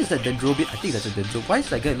 Why does that Dendrobium? I think that's a Dendrobium. Why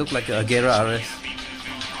does that guy look like a Agera RS?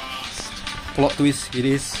 Plot twist, it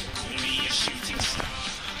is.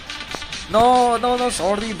 No,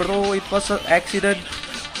 sorry bro, it was an accident.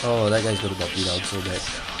 Oh, that guy's gonna knock me down so bad.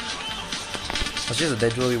 It's just a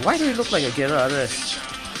Dendrobium. Why do he look like a Agera RS?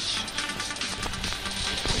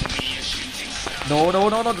 No,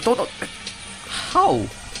 don't. How?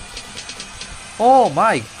 Oh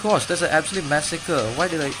my gosh, that's an absolute massacre. Why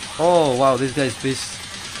did I... Oh wow, this guy's pissed.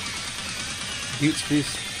 Dude's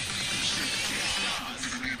pissed.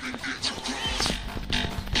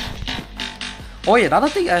 Oh yeah, another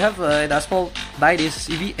thing I have in Asphalt 9 is,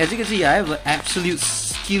 as you can see, I have an absolute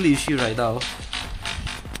skill issue right now.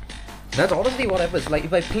 That's honestly what happens. Like,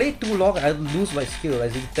 if I play too long, I'll lose my skill,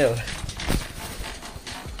 as you can tell.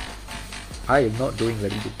 I am not doing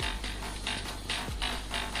very good.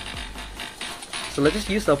 So let's just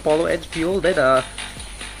use the Apollo Edge fuel. Then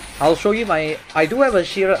I'll show you my... I do have a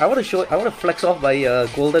shearer. I want to flex off my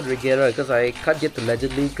Golden Regera because I can't get to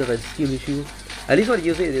Legend League because I have skill issue. At least want to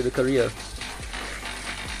use it in the career.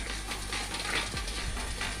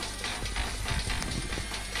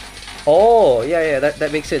 Oh yeah,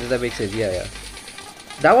 that makes sense. Yeah.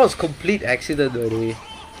 That was complete accident, by the way.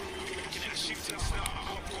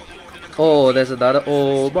 Oh, there's another.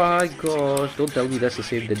 Oh my gosh! Don't tell me that's the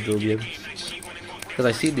same Dendrobium. Because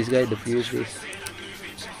I've seen this guy in the previous days.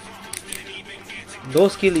 No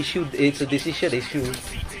skill issue, it's a decision issue.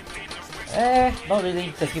 Not really,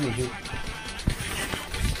 it's a skill issue.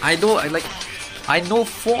 I know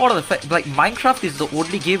for the fact, like, Minecraft is the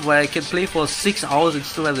only game where I can play for 6 hours and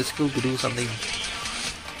still have the skill to do something.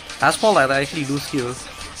 Asphalt, I actually do skill.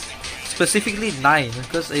 Specifically 9,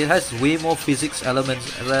 because it has way more physics elements,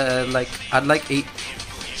 like, unlike 8.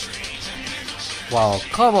 Wow,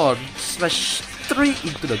 come on, smash straight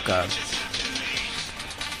into the car.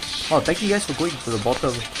 Oh, thank you guys for going to the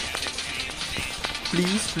bottom.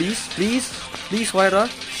 Please, Waira,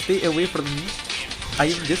 stay away from me. I'm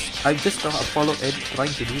just a follow Ed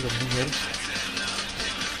trying to do something here.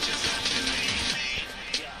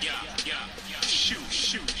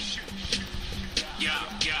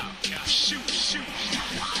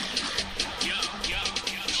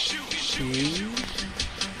 Okay.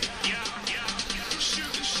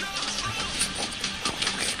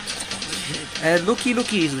 And looky,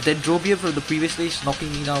 is the Dendrobium from the previous stage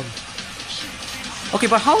knocking me down. Okay,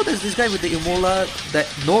 but how does this guy with the Imola that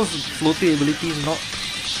knows floating ability is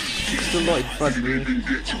still not in front, bro?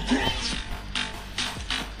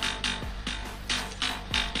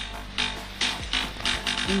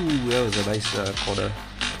 Ooh, that was a nice corner.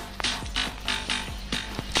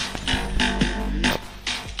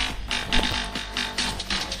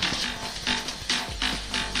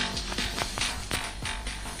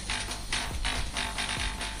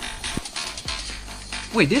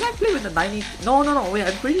 Wait, did I play with the 90? No, wait,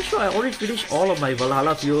 I'm pretty sure I already finished all of my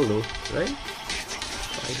Valhalla fuel though, right?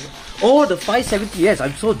 Oh, the 570, yes,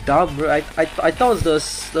 I'm so dumb, bro. I thought it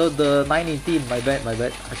was the 918, my bad. I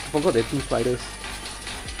forgot there are 2 spiders.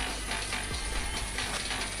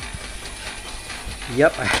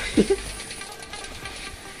 Yep.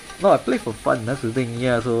 No, I play for fun, that's the thing,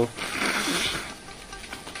 yeah, so...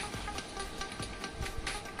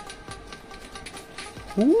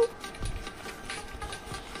 Who?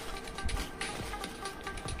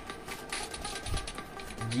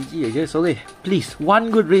 GG, I guess. Okay, please,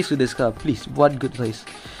 one good race with this car. Please, one good race.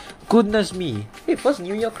 Goodness me. Hey, first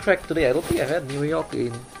New York track today. I don't think I had New York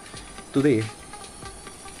in today.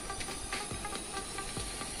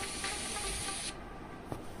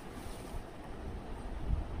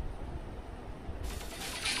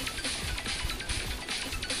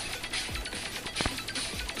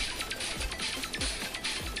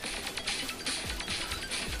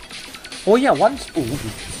 Oh yeah, one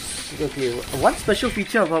special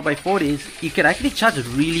feature about my phone is you can actually charge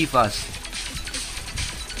really fast.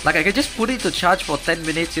 Like I can just put it to charge for 10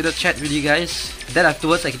 minutes, chat with you guys. Then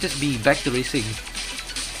afterwards I can just be back to racing.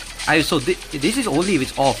 This is only if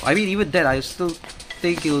it's off. I mean, even then I still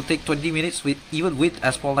think it'll take 20 minutes even with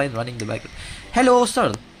Asphalt line running the back. Hello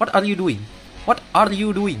sir, what are you doing? What are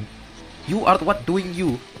you doing? You are what doing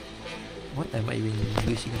you? What am I even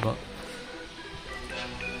racing about?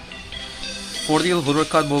 40 horror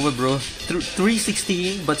card moment, bro.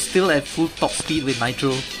 316 but still at full top speed with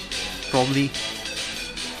nitro. Probably.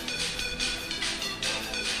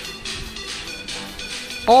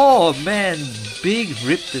 Oh man, big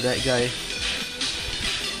rip to that guy.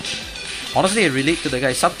 Honestly, I relate to the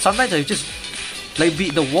guy. Sometimes I just like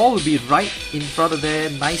the wall will be right in front of there,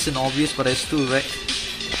 nice and obvious, but I still wreck.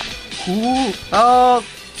 Ooh, oh,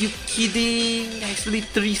 you kidding? Actually,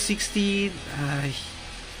 316.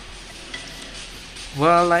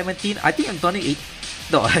 Well, I'm a teen. I think I'm turning 8.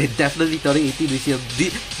 No, I definitely turning 18 this year.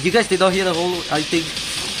 You guys did not hear the whole, I think.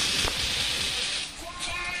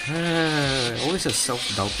 Always a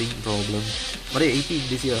self-doubting problem. But hey, 18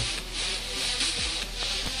 this year.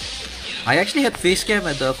 I actually had face cam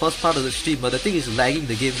at the first part of the stream, but the thing is lagging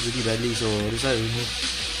the game really badly, so this I removed.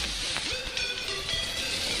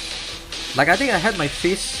 Like I think I had my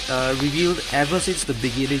face revealed ever since the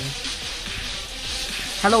beginning.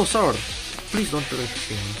 Hello sir, please don't do this.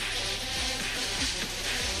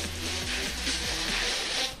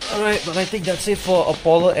 Alright, but I think that's it for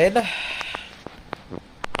Apollo N.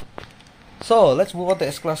 So let's move on to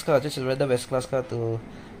S-Class car, just a random S-Class car to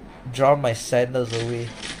drown my sadness away.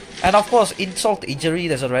 And of course, insult injury,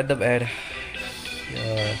 there's a random ad.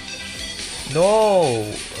 Yeah. No!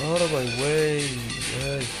 Out of my way.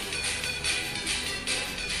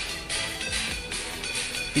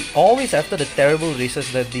 It's always after the terrible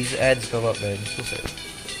races that these ads come up, man. So sad.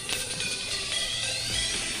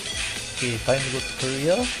 Okay, time to go to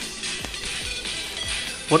Korea.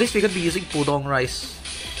 For this, we're gonna be using Pudong rice.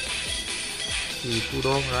 Okay,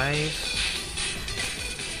 Pudong rice.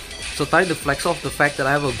 So time to flex off the fact that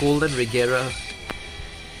I have a golden Regera.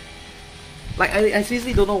 Like, I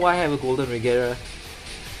seriously don't know why I have a golden Regera.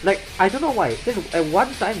 Like, I don't know why. At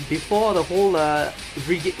one time before the whole,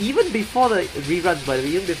 even before the reruns, by the way,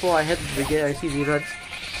 even before I had Regera IC reruns,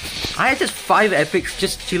 I had just 5 epics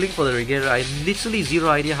just chilling for the Regera. I literally zero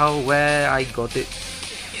idea where I got it.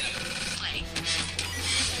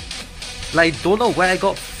 Like, don't know where I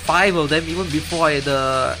got 5 of them even before I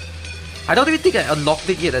had I don't even think I unlocked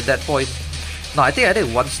it yet at that point. No, I think I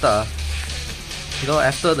did 1 star. You know,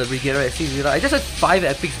 after the Regera SC Zero, I just had 5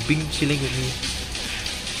 epics being chilling with me.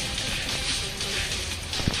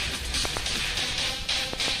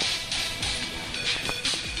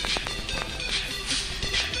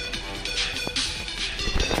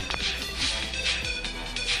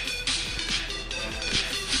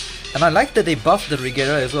 And I like that they buffed the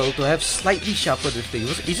Regera as well to have slightly sharper drifting.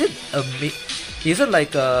 Isn't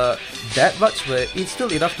like that much, but it's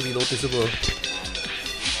still enough to be noticeable.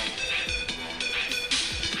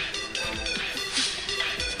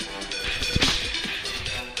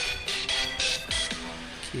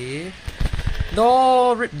 Okay.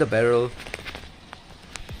 No, rip the barrel.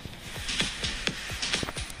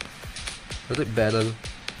 Rip barrel.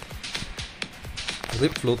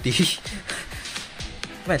 Rip floaty.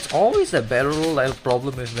 Man, it's always that barrel roll I have a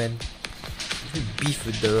problem with, man. Beef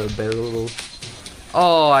with the barrel roll.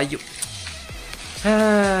 Oh, as you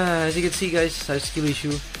can see, guys, I have skill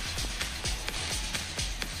issue.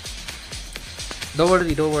 Don't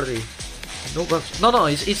worry. No buff. No,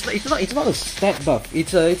 it's not a stat buff.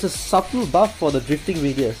 It's a subtle buff for the drifting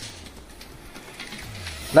radius.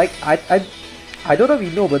 Like I don't know if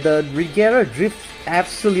you know, but the Regera drifts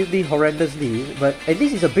absolutely horrendously. But at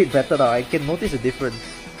least it's a bit better now. I can notice a difference.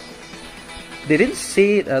 They didn't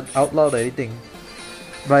say it out loud or anything,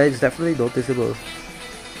 but it's definitely noticeable.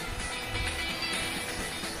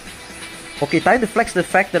 Okay, time to flex the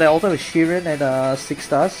fact that I also have a Sheeran and 6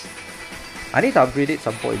 stars. I need to upgrade it at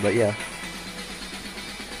some point, but yeah.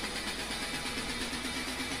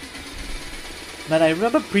 Man, I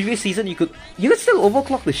remember previous season you could still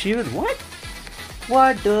overclock the Sheeran. What?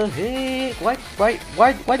 What the heck?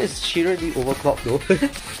 Why does Sheeran need overclock though?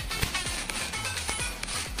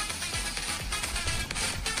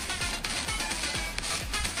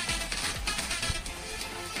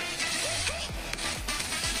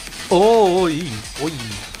 Oh, oi.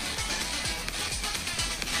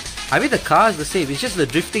 I mean the car is the same, it's just the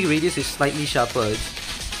drifting radius is slightly sharper.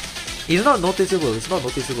 It's not noticeable,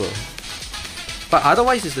 But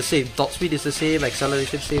otherwise it's the same, top speed is the same,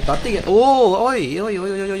 acceleration same, nothing. Oh, oi.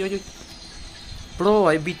 Bro,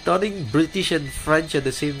 I'll be turning British and French at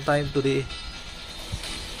the same time today.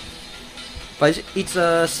 But it's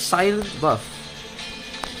a silent buff.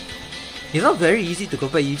 It's not very easy to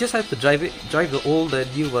compare, you just have to drive the old and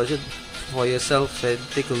new version for yourself and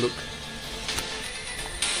take a look.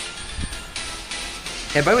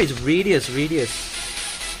 And by the way, it's radius.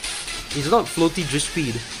 It's not floaty drift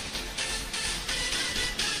speed.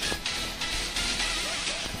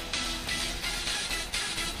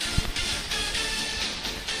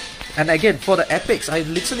 And again, for the epics, I have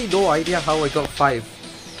literally no idea how I got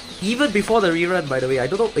 5. Even before the rerun, by the way, I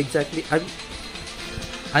don't know exactly.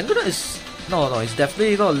 I'm gonna. No, it's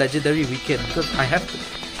definitely not a legendary weekend because I have to.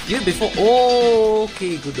 Even before. Oh,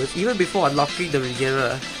 okay, goodness. Even before unlocking the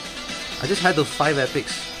Regera, I just had those 5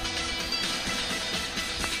 epics.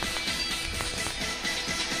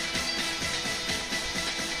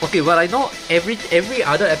 Okay, well I know every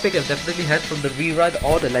other epic I've definitely had from the rerun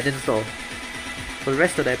or the Legend Store. For the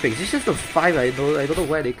rest of the epics, it's just the 5 I don't know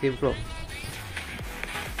where they came from.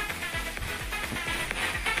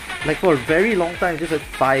 Like for a very long time, just had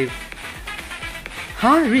 5.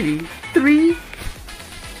 Huh? Really? 3?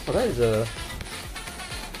 Oh, that is a...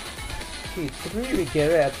 Okay, 3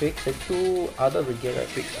 Regera epics and 2 other Regera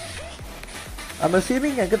epics. I'm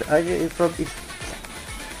assuming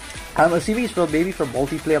I'm assuming it's from maybe from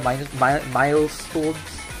multiplayer milestones.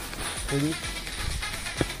 Maybe.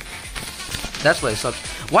 That's why it sucks.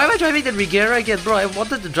 Why am I driving the Regera again, bro? I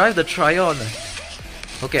wanted to drive the Tryon.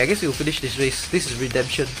 Okay, I guess we'll finish this race. This is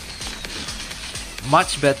redemption.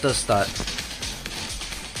 Much better start.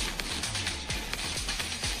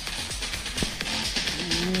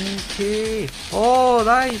 Okay. Oh,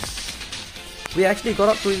 nice. We actually got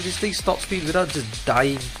up to this thing's top speed without just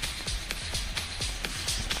dying.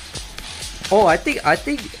 Oh, I think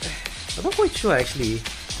I'm not quite sure actually.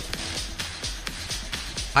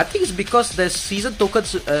 I think it's because there's season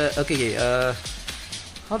tokens. Okay.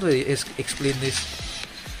 How do I explain this?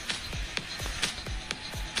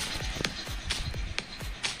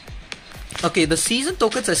 Okay, the season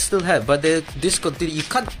tokens I still have, but they're discontinued. You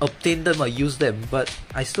can't obtain them or use them, but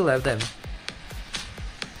I still have them.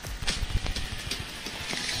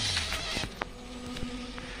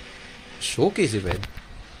 Showcase event.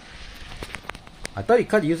 I thought you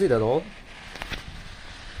can't use it at all.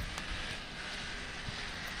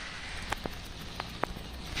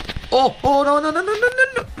 Oh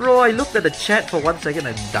no, bro! I looked at the chat for 1 second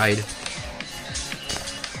and died.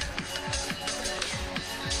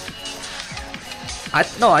 I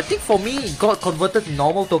think for me it got converted to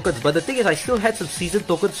normal tokens, but the thing is I still had some season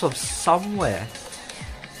tokens from somewhere,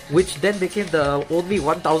 which then became the only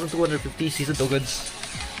 1,250 season tokens.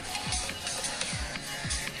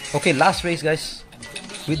 Okay, last race guys,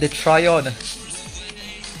 with the Tryon.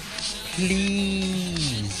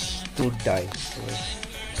 Please don't die.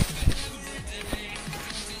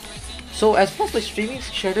 So as far as my streaming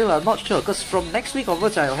schedule, I'm not sure, because from next week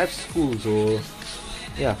onwards I'll have school, so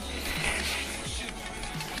yeah.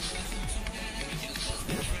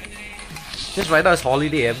 Just right now it's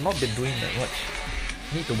holiday, I've not been doing that much.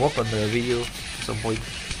 Need to work on the video at some point.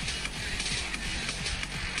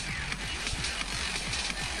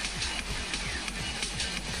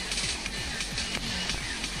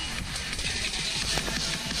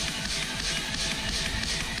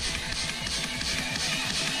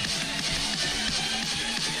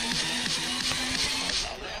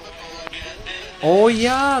 Oh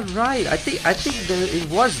yeah, right. I think it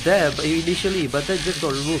was there initially, but then just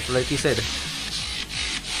got removed, like you said.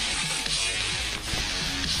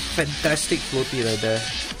 Fantastic floaty right there.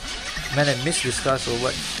 Man, I missed this car so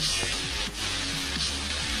much.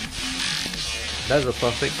 That's a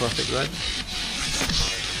perfect run.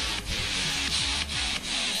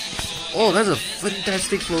 Oh, that's a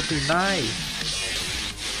fantastic floaty. Nice.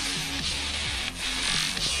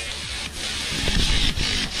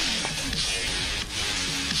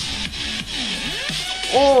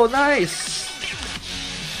 Oh, nice!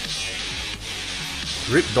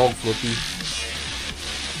 Rip dog floaty.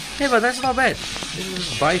 Hey, but that's not bad. This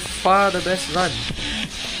is by far the best run.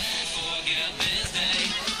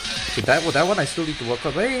 Okay, that one I still need to work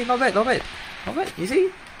on. Hey, not bad, not bad. Not bad, you see?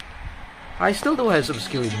 I still do have some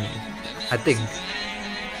skill in me, I think.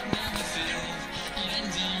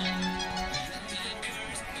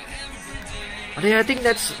 Okay, I think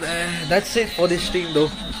that's it for this stream though.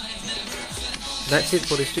 That's it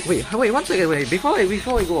for this stream. Wait, one second, wait, before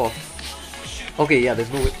I go off. Okay, yeah, there's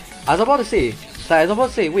no way. I was about to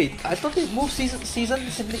say, wait, I thought they moved season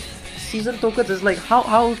tokens. It's like,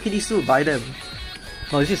 how can you still buy them?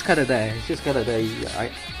 No, it's just kinda there.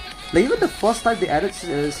 Like, even the first time they added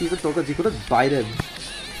season tokens, you couldn't buy them.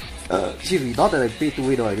 Seriously, not that I paid to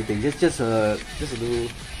win or anything. Just a little.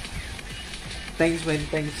 Thanks, man.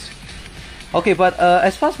 Thanks. Okay, but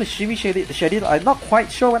as far as my streaming schedule, I'm not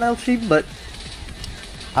quite sure when I'll stream, but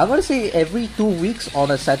I'm gonna say every 2 weeks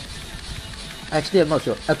on a set. Actually, I'm not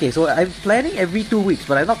sure. Okay, so I'm planning every 2 weeks,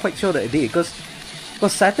 but I'm not quite sure the day because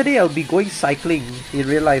Saturday I'll be going cycling in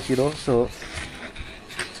real life, you know. So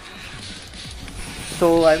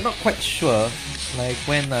I'm not quite sure like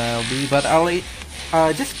when I'll be, but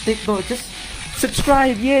I'll just take note, just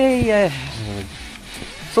subscribe, yay!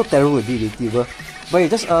 So terrible with being a YouTuber. But yeah,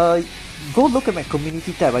 just go look at my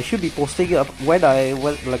community tab. I should be posting it up when I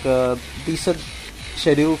went like a decent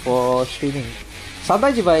schedule for streaming.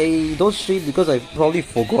 Sometimes if I don't stream because I probably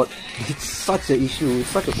forgot, it's such an issue, it's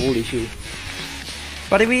such an old issue.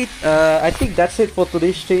 But anyway, I think that's it for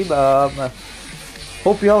today's stream.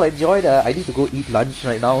 Hope you all enjoyed. I need to go eat lunch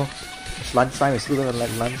right now. It's lunchtime, I still don't like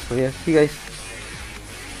lunch. So yeah, see you guys.